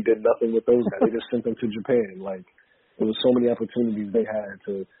together, and they did nothing with those guys. They just sent them to Japan. Like, there was so many opportunities they had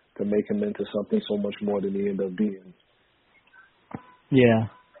to make him into something so much more than he ended up being. Yeah.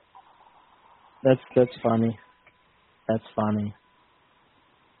 That's funny. That's funny.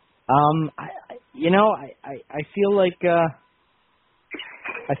 I feel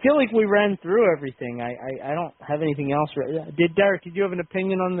like we ran through everything. I don't have anything else. Derek, did you have an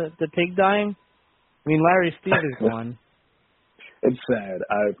opinion on the pig dying? I mean, Larry Steve is gone. It's sad.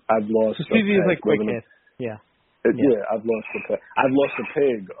 I've lost. Steve is like quick hit. Yeah. I've lost a pig. I've lost a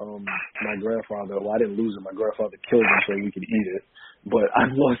pig. My grandfather. Well, I didn't lose it. My grandfather killed him so we could eat it. But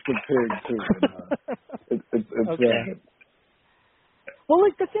I've lost a pig too. And, it's sad. Well,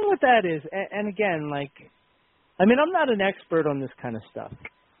 like the thing with that is, and again, like, I mean, I'm not an expert on this kind of stuff,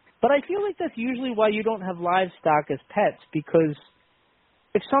 but I feel like that's usually why you don't have livestock as pets, because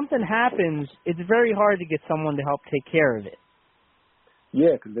if something happens, it's very hard to get someone to help take care of it.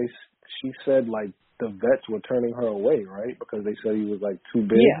 Yeah, because she said like the vets were turning her away, right? Because they said he was like too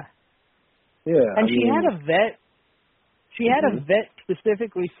big. Yeah. Yeah. And she had a vet. She had a vet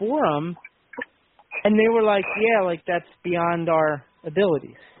specifically for him, and they were like, "Yeah, like that's beyond our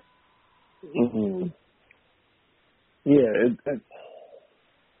abilities." Yeah,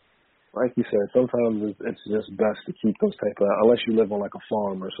 like you said, sometimes it's just best to keep those type of, unless you live on like a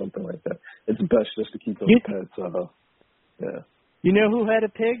farm or something like that. It's best just to keep those pets. Yeah. You know who had a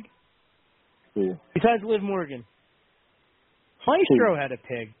pig? Who? Besides Liv Morgan. Maestro had a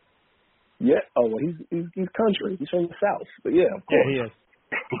pig. Yeah. Oh, well, he's country. He's from the South. But yeah, of course. Yeah, he is.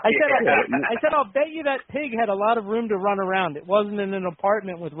 I said, I'll bet you that pig had a lot of room to run around. It wasn't in an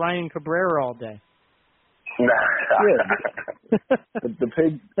apartment with Ryan Cabrera all day. Yeah. The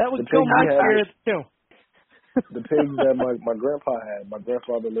pig. That would kill my spirits too. The pigs that my grandpa had. My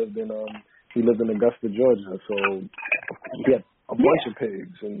grandfather lived in Augusta, Georgia, so he had a bunch of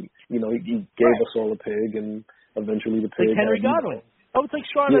pigs, and he gave us all a pig, and eventually the pig. Like Henry Godwin. Oh, it's like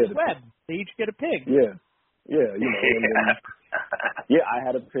Charlotte's Web. They each get a pig. Yeah. And then, I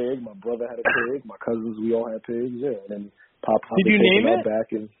had a pig. My brother had a pig. My cousins, we all had pigs. Yeah, and then Pop. Did you name it?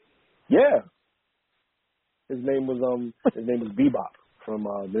 Back and yeah, his name was Bebop. from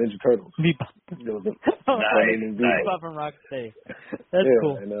Ninja Turtles. Bebop. Bebop and Rocksteady. That's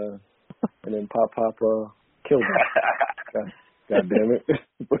cool. And then Pop killed him. God damn it.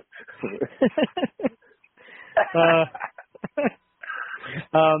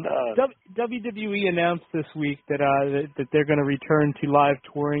 WWE announced this week that they're going to return to live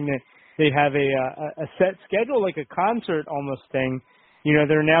touring. They have a set schedule, like a concert almost thing. You know,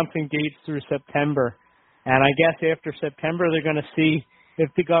 they're announcing dates through September, and I guess after September they're going to see if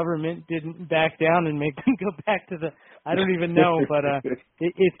the government didn't back down and make them go back to the. I don't even know, but I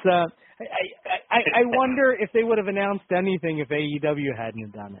wonder if they would have announced anything if AEW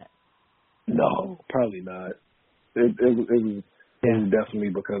hadn't done it. No, probably not. It was definitely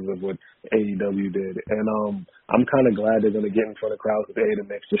because of what AEW did. And I'm kind of glad they're going to get in front of crowds. A, that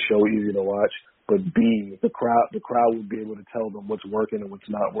makes the show easy to watch, but B, the crowd will be able to tell them what's working and what's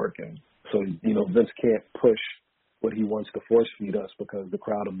not working. So, you know, Vince can't push what he wants to force feed us because the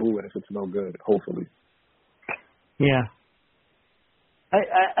crowd will boo it if it's no good, hopefully. Yeah.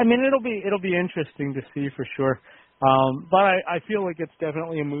 I mean, it'll be interesting to see for sure. But I feel like it's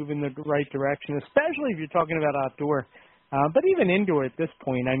definitely a move in the right direction, especially if you're talking about outdoor. But even indoor at this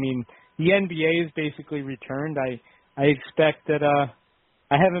point, I mean, the NBA is basically returned. I expect that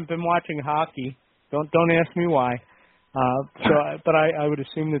I haven't been watching hockey. Don't ask me why. But I would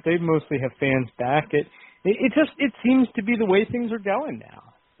assume that they mostly have fans back. It seems to be the way things are going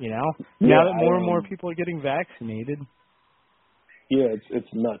now. You know, now that more and more people are getting vaccinated. Yeah,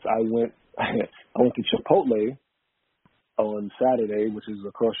 it's nuts. I went to Chipotle on Saturday, which is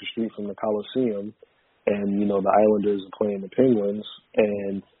across the street from the Coliseum, and you know the Islanders are playing the Penguins,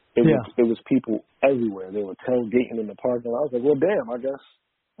 and it was people everywhere. They were tailgating in the parking lot. I was like, well, damn, I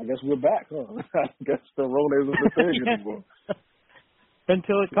guess we're back, huh? I guess the road isn't the thing anymore.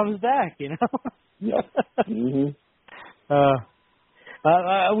 Until it comes back, you know. Yeah. Mhm.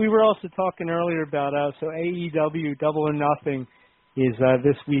 We were also talking earlier about so AEW Double or Nothing is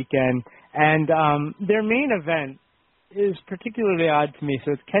this weekend, and their main event is particularly odd to me.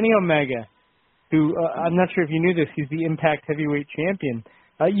 So it's Kenny Omega, who I'm not sure if you knew this. He's the Impact Heavyweight Champion.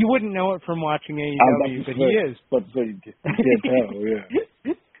 You wouldn't know it from watching AEW, but he is. But you can't tell,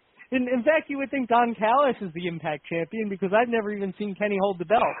 yeah. In fact, you would think Don Callis is the Impact Champion because I've never even seen Kenny hold the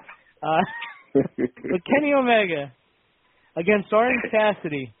belt. But Kenny Omega against Orange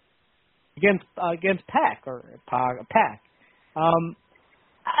Cassidy, against Pac.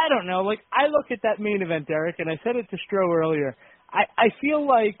 I don't know. Like, I look at that main event, Derek, and I said it to Stro earlier. I feel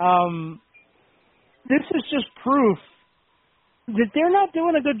like this is just proof that they're not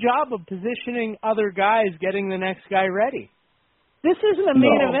doing a good job of positioning other guys getting the next guy ready. This isn't a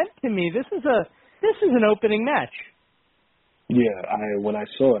main event to me. This is an opening match. Yeah, when I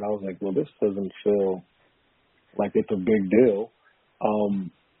saw it, I was like, well, this doesn't feel like it's a big deal.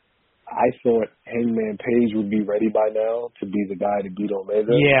 I thought Hangman Page would be ready by now to be the guy to beat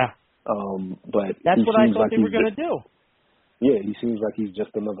Omega. Yeah. But that's what I thought they were going to do. Yeah, he seems like he's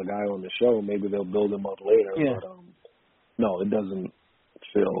just another guy on the show. Maybe they'll build him up later. Yeah. But no, it doesn't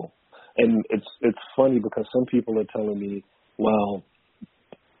feel. And it's funny because some people are telling me, well,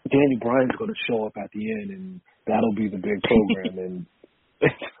 Danny Bryan's going to show up at the end and that'll be the big program. And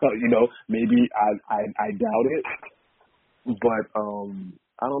you know, maybe I doubt it. But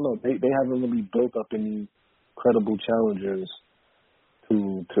I don't know. They haven't really built up any credible challengers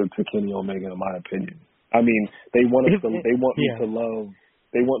to Kenny Omega, in my opinion. I mean, they want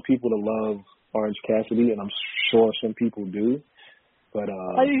people to love Orange Cassidy, and I'm sure some people do. But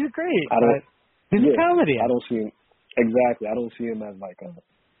he's great. He's a comedy. I don't see him exactly. I don't see him as like a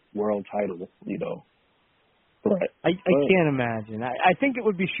world title, you know. But I can't imagine. I think it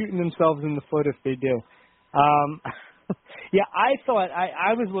would be shooting themselves in the foot if they do. Yeah, I thought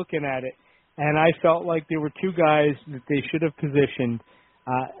I was looking at it, and I felt like there were two guys that they should have positioned.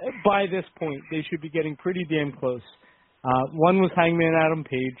 By this point, they should be getting pretty damn close. One was Hangman Adam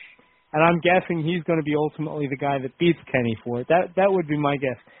Page, and I'm guessing he's going to be ultimately the guy that beats Kenny for it. That would be my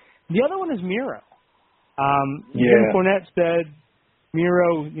guess. The other one is Miro. Jim Cornette said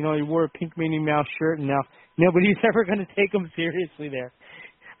Miro, you know, he wore a pink Minnie Mouse shirt, and now nobody's ever going to take him seriously there.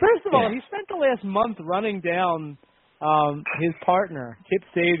 First of all, he spent the last month running down his partner, Kip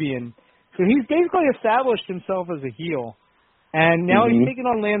Sabian. So he's basically established himself as a heel. And now he's taking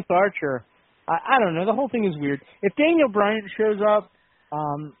on Lance Archer. I don't know. The whole thing is weird. If Daniel Bryan shows up,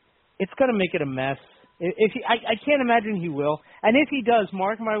 it's going to make it a mess. I can't imagine he will. And if he does,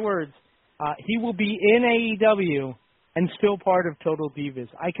 mark my words, he will be in AEW and still part of Total Divas.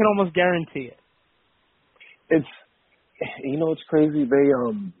 I can almost guarantee it. It's crazy. They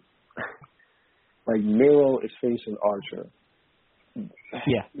like Miro is facing Archer.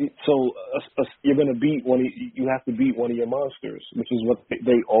 Yeah. So you're going to beat you have to beat one of your monsters, which is what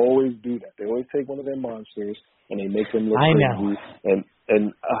they always do. That they always take one of their monsters and they make them look crazy.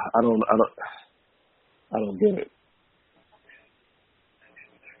 And I don't get it.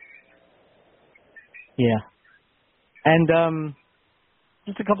 Yeah. And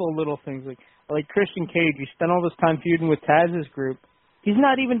just a couple of little things like Christian Cage. You spent all this time feuding with Taz's group. He's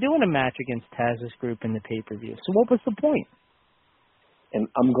not even doing a match against Taz's group in the pay-per-view. So what was the point? And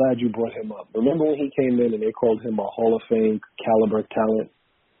I'm glad you brought him up. Remember when he came in and they called him a Hall of Fame caliber talent?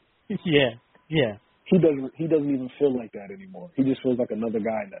 Yeah. He doesn't even feel like that anymore. He just feels like another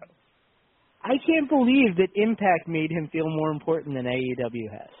guy now. I can't believe that Impact made him feel more important than AEW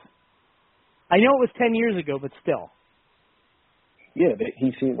has. I know it was 10 years ago, but still. Yeah,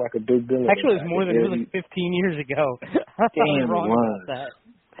 he seemed like a big villain. Actually, it was more than it was like 15 years ago. Damn, I'm wrong about that.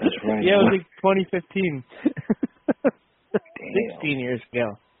 That's right. Yeah, it was like 2015. 16 years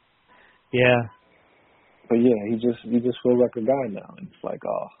ago. Yeah. But yeah, he just feels like a guy now. It's like,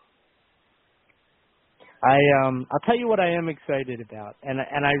 I'll tell you what I am excited about, and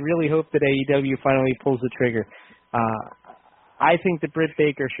I really hope that AEW finally pulls the trigger. I think that Britt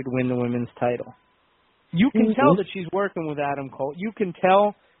Baker should win the women's title. You can tell that she's working with Adam Cole. You can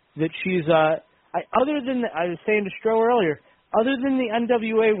tell that she's other than I was saying to Stro earlier, other than the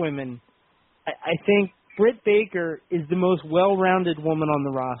NWA women, I think Britt Baker is the most well-rounded woman on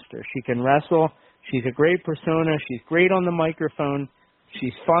the roster. She can wrestle. She's a great persona. She's great on the microphone.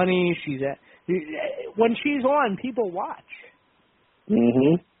 She's funny. When she's on, people watch.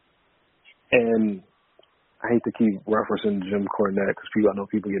 And I hate to keep referencing Jim Cornette because I know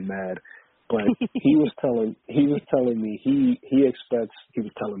people get mad, but he was telling me he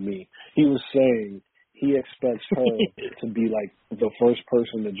was saying he expects her to be like the first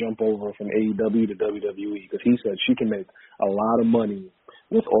person to jump over from AEW to WWE because he said she can make a lot of money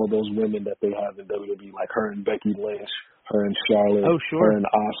with all those women that they have in WWE, like her and Becky Lynch, her and Charlotte, her and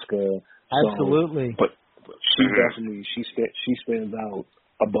Asuka. Absolutely. But she definitely she stands out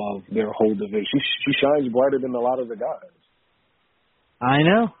above their whole division. She shines brighter than a lot of the guys. I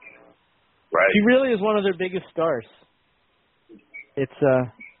know. Right. She really is one of their biggest stars. It's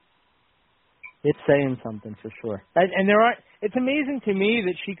saying something for sure. And it's amazing to me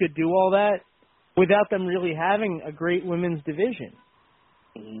that she could do all that without them really having a great women's division.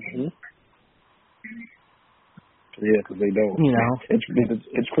 Yeah, because they don't. You know, it's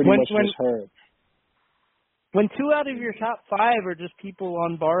pretty much just her. When 2 out of your top 5 are just people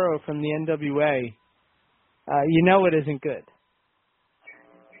on borrow from the NWA, you know it isn't good.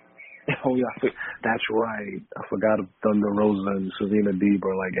 Oh yeah, that's right. I forgot of Thunder Rosa and Savina Deeb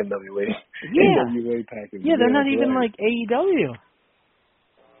are like NWA. Yeah. NWA package. Yeah, they're not even like AEW.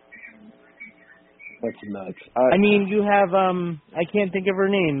 That's nuts. I mean, you have I can't think of her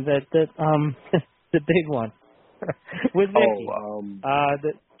name. That the big one with Vicky.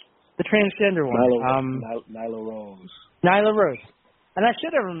 The transgender one. Nyla Rose. Nyla Rose. And I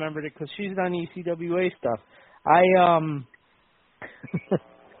should have remembered it because she's on ECWA stuff.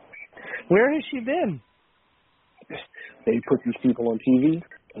 Where has she been? They put these people on TV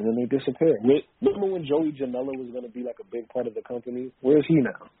and then they disappear. Remember when Joey Janela was going to be like a big part of the company? Where is he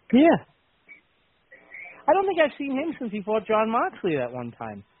now? Yeah. I don't think I've seen him since he fought John Moxley that one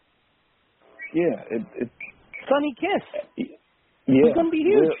time. Yeah. Sonny Kiss. Yeah. He's going to be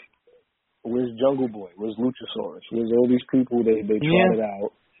huge. Where's Jungle Boy? Where's Luchasaurus? Where's all these people? They tried it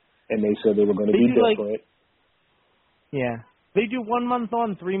out, and they said they were going to be different. Yeah. They do 1 month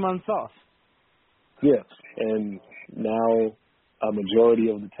on, 3 months off. Yes. And now a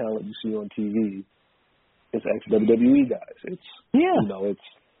majority of the talent you see on TV is ex-WWE guys. It's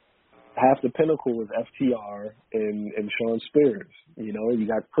half the pinnacle was FTR and Sean Spears. You know, you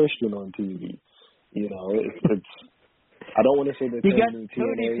got Christian on TV. You know, it's I don't want to say they're you got TNA.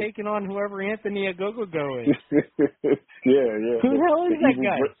 Cody taking on whoever Anthony Ogogo is. Yeah. Who the hell is that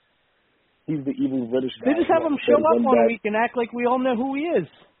guy? He's the evil British guy. They just have him show up one week and act like we all know who he is.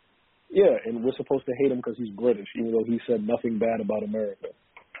 Yeah, and we're supposed to hate him because he's British, even though he said nothing bad about America.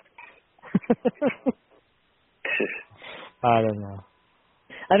 I don't know.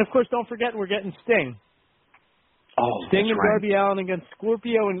 And, of course, don't forget we're getting Sting. Oh, Sting and right. Darby Allin against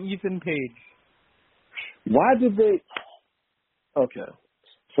Scorpio and Ethan Page. Why did they... Okay.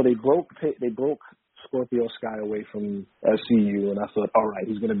 So they broke Scorpio Sky away from SCU, and I thought, all right,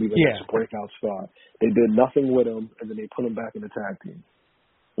 he's going to be the next breakout star. They did nothing with him, and then they put him back in the tag team.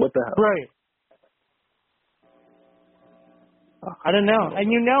 What the hell? Right. I don't know. And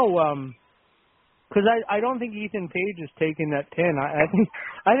because I don't think Ethan Page is taking that pin. I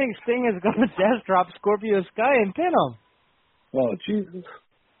think Sting is going to death drop Scorpio Sky and pin him. Oh, Jesus.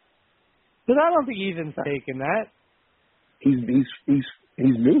 But I don't think Ethan's taking that. He's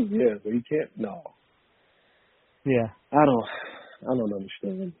new, yeah, but he can't. No. Yeah. I don't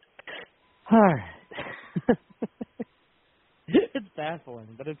understand. All right. It's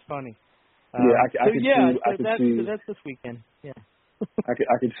baffling, but it's funny. I can see. So that's this weekend. Yeah.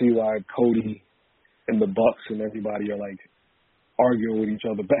 I can see why Cody and the Bucks and everybody are like arguing with each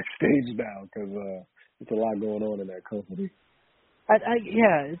other backstage now because it's a lot going on in that company.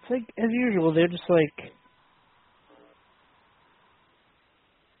 It's like as usual. They're just like,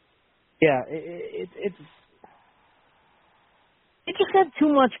 it's it just had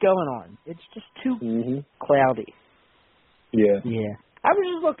too much going on. It's just too cloudy. Yeah. Yeah. I was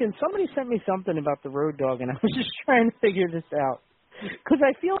just looking. Somebody sent me something about the Road Dogg, and I was just trying to figure this out. Because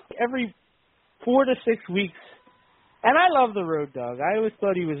I feel like every 4 to 6 weeks, and I love the Road Dogg. I always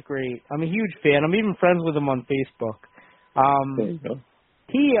thought he was great. I'm a huge fan. I'm even friends with him on Facebook. There you go.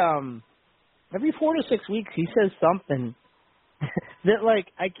 He, every 4 to 6 weeks, he says something that,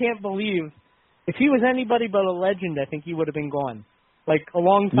 like, I can't believe. If he was anybody but a legend, I think he would have been gone. Like, a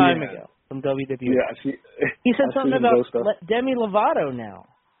long time ago. From WWE. Yeah, he said something about Demi Lovato now.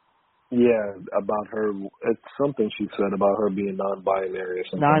 Yeah, about her. It's something she said about her being non-binary or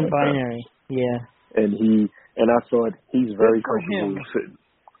something. Non-binary, like that. Yeah. And I thought he's very comfortable sitting.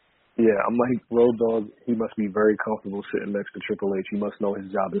 Yeah, I'm like, Road Dogg, he must be very comfortable sitting next to Triple H. He must know his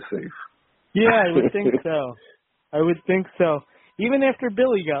job is safe. Yeah, I would think so. I would think so. Even after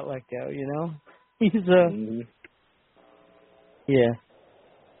Billy got let go, you know? He's Yeah.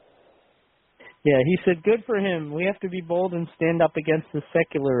 Yeah, he said, good for him. We have to be bold and stand up against the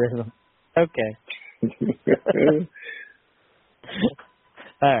secularism. Okay.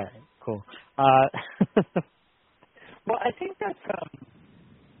 All right, cool. Well, I think that's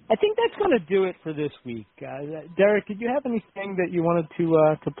going to do it for this week. Derek, did you have anything that you wanted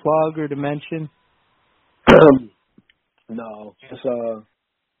to plug or to mention? No, just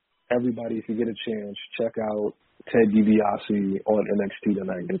everybody, if you get a chance, check out Ted DiBiase on NXT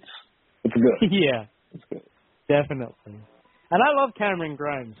tonight. It's good. Yeah. It's good. Definitely. And I love Cameron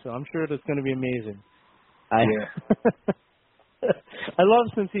Grimes, so I'm sure it's going to be amazing. Yeah. I love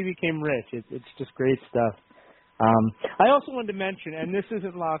since he became rich. It's just great stuff. I also wanted to mention, and this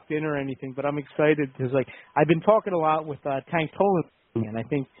isn't locked in or anything, but I'm excited because, like, I've been talking a lot with Tank Tolan, and I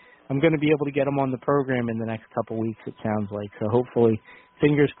think I'm going to be able to get him on the program in the next couple weeks, it sounds like. So hopefully,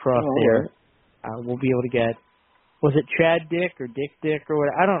 fingers crossed there, we'll be able to get, was it Chad Dick or Dick or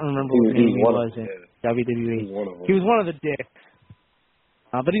what? I don't remember what name he was in WWE. He was one of the Dicks.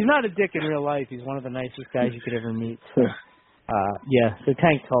 But he's not a dick in real life. He's one of the nicest guys you could ever meet. So, so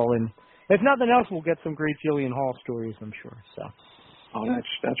Tank Tolan. If nothing else, we'll get some great Jillian Hall stories, I'm sure. So. Oh,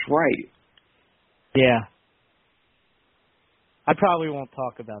 that's right. Yeah. I probably won't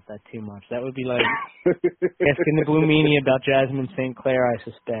talk about that too much. That would be like asking the Blue Meanie about Jasmine St. Clair, I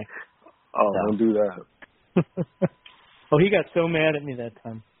suspect. Oh, don't do that. Oh, he got so mad at me that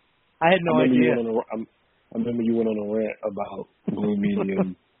time. I had no idea. I remember you went on a rant about Blue Meanie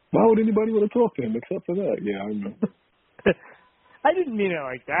and why would anybody want to talk to him except for that? Yeah, I remember. I didn't mean it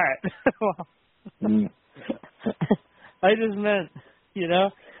like that. I just meant,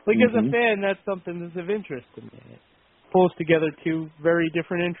 like as a fan, that's something that's of interest to me. It pulls together two very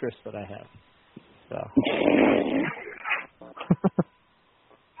different interests that I have. So.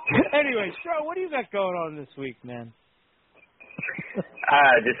 Anyway, Stro, what do you got going on this week, man?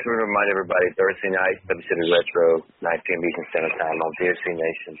 Just to remind everybody, Thursday night, WCW Retro, 9 p.m. Eastern Standard Time on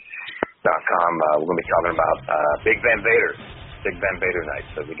VOCNation.com. We're going to be talking about Big Van Vader night.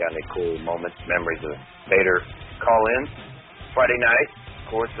 So if you got any cool moments, memories of Vader, call in. Friday night,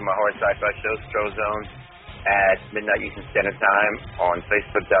 of course, to my Hard Sci-Fi show, Stro Zone, at midnight Eastern Standard Time on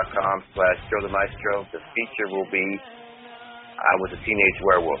Facebook.com/Stro the Maestro. The feature will be I Was a Teenage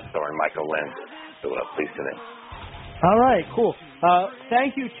Werewolf, starring Michael Landon. So please tune in. All right, cool.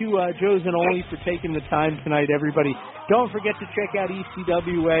 Thank you to Joe Zanoli for taking the time tonight, everybody. Don't forget to check out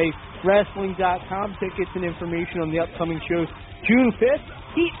ECWAWrestling.com. Tickets and information on the upcoming shows. June 5th,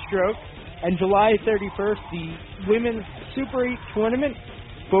 Heat Stroke, and July 31st, the Women's Super 8 Tournament.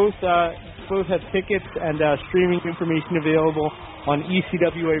 Both have tickets and streaming information available on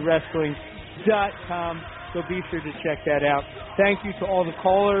ECWAWrestling.com. So be sure to check that out. Thank you to all the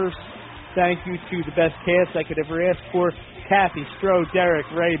callers. Thank you to the best cast I could ever ask for. Kathy, Stro,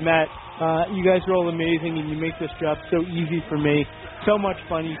 Derek, Ray, Matt. You guys are all amazing, and you make this job so easy for me. So much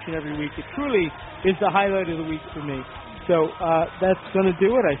fun each and every week. It truly is the highlight of the week for me. So that's going to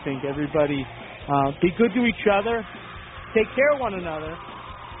do it, I think. Everybody, be good to each other. Take care of one another.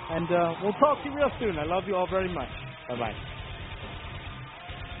 And we'll talk to you real soon. I love you all very much. Bye-bye.